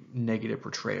a negative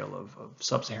portrayal of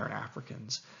sub-Saharan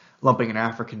Africans, lumping an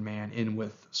African man in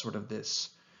with sort of this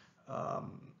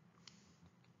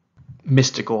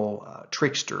mystical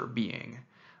trickster being,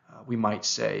 we might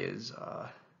say is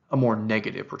a more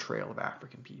negative portrayal of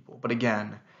African people. But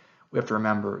again, we have to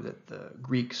remember that the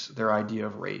Greeks, their idea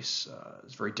of race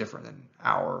is very different than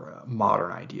our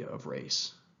modern idea of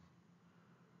race.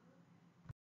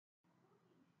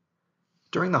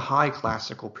 During the High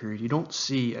Classical period, you don't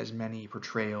see as many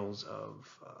portrayals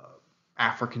of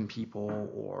African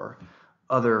people or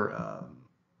other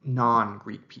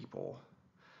non-Greek people.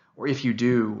 Or if you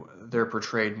do, they're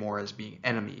portrayed more as being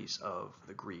enemies of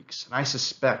the Greeks. And I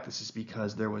suspect this is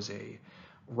because there was a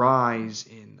rise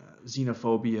in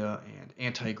xenophobia and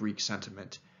anti-Greek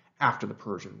sentiment after the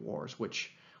Persian Wars,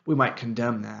 which we might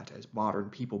condemn that as modern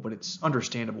people, but it's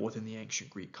understandable within the ancient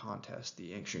Greek context.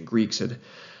 The ancient Greeks had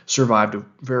survived a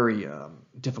very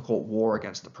difficult war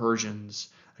against the Persians,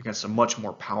 against a much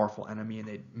more powerful enemy, and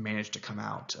they managed to come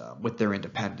out with their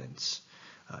independence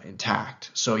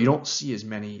intact. So you don't see as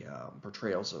many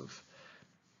portrayals of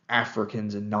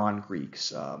Africans and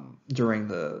non-Greeks during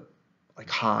the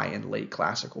high and late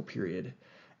classical period.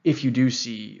 If you do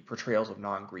see portrayals of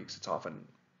non-Greeks, it's often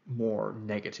more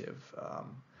negative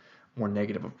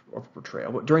of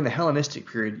portrayal. But during the Hellenistic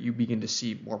period, you begin to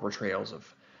see more portrayals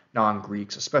of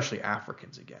non-Greeks, especially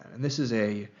Africans again. And this is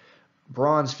a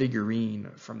bronze figurine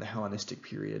from the Hellenistic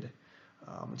period.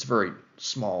 It's a very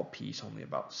small piece, only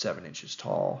about 7 inches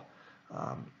tall.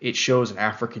 It shows an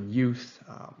African youth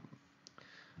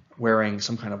wearing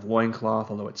some kind of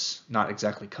loincloth, although it's not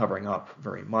exactly covering up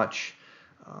very much.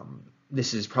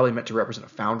 This is probably meant to represent a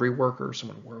foundry worker,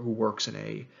 someone who works in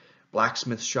a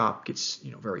blacksmith shop, gets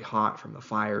very hot from the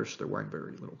fires, so they're wearing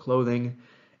very little clothing.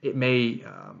 It may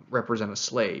represent a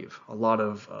slave. A lot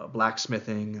of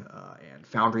blacksmithing and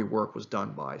foundry work was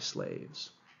done by slaves.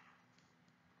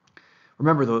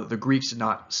 Remember, though, the Greeks did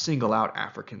not single out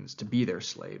Africans to be their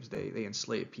slaves. They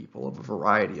enslaved people of a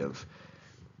variety of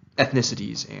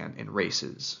ethnicities and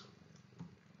races.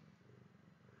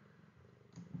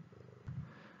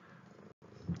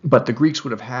 But the Greeks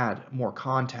would have had more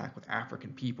contact with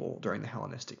African people during the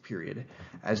Hellenistic period,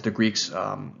 as the Greeks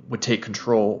would take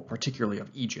control, particularly of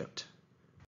Egypt.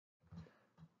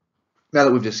 Now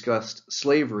that we've discussed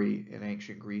slavery in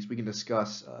ancient Greece, we can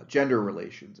discuss gender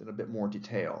relations in a bit more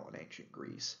detail in ancient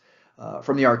Greece.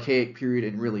 From the Archaic period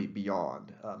and really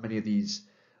beyond, many of these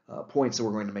points that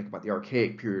we're going to make about the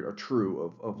Archaic period are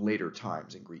true of later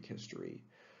times in Greek history.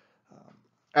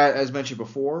 As mentioned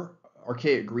before,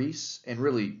 Archaic Greece, and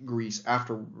really Greece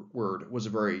afterward, was a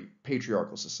very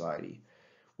patriarchal society.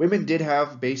 Women did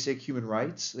have basic human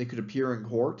rights. They could appear in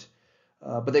court,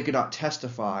 but they could not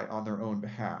testify on their own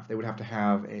behalf. They would have to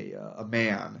have a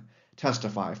man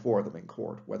testify for them in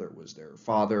court, whether it was their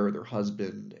father, their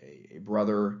husband, a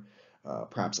brother,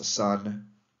 perhaps a son.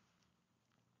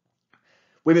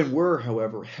 Women were,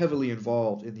 however, heavily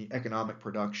involved in the economic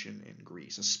production in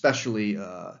Greece, especially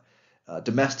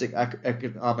domestic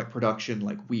economic production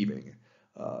like weaving.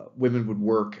 Women would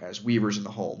work as weavers in the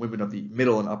home, women of the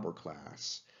middle and upper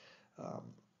class.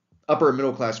 Upper and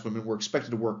middle class women were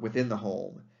expected to work within the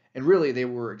home, and really they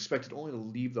were expected only to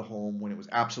leave the home when it was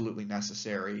absolutely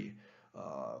necessary,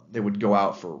 They would go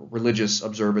out for religious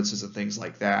observances and things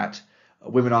like that.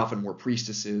 Women often were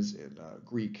priestesses in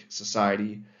Greek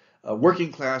society.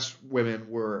 Working class women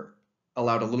were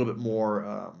allowed a little bit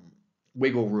more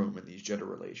wiggle room in these gender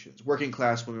relations. Working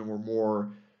class women were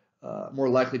more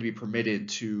likely to be permitted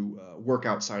to work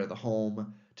outside of the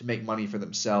home to make money for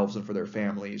themselves and for their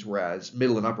families, whereas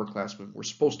middle and upper class women were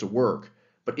supposed to work,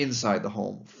 but inside the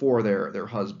home for their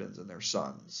husbands and their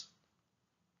sons.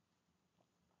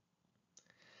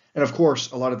 And of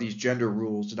course, a lot of these gender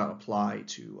rules did not apply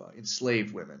to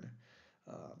enslaved women.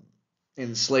 Um,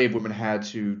 Enslaved women had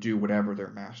to do whatever their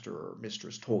master or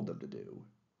mistress told them to do.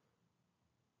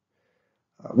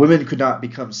 Women could not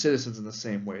become citizens in the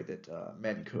same way that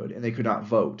men could, and they could not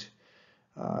vote.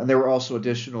 And there were also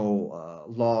additional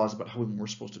laws about how women were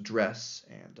supposed to dress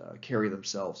and carry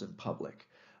themselves in public.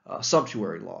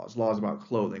 Sumptuary laws, laws about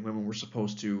clothing. Women were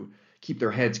supposed to keep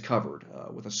their heads covered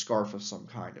with a scarf of some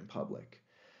kind in public.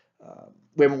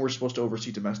 Women were supposed to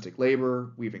oversee domestic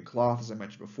labor, weaving cloth, as I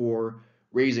mentioned before,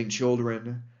 raising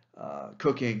children,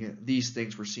 cooking. These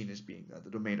things were seen as being the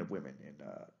domain of women in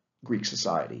Greek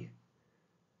society.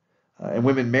 And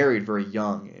women married very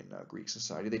young in Greek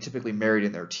society. They typically married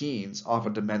in their teens,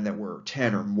 often to men that were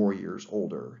 10 or more years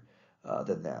older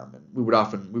than them. And we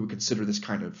would consider this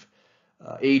kind of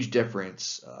age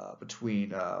difference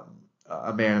between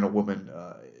a man and a woman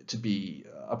to be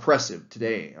oppressive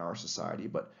today in our society.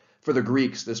 But for the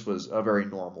Greeks, this was a very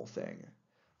normal thing.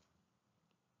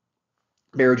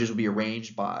 Marriages would be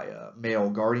arranged by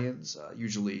male guardians,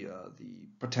 usually the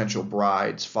potential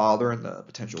bride's father and the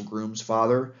potential groom's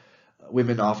father.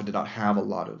 Women often did not have a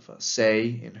lot of say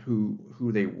in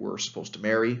who they were supposed to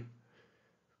marry.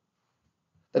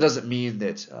 That doesn't mean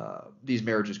that these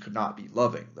marriages could not be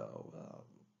loving, though.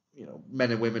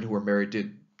 Men and women who were married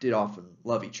did often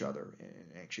love each other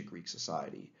in ancient Greek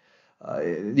society.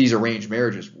 These arranged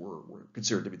marriages were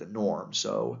considered to be the norm,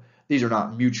 so these are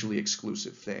not mutually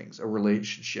exclusive things, a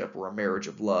relationship or a marriage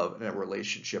of love and a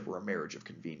relationship or a marriage of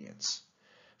convenience.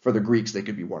 For the Greeks, they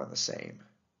could be one and the same.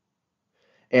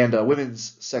 And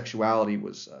women's sexuality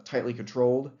was tightly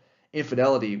controlled.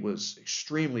 Infidelity was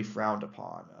extremely frowned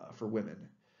upon for women.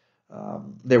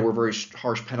 There were very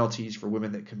harsh penalties for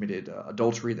women that committed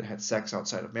adultery, that had sex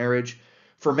outside of marriage.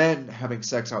 For men, having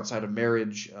sex outside of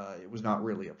marriage, it was not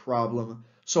really a problem,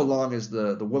 so long as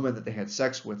the woman that they had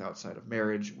sex with outside of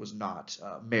marriage was not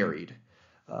married.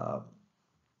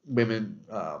 Women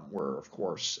were, of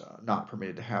course, not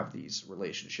permitted to have these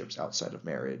relationships outside of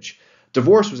marriage.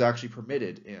 Divorce was actually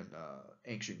permitted in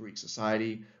ancient Greek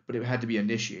society, but it had to be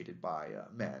initiated by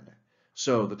men.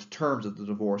 So the terms of the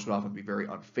divorce would often be very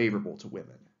unfavorable to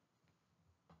women.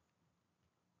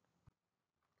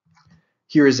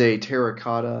 Here is a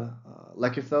terracotta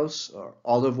lekithos, or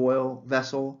olive oil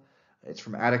vessel. It's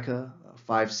from Attica,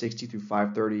 560 through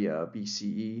 530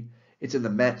 BCE. It's in the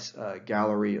Met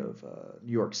Gallery of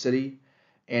New York City,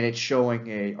 and it's showing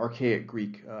a archaic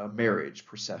Greek marriage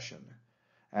procession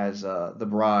as the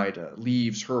bride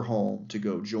leaves her home to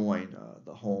go join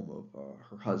the home of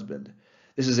her husband.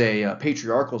 This is a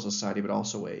patriarchal society, but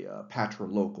also a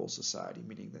patrilocal society,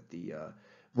 meaning that the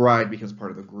bride becomes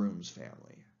part of the groom's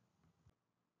family.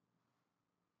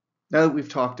 Now that we've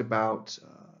talked about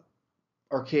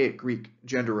archaic Greek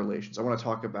gender relations, I want to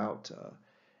talk about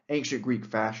ancient Greek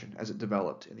fashion as it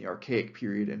developed in the Archaic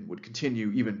period and would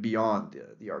continue even beyond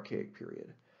the Archaic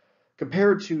period.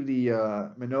 Compared to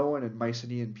the Minoan and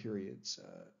Mycenaean periods,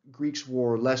 Greeks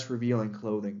wore less revealing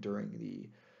clothing during the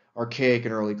Archaic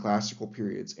and early Classical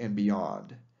periods and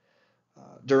beyond.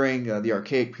 During the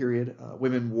Archaic period,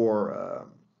 women wore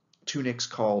tunics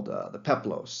called the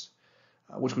peplos,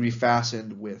 which would be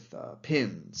fastened with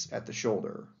pins at the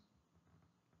shoulder.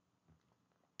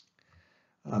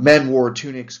 Men wore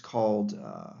tunics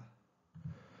that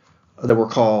were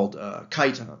called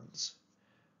chitons,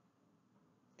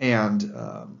 and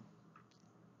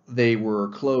they were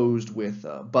closed with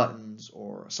buttons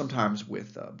or sometimes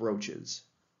with brooches.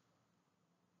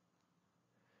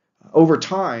 Over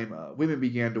time, women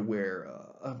began to wear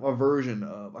a version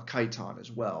of a chiton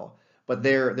as well, but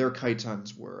their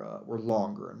chitons were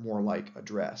longer and more like a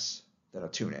dress than a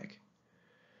tunic.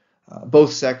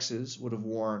 Both sexes would have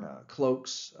worn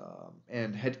cloaks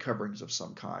and head coverings of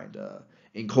some kind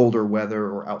in colder weather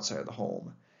or outside of the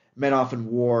home. Men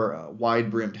often wore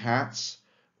wide-brimmed hats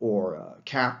or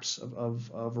caps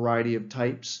of a variety of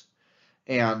types,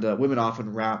 and women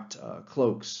often wrapped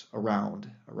cloaks around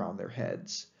their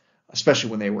heads, especially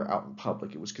when they were out in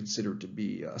public. It was considered to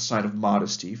be a sign of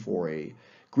modesty for a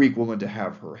Greek woman to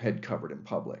have her head covered in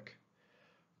public.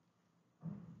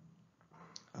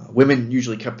 Women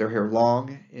usually kept their hair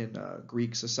long in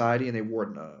Greek society, and they wore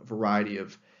it in a variety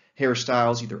of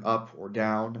hairstyles, either up or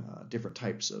down, different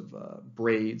types of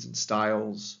braids and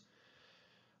styles.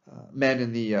 Men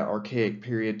in the Archaic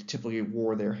period typically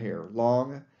wore their hair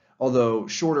long, although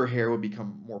shorter hair would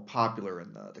become more popular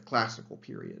in the Classical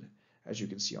period, as you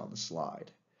can see on the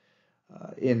slide.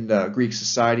 In Greek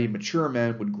society, mature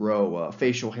men would grow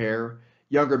facial hair.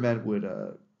 Younger men would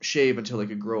shave until they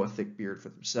could grow a thick beard for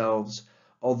themselves,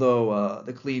 although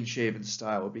the clean-shaven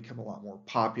style would become a lot more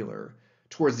popular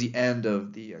towards the end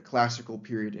of the Classical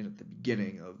period and at the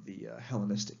beginning of the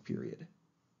Hellenistic period.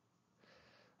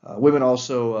 Women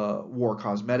also wore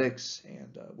cosmetics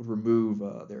and would remove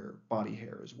their body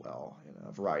hair as well in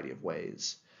a variety of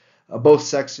ways. Both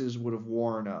sexes would have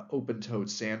worn open-toed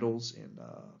sandals in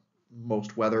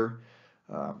most weather.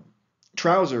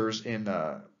 Trousers in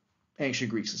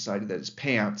ancient Greek society, that is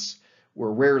pants,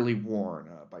 were rarely worn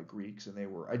by Greeks, and they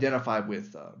were identified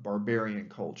with barbarian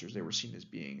cultures. They were seen as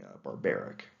being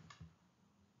barbaric.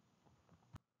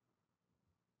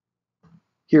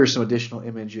 Here are some additional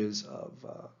images of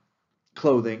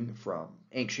clothing from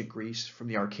ancient Greece, from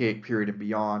the Archaic period and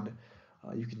beyond.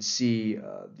 You can see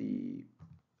the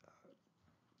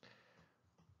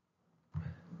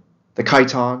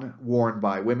chiton worn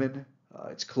by women.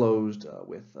 It's closed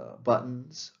with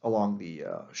buttons along the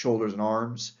shoulders and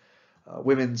arms.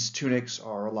 Women's tunics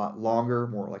are a lot longer,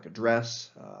 more like a dress.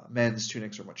 Men's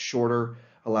tunics are much shorter,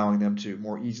 allowing them to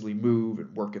more easily move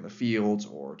and work in the fields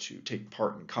or to take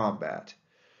part in combat,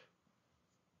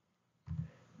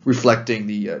 reflecting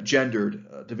the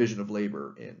gendered division of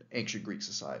labor in ancient Greek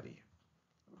society.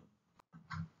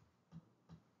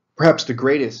 Perhaps the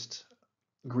greatest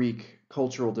Greek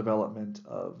cultural development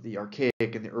of the Archaic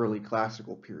and the early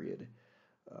Classical period,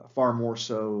 far more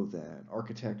so than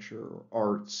architecture or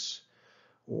arts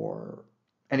or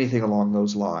anything along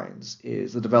those lines,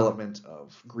 is the development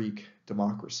of Greek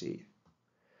democracy.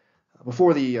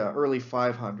 Before the early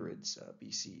 500s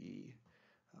BCE,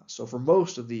 so for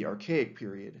most of the Archaic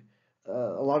period,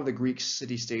 a lot of the Greek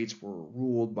city-states were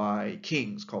ruled by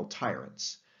kings called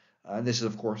tyrants. And this,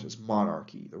 of course, is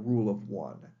monarchy, the rule of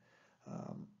one.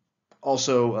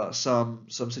 Also, some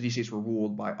city-states were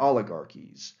ruled by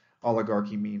oligarchies.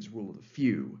 Oligarchy means rule of the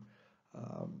few.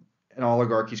 And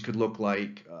oligarchies could look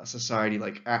like a society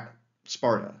like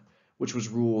Sparta, which was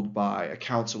ruled by a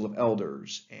council of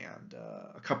elders and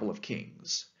a couple of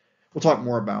kings. We'll talk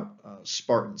more about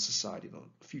Spartan society in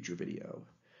a future video.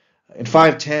 In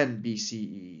 510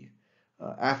 BCE,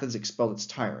 Athens expelled its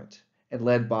tyrant, and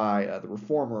led by the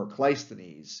reformer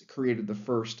Cleisthenes, created the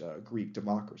first Greek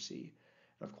democracy.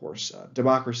 And of course,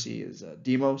 democracy is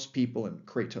demos, people, and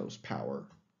kratos, power.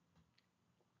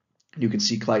 You can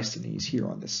see Cleisthenes here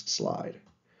on this slide.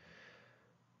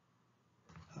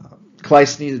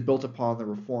 Cleisthenes is built upon the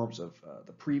reforms of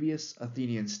the previous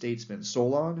Athenian statesman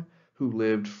Solon, who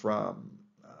lived from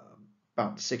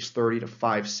about 630 to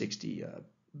 560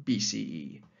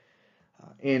 BCE.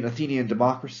 In Athenian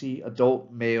democracy,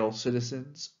 adult male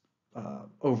citizens,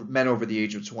 men over the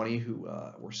age of 20 who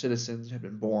were citizens and had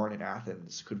been born in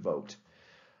Athens, could vote.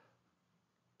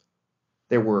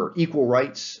 There were equal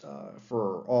rights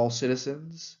for all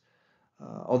citizens,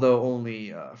 although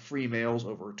only free males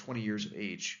over 20 years of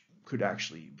age could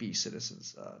actually be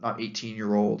citizens. Not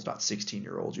 18-year-olds, not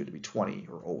 16-year-olds, you had to be 20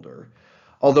 or older.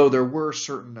 Although there were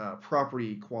certain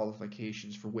property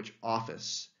qualifications for which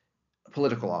office,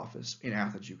 political office in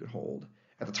Athens you could hold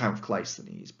at the time of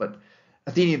Cleisthenes. But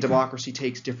Athenian democracy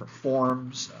takes different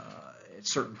forms at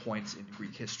certain points in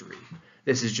Greek history.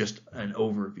 This is just an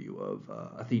overview of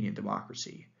Athenian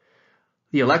democracy.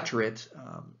 The electorate,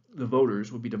 the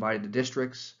voters, would be divided into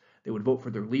districts. They would vote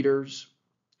for their leaders.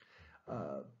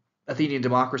 Athenian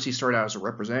democracy started out as a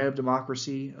representative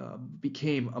democracy,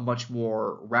 became a much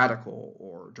more radical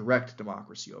or direct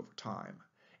democracy over time,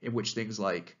 in which things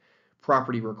like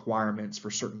property requirements for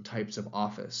certain types of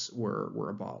office were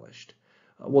abolished.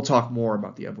 We'll talk more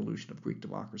about the evolution of Greek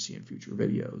democracy in future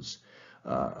videos.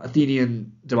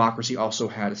 Athenian democracy also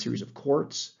had a series of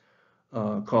courts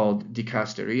called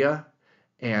dikasteria,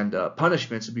 and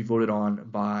punishments would be voted on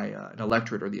by an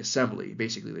electorate or the assembly,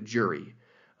 basically the jury,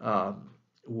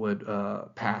 would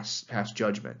pass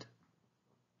judgment.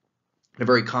 A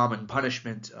very common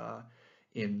punishment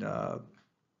in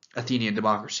Athenian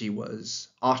democracy was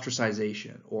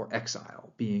ostracization or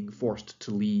exile, being forced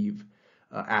to leave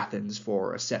Athens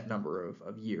for a set number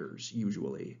of years,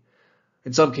 usually.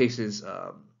 In some cases,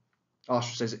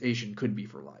 ostracization could be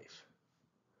for life.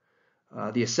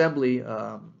 The assembly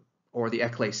or the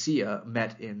ecclesia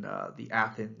met in the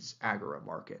Athens Agora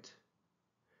market.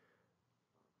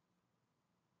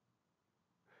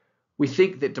 We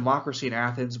think that democracy in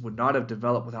Athens would not have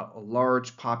developed without a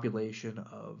large population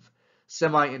of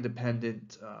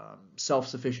semi-independent,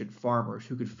 self-sufficient farmers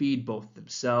who could feed both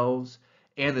themselves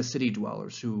and the city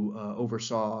dwellers who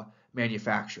oversaw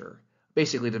manufacture,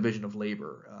 basically division of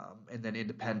labor, and then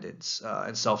independence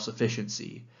and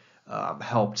self-sufficiency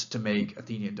helped to make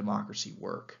Athenian democracy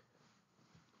work.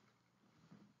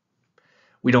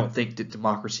 We don't think that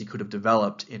democracy could have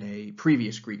developed in a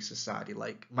previous Greek society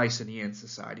like Mycenaean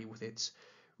society with its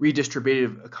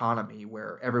redistributive economy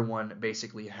where everyone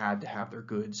basically had to have their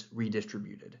goods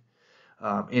redistributed.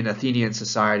 In Athenian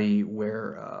society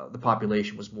where the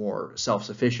population was more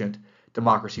self-sufficient,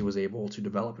 democracy was able to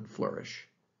develop and flourish.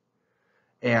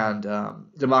 And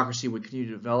democracy would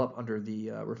continue to develop under the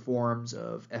reforms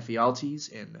of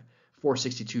Ephialtes in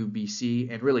 462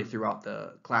 BC and really throughout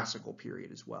the classical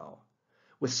period as well,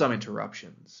 with some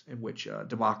interruptions in which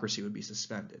democracy would be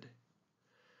suspended.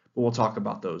 But we'll talk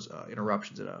about those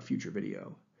interruptions in a future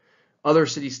video. Other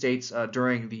city-states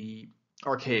during the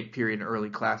Archaic period and early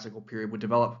classical period would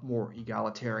develop more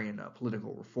egalitarian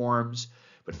political reforms,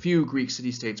 but few Greek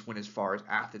city-states went as far as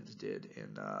Athens did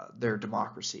in their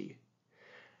democracy.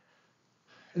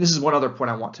 And this is one other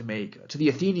point I want to make. To the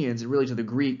Athenians and really to the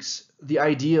Greeks, the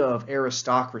idea of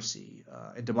aristocracy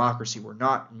and democracy were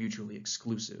not mutually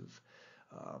exclusive.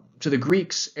 To the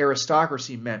Greeks,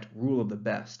 aristocracy meant rule of the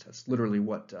best. That's literally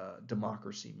what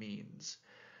democracy means.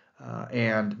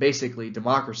 And basically,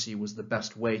 democracy was the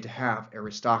best way to have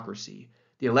aristocracy.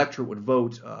 The electorate would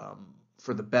vote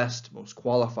for the best, most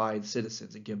qualified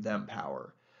citizens and give them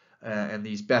power. And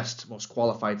these best, most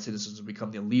qualified citizens would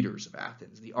become the leaders of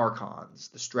Athens, the archons,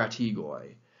 the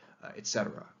strategoi,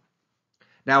 etc.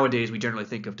 Nowadays, we generally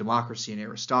think of democracy and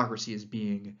aristocracy as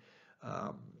being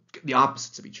the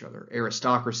opposites of each other.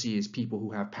 Aristocracy is people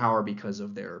who have power because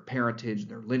of their parentage and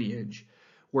their lineage,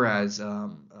 whereas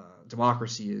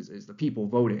democracy is the people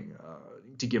voting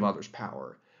to give others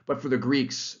power. But for the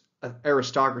Greeks,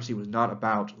 aristocracy was not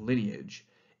about lineage.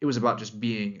 It was about just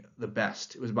being the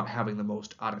best. It was about having the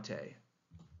most arete.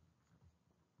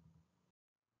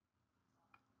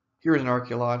 Here is an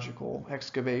archaeological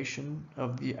excavation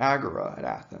of the Agora at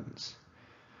Athens,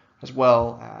 as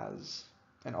well as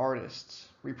an artist's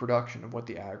reproduction of what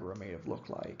the Agora may have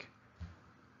looked like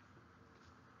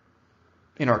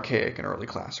in archaic and early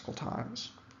classical times.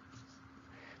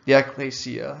 The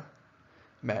ecclesia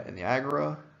met in the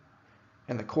Agora,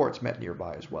 and the courts met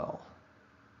nearby as well.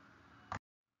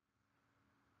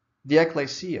 The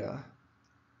ecclesia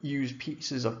used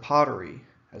pieces of pottery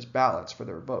as ballots for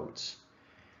their votes.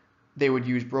 They would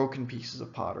use broken pieces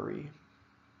of pottery,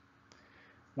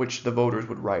 which the voters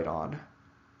would write on,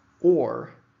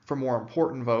 or for more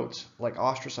important votes like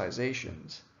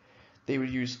ostracizations, they would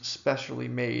use specially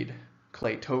made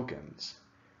clay tokens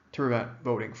to prevent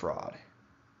voting fraud.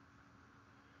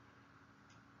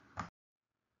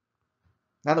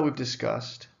 Now that we've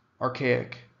discussed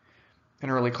archaic and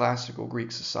early classical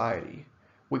Greek society,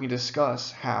 we can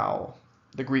discuss how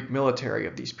the Greek military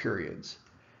of these periods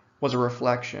was a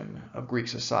reflection of Greek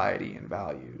society and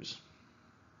values.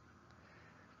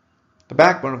 The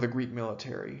backbone of the Greek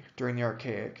military during the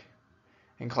archaic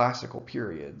and classical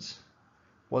periods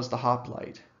was the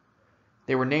hoplite.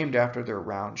 They were named after their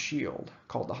round shield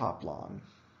called the hoplon.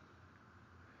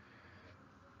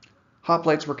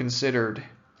 Hoplites were considered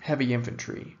heavy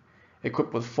infantry,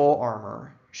 equipped with full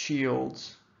armor,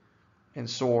 shields, and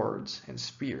swords and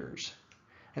spears,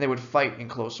 and they would fight in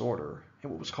close order in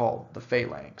what was called the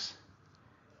phalanx.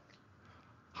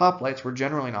 Hoplites were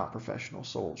generally not professional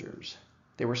soldiers.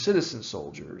 They were citizen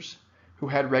soldiers who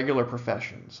had regular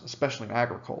professions, especially in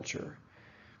agriculture,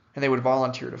 and they would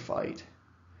volunteer to fight.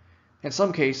 In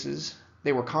some cases,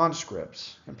 they were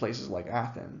conscripts in places like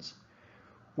Athens,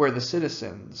 where the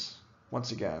citizens,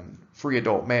 once again, free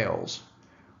adult males,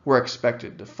 were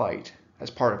expected to fight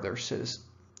as part of their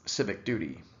civic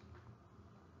duty.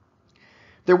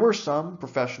 There were some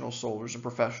professional soldiers and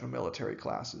professional military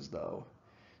classes, though.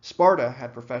 Sparta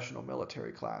had professional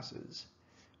military classes,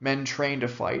 men trained to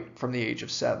fight from the age of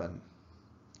 7.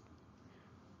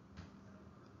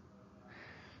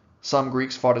 Some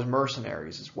Greeks fought as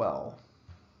mercenaries as well.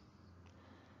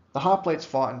 The hoplites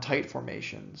fought in tight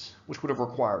formations, which would have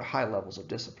required high levels of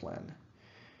discipline.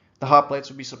 The hoplites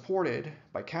would be supported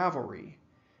by cavalry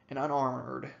and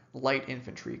unarmored light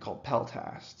infantry called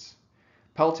peltasts.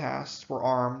 Peltasts were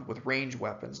armed with ranged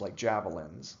weapons like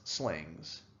javelins,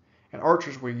 slings, and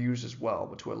archers were used as well,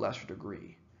 but to a lesser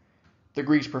degree. The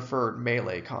Greeks preferred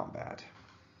melee combat.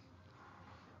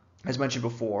 As mentioned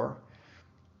before,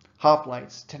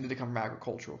 hoplites tended to come from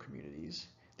agricultural communities.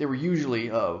 They were usually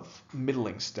of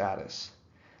middling status.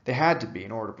 They had to be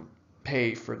in order to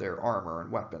pay for their armor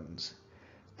and weapons.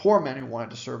 Poor men who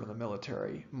wanted to serve in the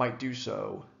military might do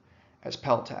so as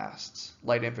peltasts,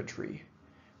 light infantry.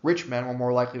 Rich men were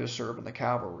more likely to serve in the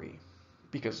cavalry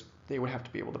because they would have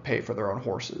to be able to pay for their own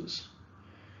horses.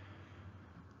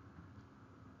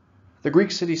 The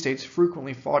Greek city-states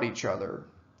frequently fought each other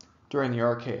during the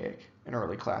Archaic and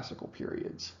early classical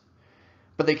periods,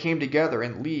 but they came together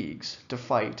in leagues to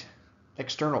fight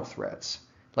external threats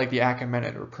like the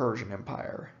Achaemenid or Persian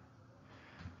Empire.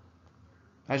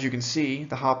 As you can see,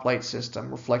 the hoplite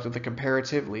system reflected the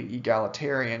comparatively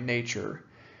egalitarian nature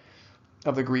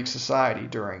of the Greek society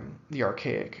during the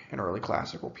Archaic and early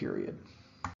classical period.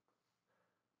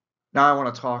 Now I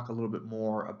want to talk a little bit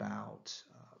more about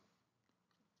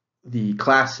the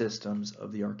class systems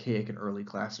of the Archaic and early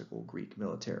classical Greek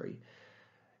military.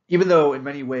 Even though in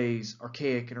many ways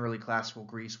Archaic and early classical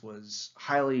Greece was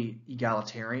highly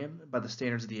egalitarian by the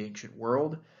standards of the ancient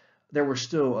world, there were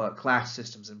still class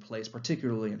systems in place,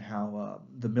 particularly in how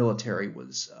the military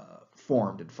was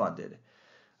formed and funded.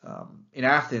 In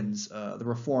Athens, the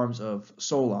reforms of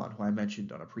Solon, who I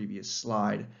mentioned on a previous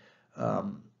slide,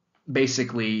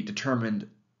 basically determined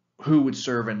who would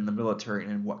serve in the military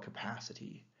and in what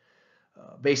capacity.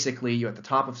 Basically, at the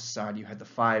top of society, you had the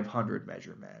 500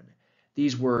 measure men.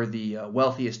 These were the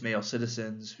wealthiest male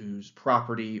citizens whose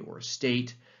property or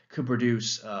estate could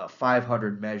produce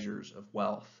 500 measures of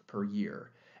wealth per year.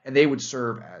 And they would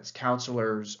serve as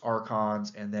counselors,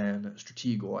 archons, and then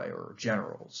strategoi, or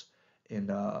generals, in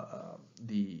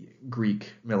the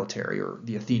Greek military or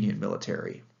the Athenian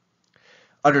military.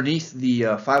 Underneath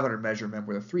the 500 measure men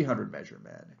were the 300 measure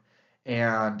men.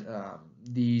 And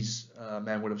these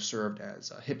men would have served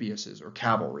as hippiases or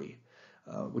cavalry,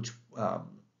 which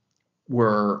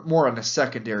were more in a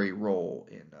secondary role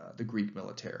in the Greek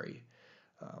military.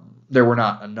 There were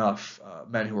not enough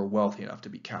men who were wealthy enough to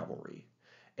be cavalry.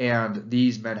 And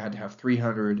these men had to have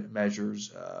 300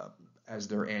 measures as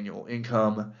their annual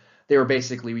income. They were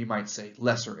basically, we might say,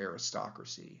 lesser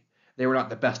aristocracy. They were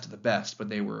not the best of the best, but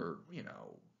they were,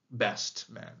 best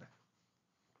men.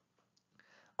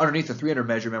 Underneath the 300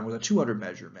 measure men were the 200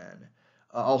 measure men,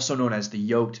 also known as the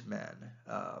yoked men,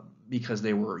 because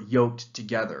they were yoked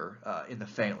together in the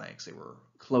phalanx. They were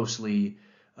closely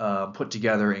put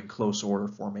together in close order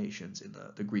formations in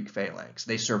the Greek phalanx.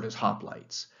 They served as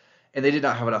hoplites. And they did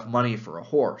not have enough money for a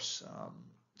horse.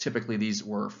 Typically, these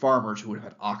were farmers who would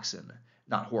have had oxen,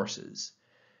 not horses.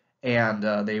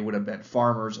 And they would have been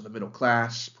farmers of the middle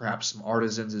class, perhaps some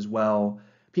artisans as well,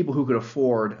 people who could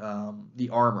afford the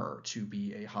armor to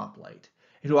be a hoplite,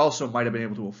 and who also might have been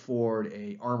able to afford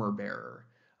a armor bearer.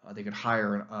 They could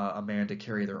hire a man to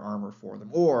carry their armor for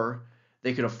them, or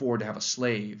they could afford to have a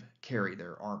slave carry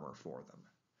their armor for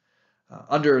them.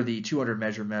 Under the 200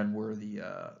 measure men were the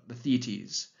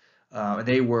thetes.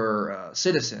 They were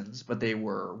citizens, but they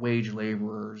were wage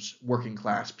laborers, working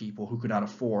class people who could not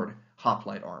afford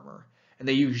hoplite armor. And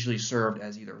they usually served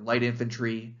as either light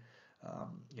infantry,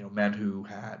 men who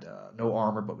had no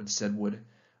armor but instead would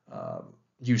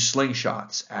use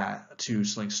slingshots to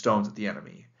sling stones at the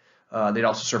enemy. They'd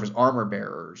also serve as armor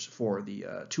bearers for the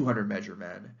 200 measure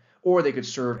men, or they could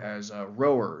serve as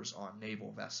rowers on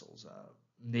naval vessels.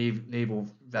 Naval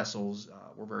vessels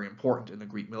were very important in the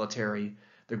Greek military.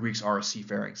 The Greeks are a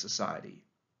seafaring society.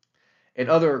 And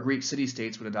other Greek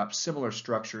city-states would adopt similar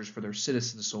structures for their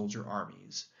citizen soldier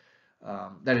armies.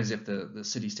 That is, if the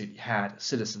city-state had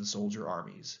citizen soldier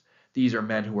armies. These are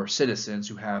men who are citizens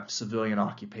who have civilian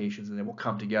occupations, and they will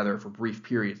come together for brief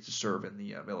periods to serve in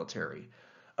the military.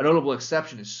 A notable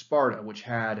exception is Sparta, which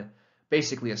had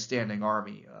basically a standing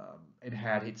army. It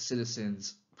had its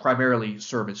citizens primarily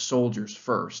serve as soldiers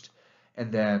first,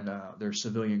 and then their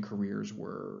civilian careers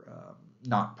were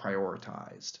not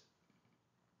prioritized.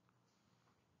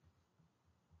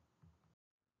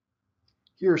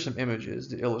 Here are some images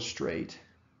that illustrate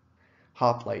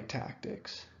hoplite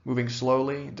tactics, moving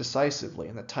slowly and decisively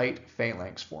in the tight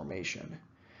phalanx formation,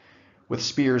 with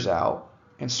spears out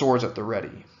and swords at the ready.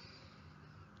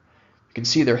 You can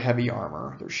see their heavy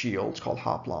armor, their shields called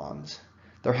hoplons,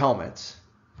 their helmets,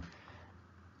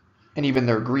 and even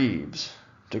their greaves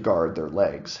to guard their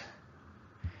legs.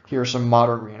 Here are some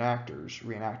modern reenactors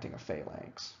reenacting a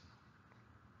phalanx.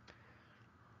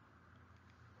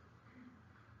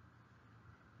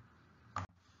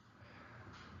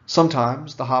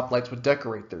 Sometimes the hoplites would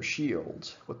decorate their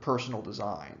shields with personal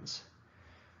designs.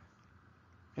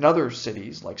 In other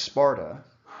cities, like Sparta,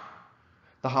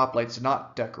 the hoplites did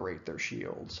not decorate their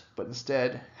shields, but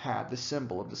instead had the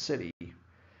symbol of the city,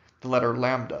 the letter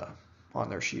lambda, on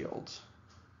their shields.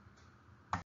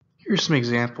 Here's some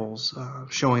examples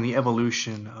showing the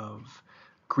evolution of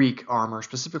Greek armor,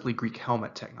 specifically Greek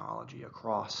helmet technology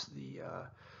across the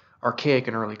Archaic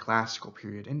and early classical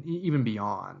period, and even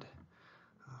beyond.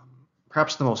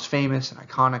 Perhaps the most famous and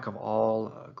iconic of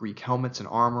all Greek helmets and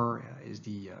armor is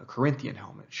the Corinthian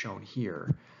helmet shown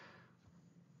here.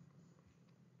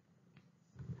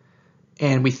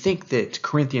 And we think that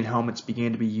Corinthian helmets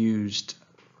began to be used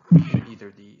in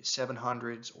either the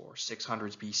 700s or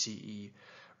 600s BCE.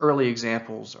 Early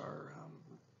examples are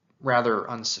rather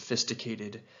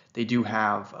unsophisticated. They do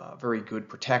have very good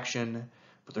protection,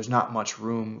 but there's not much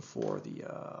room for the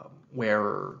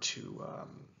wearer to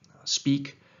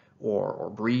speak or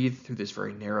breathe through this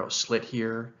very narrow slit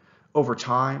here. Over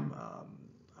time,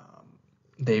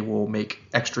 they will make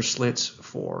extra slits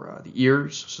for the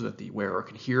ears so that the wearer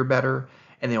can hear better,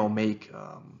 and they will make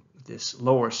this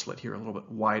lower slit here a little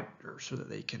bit wider so that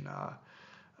they can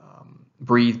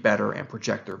breathe better and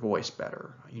project their voice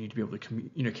better. You need to be able to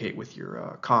communicate with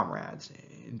your comrades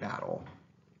in battle.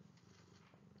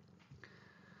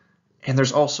 And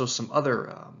there's also some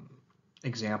other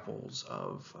examples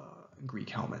of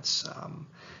Greek helmets.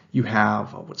 You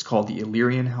have what's called the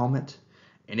Illyrian helmet,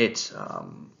 and it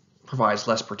provides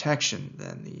less protection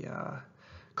than the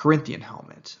Corinthian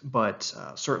helmet, but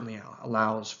certainly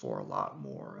allows for a lot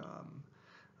more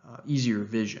easier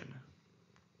vision.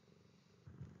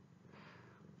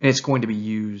 And it's going to be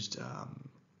used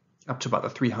up to about the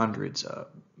 300s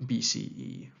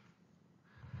BCE.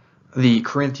 The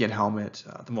Corinthian helmet,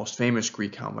 the most famous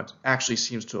Greek helmet, actually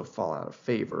seems to have fallen out of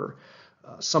favor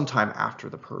sometime after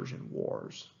the Persian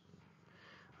Wars.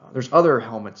 There's other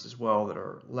helmets as well that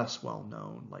are less well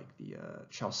known, like the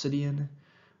Chalcidian.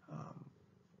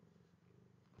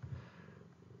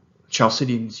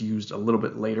 Chalcidian's used a little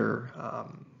bit later,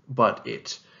 but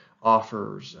it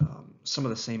offers some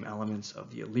of the same elements of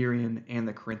the Illyrian and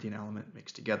the Corinthian element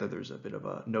mixed together. There's a bit of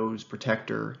a nose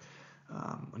protector,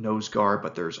 a nose guard,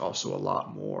 but there's also a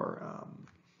lot more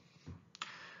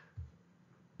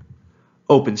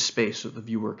open space so the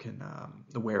viewer can,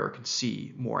 the wearer can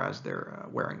see more as they're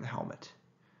wearing the helmet.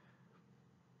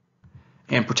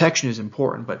 And protection is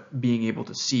important, but being able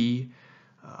to see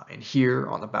and hear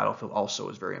on the battlefield also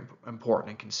is very important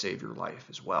and can save your life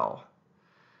as well.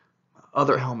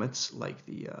 Other helmets, like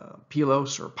the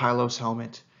Pylos or Pylos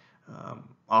helmet,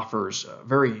 offers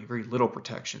very, very little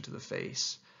protection to the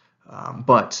face,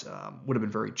 but would have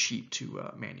been very cheap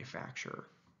to manufacture.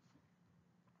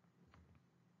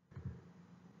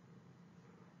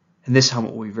 And this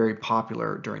helmet will be very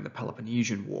popular during the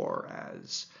Peloponnesian War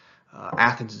as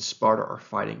Athens and Sparta are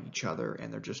fighting each other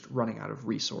and they're just running out of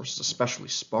resources, especially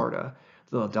Sparta.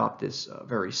 They'll adopt this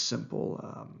very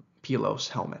simple Pylos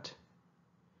helmet.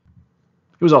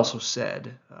 It was also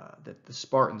said that the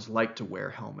Spartans liked to wear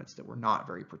helmets that were not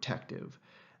very protective.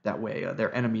 That way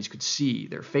their enemies could see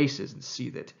their faces and see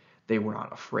that they were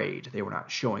not afraid. They were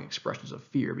not showing expressions of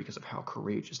fear because of how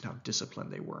courageous and how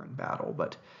disciplined they were in battle.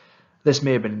 But this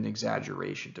may have been an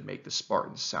exaggeration to make the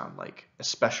Spartans sound like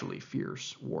especially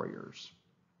fierce warriors.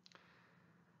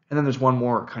 And then there's one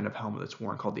more kind of helmet that's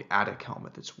worn called the Attic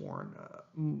helmet that's worn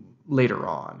later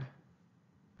on,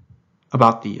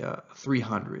 about the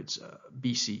 300s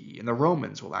BCE. And the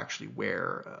Romans will actually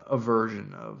wear a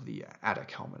version of the Attic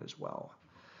helmet as well.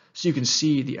 So you can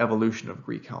see the evolution of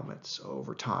Greek helmets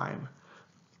over time.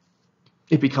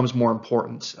 It becomes more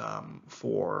important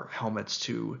for helmets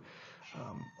to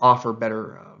offer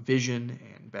better vision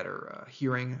and better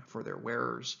hearing for their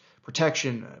wearers.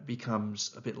 Protection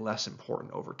becomes a bit less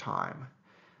important over time.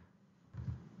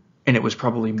 And it was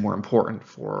probably more important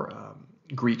for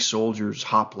Greek soldiers,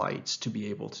 hoplites, to be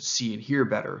able to see and hear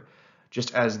better,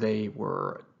 just as they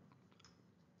were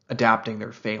adapting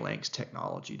their phalanx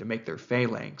technology to make their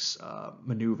phalanx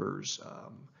maneuvers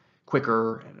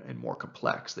quicker and more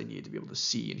complex. They needed to be able to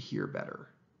see and hear better.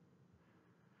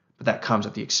 But that comes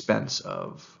at the expense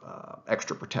of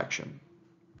extra protection.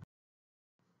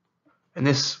 And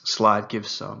this slide gives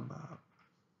some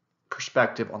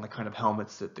perspective on the kind of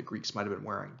helmets that the Greeks might have been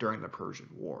wearing during the Persian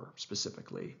War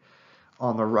specifically.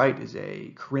 On the right is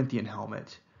a Corinthian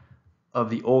helmet of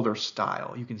the older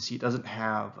style. You can see it doesn't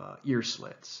have ear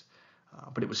slits,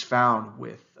 but it was found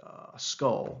with a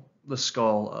skull, the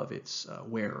skull of its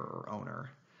wearer or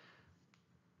owner.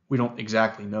 We don't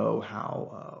exactly know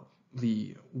how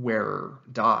the wearer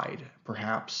died.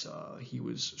 Perhaps he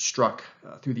was struck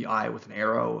through the eye with an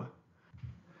arrow.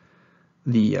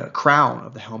 The crown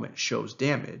of the helmet shows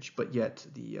damage, but yet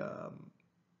the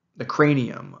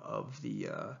cranium of the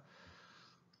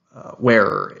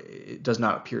wearer, it does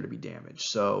not appear to be damaged.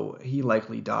 So he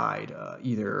likely died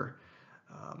either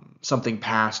something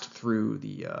passed through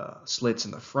the slits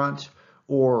in the front,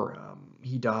 or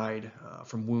he died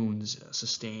from wounds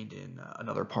sustained in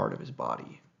another part of his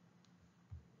body.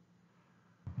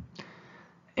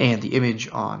 And the image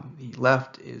on the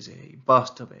left is a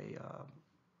bust of a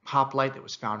hoplite that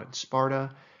was found in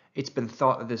Sparta. It's been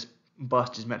thought that this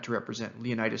bust is meant to represent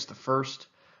Leonidas I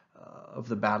of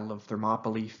the Battle of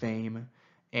Thermopylae fame.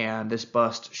 And this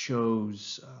bust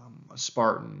shows a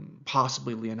Spartan,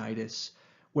 possibly Leonidas,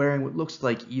 wearing what looks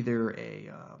like either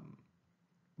a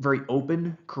very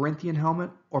open Corinthian helmet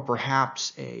or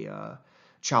perhaps a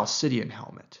Chalcidian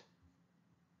helmet.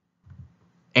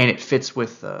 And it fits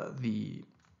with the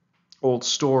old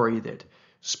story that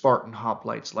Spartan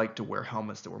hoplites liked to wear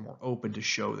helmets that were more open to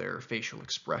show their facial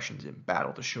expressions in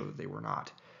battle, to show that they were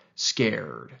not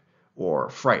scared or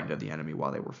frightened of the enemy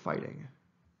while they were fighting.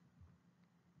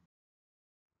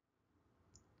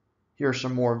 Here are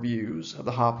some more views of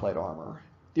the hoplite armor.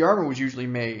 The armor was usually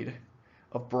made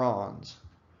of bronze,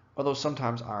 although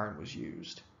sometimes iron was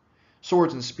used.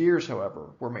 Swords and spears, however,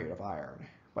 were made of iron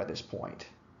by this point.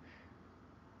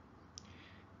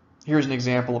 Here's an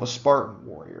example of a Spartan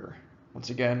warrior. Once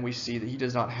again, we see that he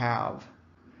does not have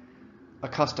a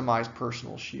customized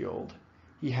personal shield.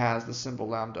 He has the symbol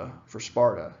lambda for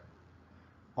Sparta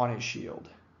on his shield.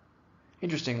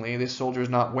 Interestingly, this soldier is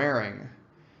not wearing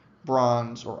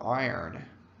bronze or iron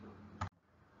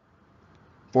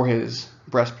for his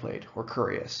breastplate or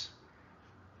cuirass.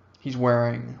 He's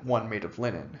wearing one made of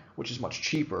linen, which is much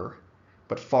cheaper,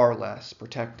 but far less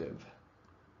protective.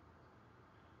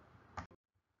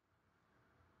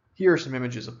 Here are some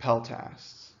images of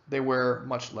peltasts. They wear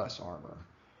much less armor,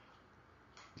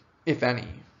 if any.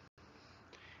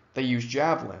 They use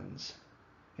javelins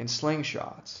and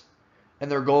slingshots, and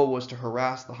their goal was to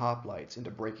harass the hoplites into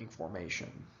breaking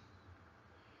formation.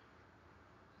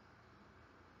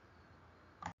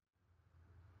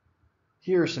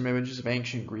 Here are some images of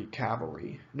ancient Greek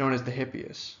cavalry, known as the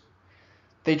Hippias.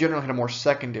 They generally had a more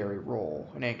secondary role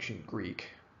in ancient Greek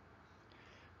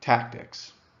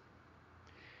tactics.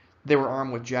 They were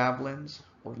armed with javelins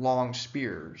or long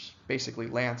spears, basically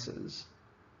lances,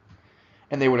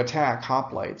 and they would attack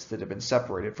hoplites that had been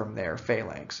separated from their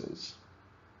phalanxes,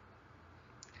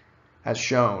 as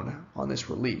shown on this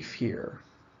relief here.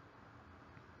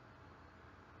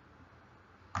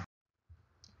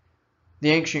 The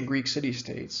ancient Greek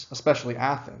city-states, especially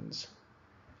Athens,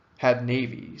 had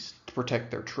navies to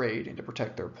protect their trade and to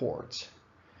protect their ports.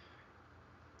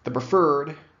 The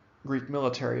preferred Greek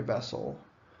military vessel,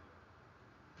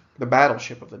 the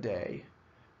battleship of the day,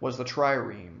 was the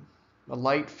trireme, a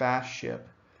light, fast ship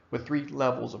with 3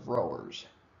 levels of rowers.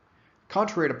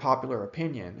 Contrary to popular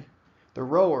opinion, the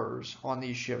rowers on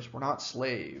these ships were not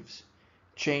slaves,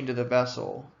 chained to the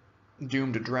vessel,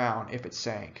 doomed to drown if it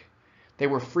sank. They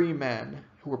were free men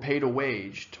who were paid a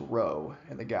wage to row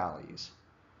in the galleys.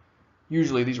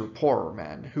 Usually these were poorer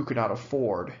men who could not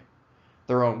afford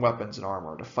their own weapons and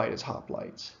armor to fight as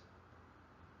hoplites.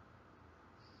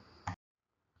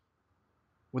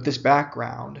 With this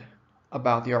background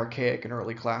about the archaic and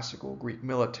early classical Greek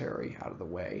military out of the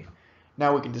way,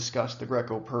 now we can discuss the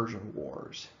Greco-Persian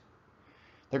Wars.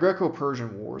 The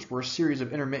Greco-Persian Wars were a series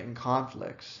of intermittent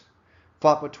conflicts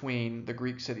fought between the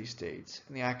Greek city-states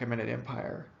and the Achaemenid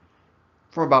Empire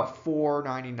from about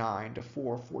 499 to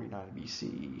 449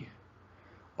 BCE.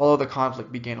 Although the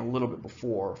conflict began a little bit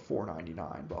before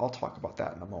 499, but I'll talk about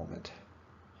that in a moment.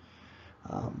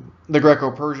 The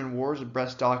Greco-Persian Wars are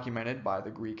best documented by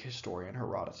the Greek historian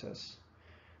Herodotus.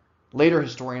 Later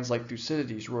historians like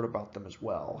Thucydides wrote about them as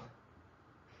well.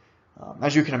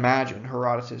 As you can imagine,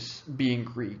 Herodotus, being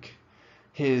Greek,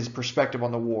 his perspective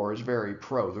on the war is very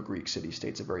pro the Greek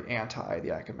city-states and very anti the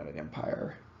Achaemenid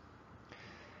Empire.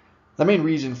 The main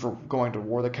reason for going to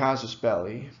war, the casus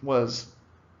belli, was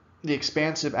the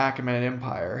expansive Achaemenid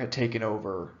Empire had taken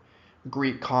over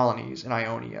Greek colonies in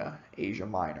Ionia, Asia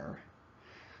Minor.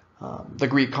 The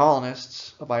Greek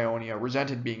colonists of Ionia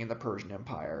resented being in the Persian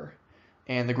Empire,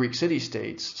 and the Greek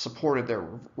city-states supported their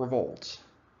revolts.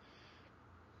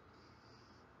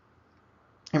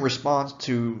 In response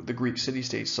to the Greek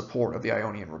city-states' support of the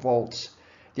Ionian revolts,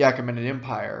 the Achaemenid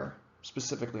Empire,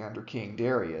 specifically under King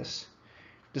Darius,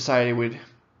 decided it would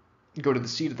go to the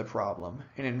seat of the problem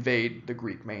and invade the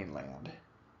Greek mainland.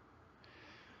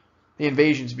 The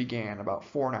invasions began about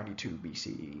 492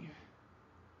 BCE.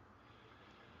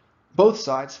 Both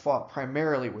sides fought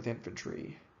primarily with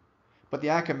infantry, but the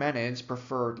Achaemenids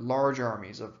preferred large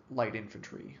armies of light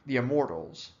infantry, the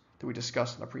immortals, that we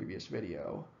discussed in the previous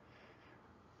video.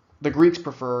 The Greeks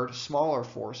preferred smaller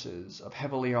forces of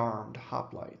heavily armed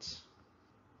hoplites.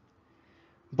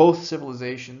 Both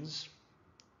civilizations,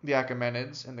 the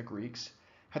Achaemenids and the Greeks,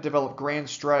 had developed grand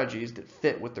strategies that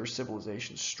fit with their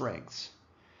civilization's strengths.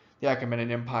 The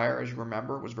Achaemenid Empire, as you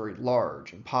remember, was very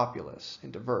large and populous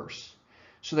and diverse,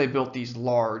 so they built these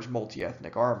large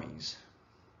multi-ethnic armies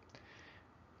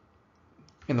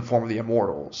in the form of the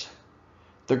Immortals.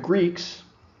 The Greeks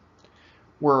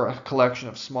were a collection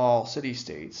of small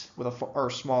city-states with a far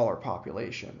smaller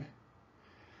population,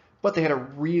 but they had a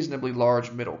reasonably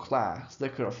large middle class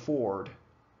that could afford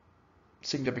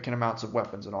significant amounts of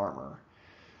weapons and armor.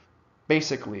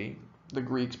 Basically, the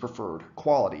Greeks preferred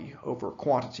quality over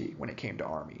quantity when it came to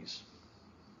armies.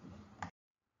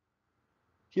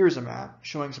 Here's a map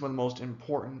showing some of the most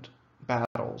important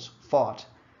battles fought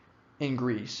in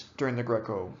Greece during the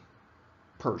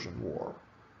Greco-Persian War.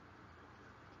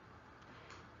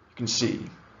 You can see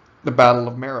the Battle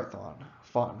of Marathon,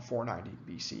 fought in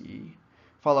 490 BCE,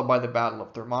 followed by the Battle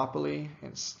of Thermopylae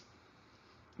in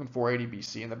 480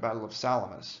 BC and the Battle of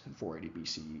Salamis in 480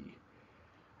 BCE,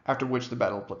 after which the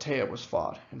Battle of Plataea was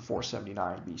fought in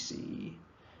 479 BCE,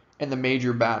 and the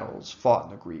major battles fought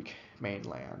in the Greek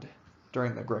mainland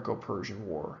during the Greco-Persian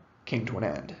War came to an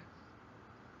end.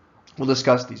 We'll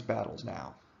discuss these battles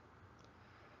now.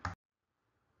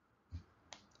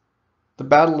 The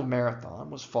Battle of Marathon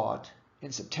was fought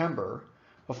in September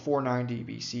of 490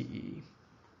 BCE,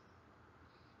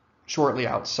 shortly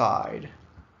outside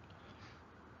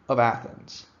of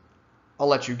Athens. I'll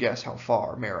let you guess how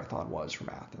far Marathon was from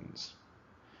Athens.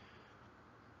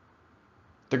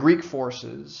 The Greek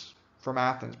forces, from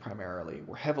Athens primarily,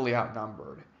 were heavily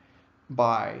outnumbered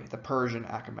by the Persian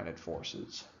Achaemenid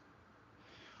forces.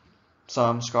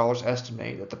 Some scholars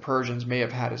estimate that the Persians may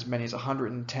have had as many as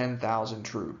 110,000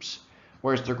 troops,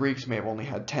 whereas the Greeks may have only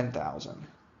had 10,000.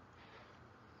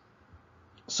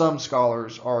 Some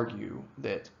scholars argue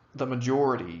that the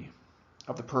majority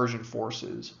of the Persian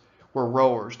forces were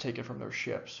rowers taken from their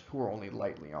ships who were only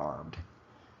lightly armed.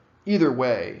 Either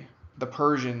way, the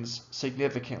Persians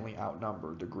significantly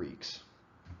outnumbered the Greeks.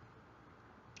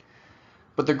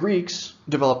 But the Greeks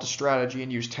developed a strategy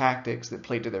and used tactics that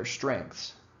played to their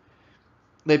strengths.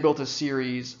 They built a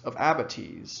series of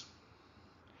abatis,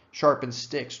 sharpened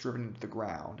sticks driven into the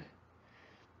ground,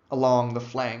 along the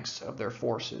flanks of their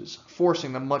forces,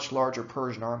 forcing the much larger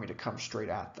Persian army to come straight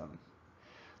at them.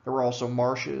 There were also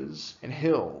marshes and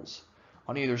hills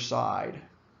on either side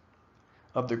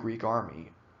of the Greek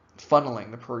army,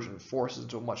 funneling the Persian forces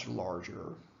into a much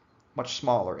larger, much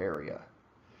smaller area.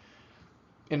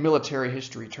 In military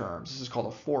history terms, this is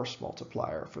called a force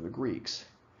multiplier for the Greeks.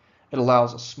 It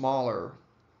allows a smaller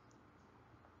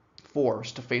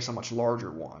force to face a much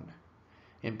larger one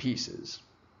in pieces.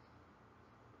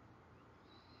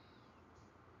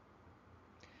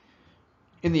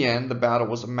 In the end, the battle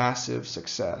was a massive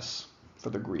success for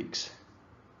the Greeks.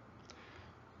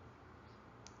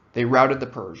 They routed the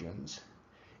Persians,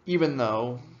 even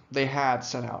though they had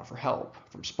sent out for help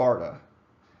from Sparta.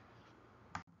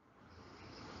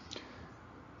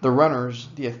 The runners,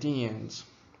 the Athenians,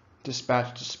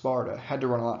 dispatched to Sparta, had to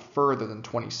run a lot further than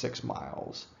 26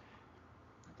 miles,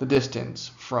 the distance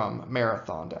from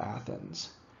Marathon to Athens.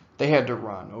 They had to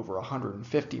run over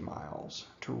 150 miles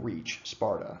to reach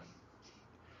Sparta.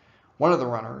 One of the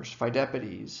runners,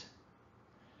 Phidippides,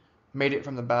 made it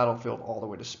from the battlefield all the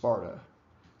way to Sparta,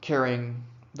 carrying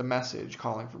the message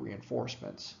calling for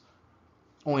reinforcements,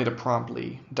 only to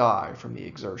promptly die from the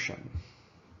exertion.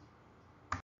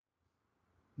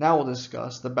 Now we'll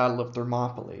discuss the Battle of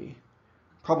Thermopylae,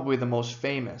 probably the most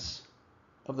famous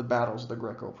of the battles of the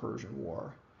Greco-Persian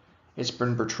War. It's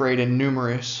been portrayed in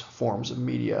numerous forms of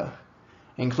media,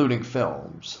 including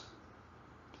films,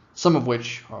 some of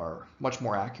which are much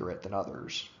more accurate than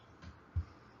others.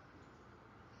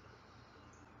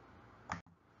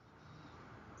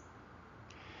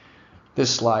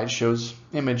 This slide shows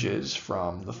images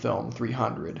from the film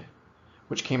 300,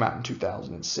 which came out in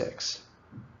 2006.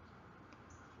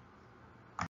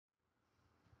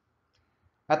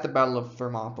 At the Battle of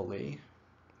Thermopylae,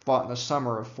 fought in the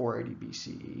summer of 480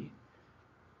 BCE,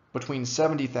 between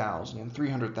 70,000 and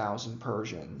 300,000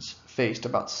 Persians faced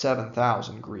about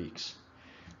 7,000 Greeks.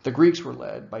 The Greeks were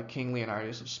led by King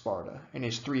Leonidas of Sparta and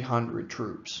his 300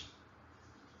 troops.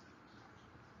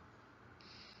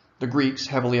 The Greeks,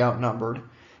 heavily outnumbered,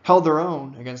 held their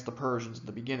own against the Persians at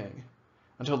the beginning,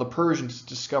 until the Persians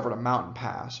discovered a mountain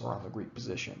pass around the Greek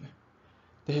position.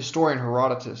 The historian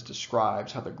Herodotus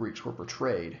describes how the Greeks were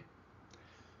betrayed,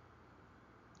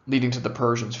 leading to the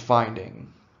Persians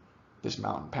finding this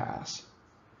mountain pass.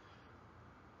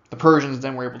 The Persians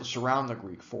then were able to surround the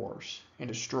Greek force and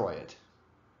destroy it.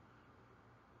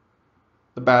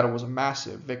 The battle was a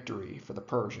massive victory for the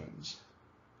Persians,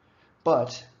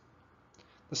 but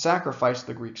The sacrifice of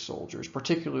the Greek soldiers,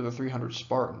 particularly the 300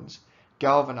 Spartans,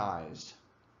 galvanized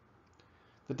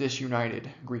the disunited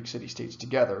Greek city-states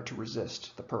together to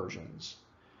resist the Persians.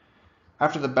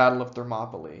 After the Battle of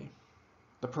Thermopylae,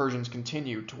 the Persians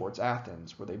continued towards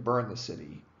Athens, where they burned the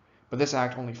city, but this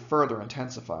act only further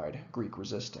intensified Greek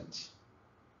resistance.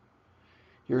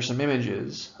 Here are some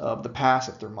images of the pass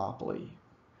at Thermopylae.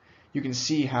 You can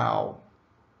see how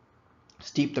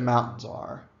steep the mountains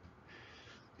are,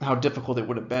 how difficult it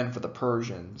would have been for the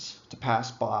Persians to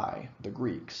pass by the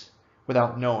Greeks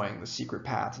without knowing the secret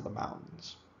paths of the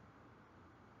mountains.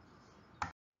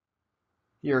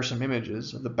 Here are some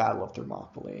images of the Battle of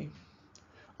Thermopylae.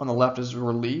 On the left is a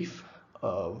relief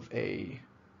of a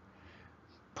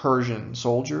Persian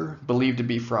soldier, believed to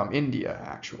be from India,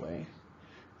 actually.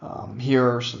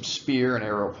 Here are some spear and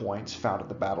arrow points found at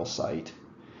the battle site.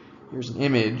 Here's an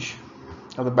image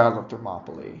of the Battle of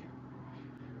Thermopylae.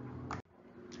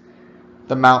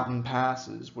 The mountain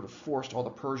passes would have forced all the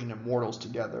Persian immortals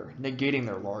together, negating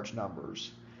their large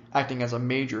numbers, acting as a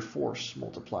major force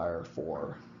multiplier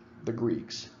for the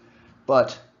Greeks.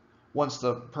 But once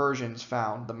the Persians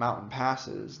found the mountain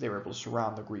passes, they were able to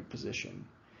surround the Greek position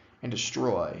and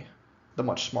destroy the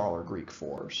much smaller Greek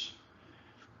force.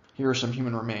 Here are some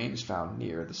human remains found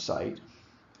near the site.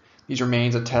 These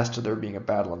remains attest to there being a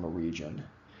battle in the region,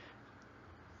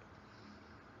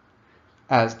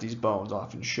 as these bones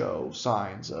often show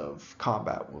signs of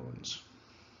combat wounds.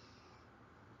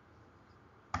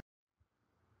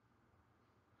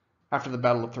 After the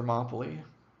Battle of Thermopylae,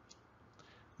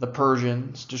 the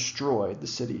Persians destroyed the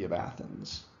city of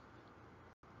Athens,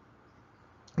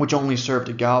 which only served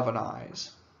to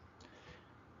galvanize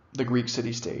the Greek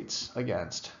city-states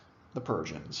against the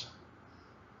Persians.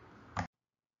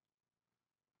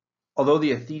 Although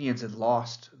the Athenians had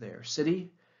lost their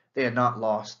city, they had not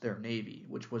lost their navy,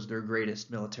 which was their greatest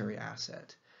military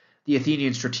asset. The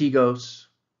Athenian strategos,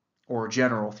 or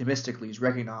general Themistocles,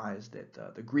 recognized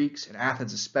that the Greeks, and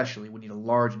Athens especially, would need a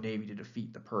large navy to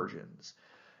defeat the Persians.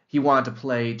 He wanted to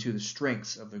play to the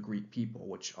strengths of the Greek people,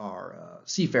 which are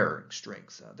seafaring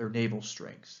strengths, their naval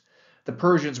strengths. The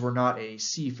Persians were not a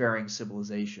seafaring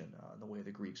civilization in the way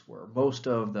the Greeks were. Most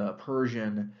of the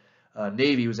Persian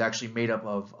navy was actually made up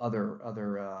of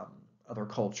other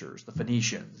cultures, the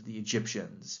Phoenicians, the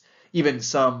Egyptians, even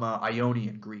some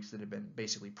Ionian Greeks that had been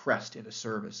basically pressed into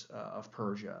service of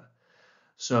Persia.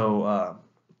 So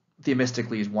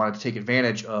Themistocles wanted to take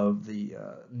advantage of the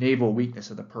naval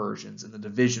weakness of the Persians and the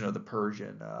division of the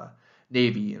Persian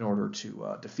navy in order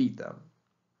to defeat them.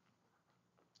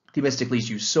 Themistocles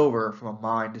used silver from a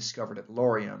mine discovered at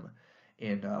Laurium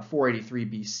in 483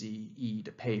 BCE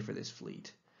to pay for this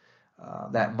fleet.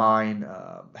 That mine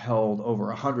held over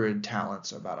 100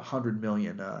 talents, or about 100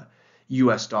 million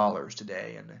US dollars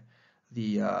today, and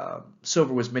the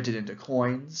silver was minted into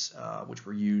coins, which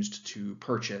were used to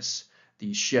purchase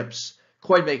these ships.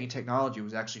 Coin-making technology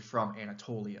was actually from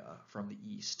Anatolia, from the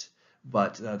east,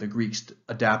 but the Greeks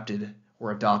adopted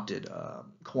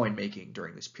coin-making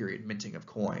during this period, minting of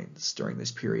coins during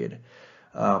this period.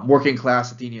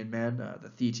 Working-class Athenian men, the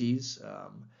Thetes,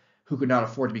 who could not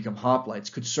afford to become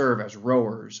hoplites, could serve as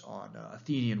rowers on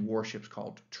Athenian warships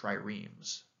called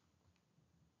triremes.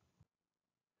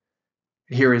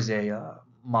 Here is a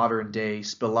modern-day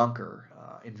spelunker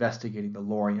investigating the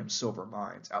Laurium silver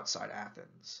mines outside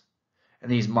Athens. And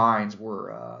these mines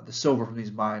were, the silver from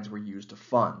these mines were used to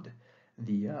fund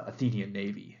the Athenian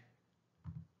navy.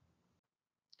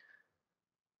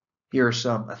 Here are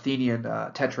some Athenian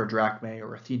tetradrachmae,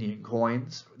 or Athenian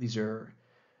coins. These are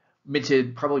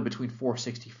minted probably between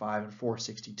 465 and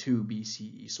 462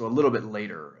 BCE, so a little bit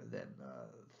later than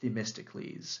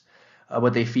Themistocles.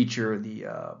 But they feature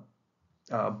the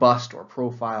bust or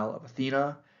profile of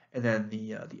Athena, and then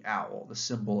the owl, the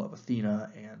symbol of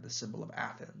Athena and the symbol of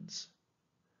Athens.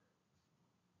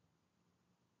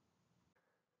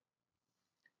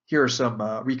 Here are some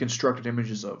reconstructed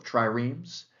images of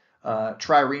triremes.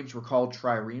 Triremes were called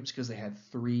triremes because they had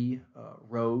 3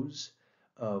 rows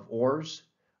of oars.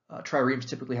 Triremes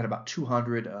typically had about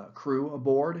 200 crew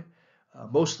aboard,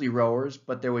 mostly rowers,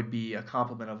 but there would be a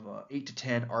complement of 8 to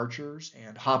 10 archers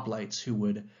and hoplites who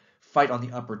would fight on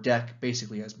the upper deck,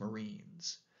 basically as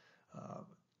marines.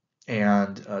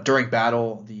 During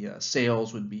battle, the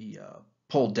sails would be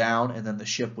pulled down, and then the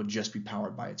ship would just be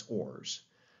powered by its oars.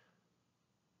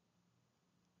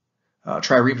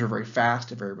 Triremes were very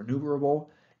fast and very maneuverable,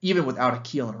 even without a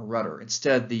keel and a rudder.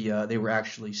 Instead, they were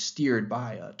actually steered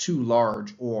by 2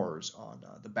 large oars on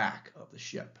the back of the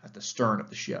ship, at the stern of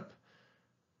the ship.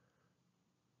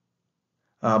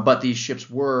 But these ships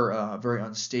were very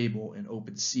unstable in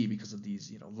open sea because of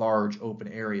these large open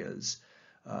areas.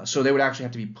 So they would actually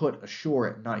have to be put ashore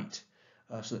at night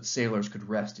so that sailors could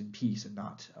rest in peace and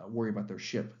not worry about their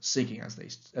ship sinking as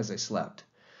they slept.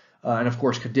 And of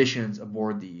course, conditions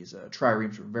aboard these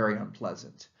triremes were very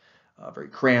unpleasant, very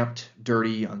cramped,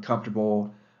 dirty,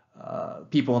 uncomfortable.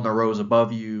 People in the rows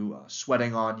above you,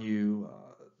 sweating on you,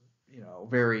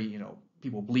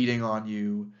 people bleeding on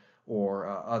you, or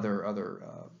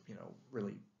other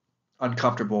really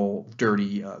uncomfortable,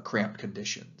 dirty, cramped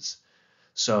conditions.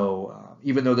 So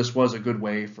even though this was a good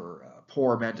way for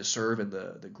poor men to serve in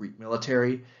the Greek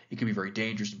military, it could be very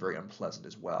dangerous and very unpleasant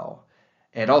as well.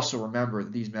 And also remember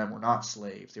that these men were not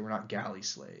slaves. They were not galley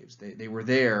slaves. They were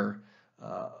there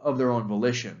of their own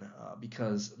volition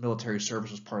because military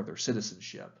service was part of their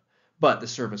citizenship. But the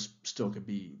service still could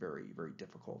be very, very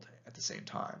difficult at the same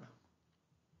time.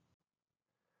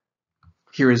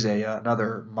 Here is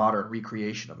another modern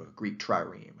recreation of a Greek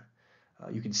trireme.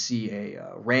 You can see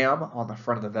a ram on the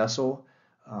front of the vessel.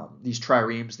 These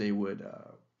triremes, they would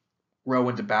row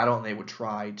into battle and they would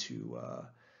try to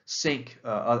sink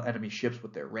enemy ships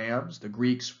with their rams. The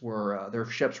Greeks their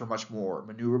ships were much more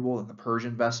maneuverable than the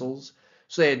Persian vessels,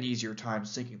 so they had an easier time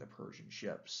sinking the Persian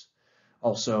ships.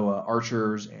 Also,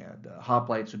 archers and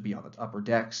hoplites would be on the upper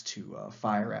decks to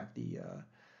fire at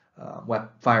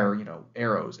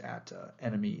arrows at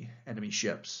enemy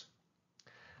ships.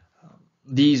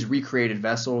 These recreated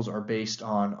vessels are based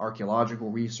on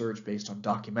archaeological research, based on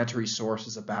documentary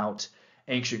sources about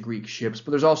ancient Greek ships,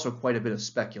 but there's also quite a bit of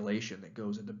speculation that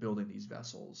goes into building these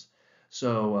vessels.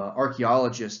 So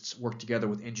archaeologists work together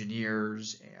with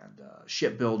engineers and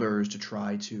shipbuilders to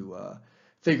try to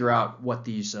figure out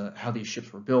how these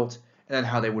ships were built and then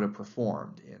how they would have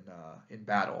performed in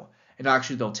battle. And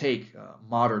actually, they'll take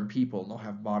modern people and they'll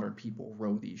have modern people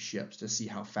row these ships to see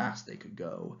how fast they could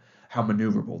go, how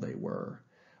maneuverable they were.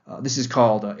 This is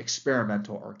called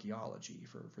experimental archaeology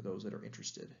for those that are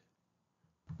interested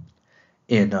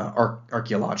in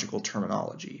archaeological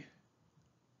terminology.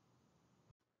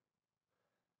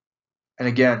 And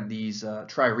again, these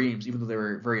triremes, even though they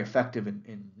were very effective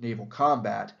in naval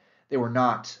combat, they were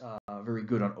not very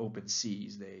good on open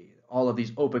seas. All of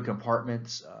these open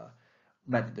compartments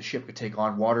meant that the ship could take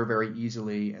on water very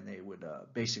easily, and they would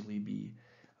basically be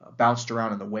bounced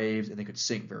around in the waves, and they could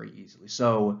sink very easily.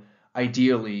 So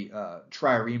ideally,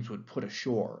 triremes would put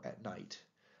ashore at night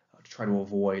to try to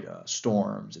avoid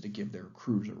storms and to give their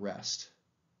crews a rest.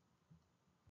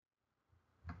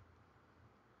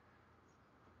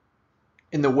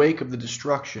 In the wake of the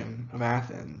destruction of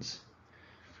Athens,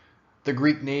 the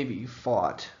Greek navy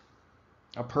fought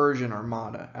a Persian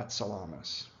armada at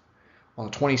Salamis on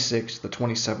the 26th to the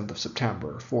 27th of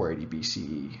September, 480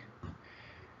 BCE.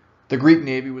 The Greek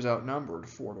navy was outnumbered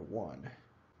 4-1,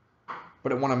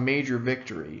 but it won a major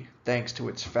victory thanks to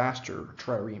its faster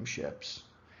trireme ships.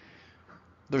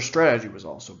 Their strategy was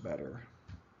also better.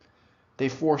 They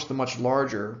forced the much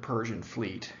larger Persian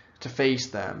fleet to face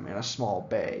them in a small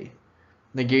bay,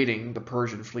 negating the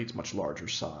Persian fleet's much larger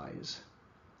size.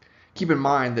 Keep in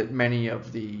mind that many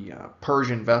of the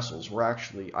Persian vessels were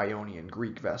actually Ionian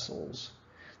Greek vessels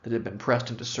that had been pressed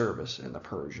into service in the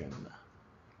Persian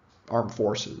armed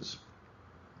forces.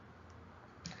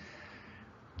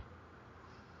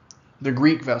 The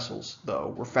Greek vessels,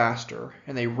 though, were faster,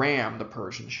 and they rammed the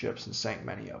Persian ships and sank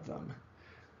many of them,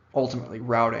 ultimately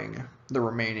routing the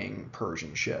remaining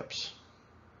Persian ships.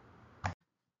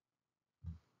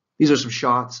 These are some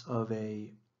shots of a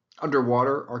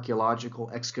underwater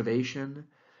archaeological excavation,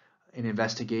 an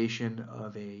investigation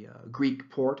of a Greek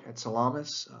port at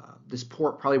Salamis. This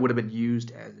port probably would have been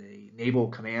used as a naval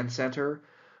command center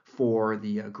for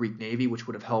the Greek Navy, which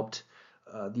would have helped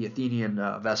the Athenian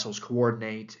vessels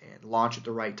coordinate and launch at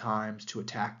the right times to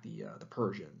attack the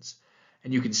Persians.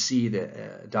 And you can see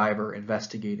the diver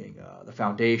investigating the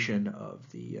foundation of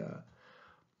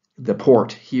the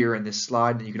port here in this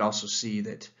slide, and you can also see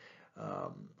that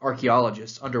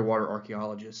underwater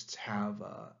archaeologists have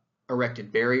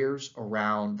erected barriers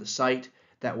around the site.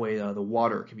 That way the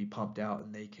water can be pumped out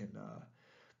and they can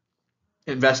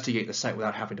investigate the site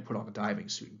without having to put on a diving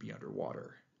suit and be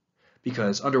underwater.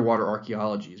 Because underwater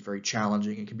archaeology is very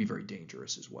challenging and can be very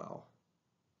dangerous as well.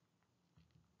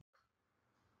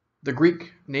 The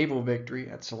Greek naval victory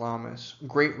at Salamis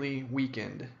greatly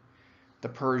weakened the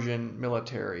Persian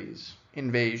military's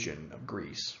invasion of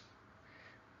Greece.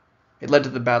 It led to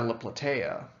the Battle of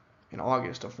Plataea in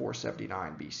August of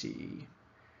 479 BCE.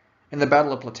 And the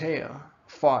Battle of Plataea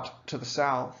fought to the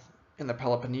south in the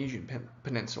Peloponnesian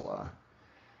Peninsula.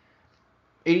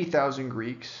 80,000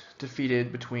 Greeks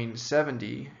defeated between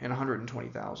 70 and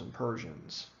 120,000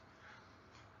 Persians.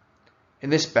 In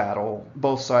this battle,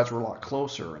 both sides were a lot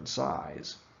closer in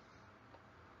size.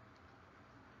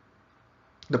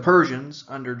 The Persians,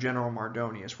 under General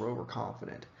Mardonius, were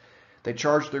overconfident. They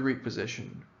charged the Greek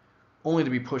position, only to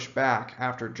be pushed back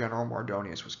after General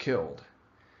Mardonius was killed.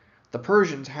 The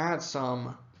Persians had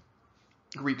some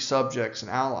Greek subjects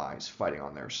and allies fighting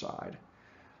on their side,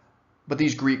 but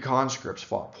these Greek conscripts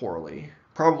fought poorly,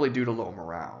 probably due to low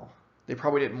morale. They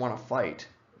probably didn't want to fight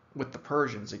with the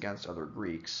Persians against other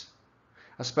Greeks,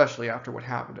 especially after what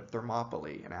happened at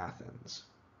Thermopylae in Athens.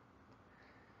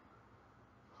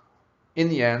 In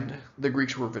the end, the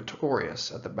Greeks were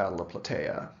victorious at the Battle of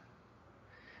Plataea,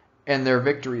 and their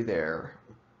victory there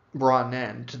brought an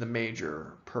end to the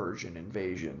major Persian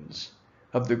invasions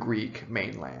of the Greek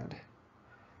mainland.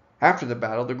 After the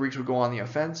battle, the Greeks would go on the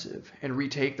offensive and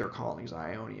retake their colonies in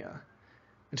Ionia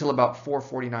until about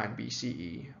 449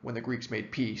 BCE, when the Greeks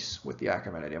made peace with the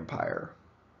Achaemenid Empire,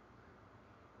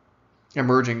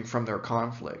 emerging from their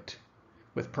conflict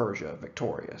with Persia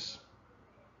victorious.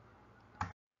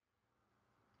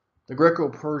 The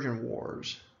Greco-Persian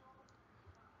Wars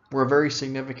were a very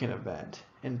significant event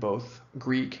in both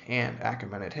Greek and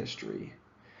Achaemenid history.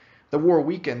 The war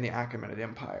weakened the Achaemenid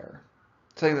Empire,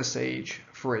 setting the stage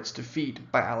for its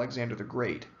defeat by Alexander the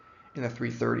Great in the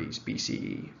 330s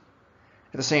BCE.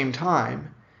 At the same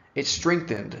time, it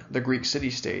strengthened the Greek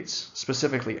city-states,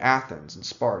 specifically Athens and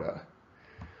Sparta.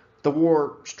 The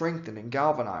war strengthened and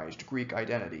galvanized Greek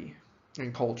identity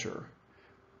and culture,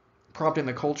 prompting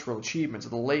the cultural achievements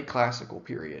of the late classical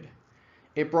period.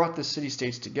 It brought the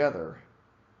city-states together,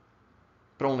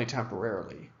 but only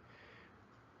temporarily.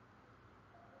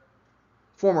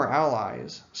 Former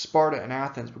allies, Sparta and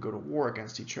Athens, would go to war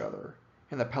against each other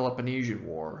in the Peloponnesian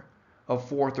War of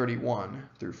 431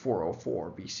 through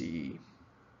 404 BCE.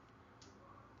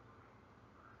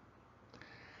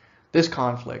 This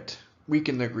conflict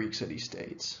weakened the Greek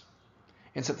city-states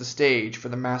and set the stage for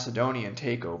the Macedonian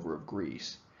takeover of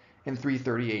Greece in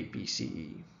 338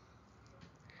 BCE,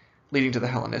 leading to the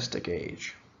Hellenistic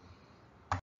Age.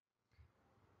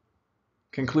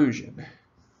 Conclusion.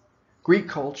 Greek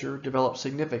culture developed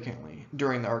significantly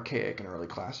during the Archaic and early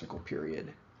Classical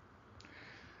period.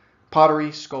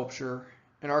 Pottery, sculpture,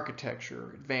 and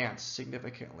architecture advanced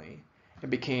significantly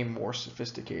and became more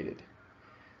sophisticated.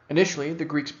 Initially, the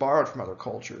Greeks borrowed from other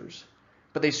cultures,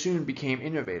 but they soon became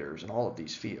innovators in all of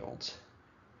these fields.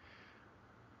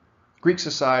 Greek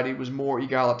society was more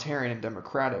egalitarian and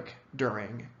democratic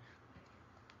during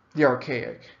the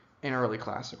Archaic and early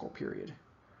Classical period,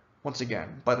 once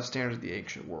again, by the standards of the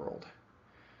ancient world.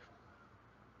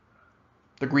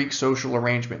 The Greek social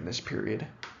arrangement in this period,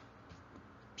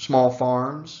 small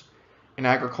farms, an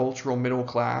agricultural middle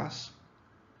class,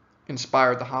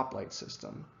 inspired the hoplite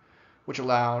system, which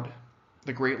allowed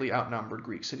the greatly outnumbered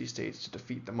Greek city-states to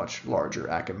defeat the much larger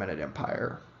Achaemenid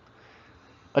Empire.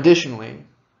 Additionally,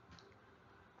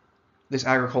 this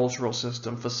agricultural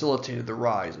system facilitated the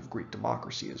rise of Greek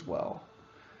democracy as well.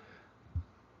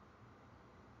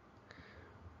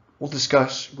 We'll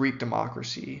discuss Greek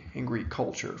democracy and Greek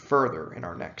culture further in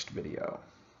our next video.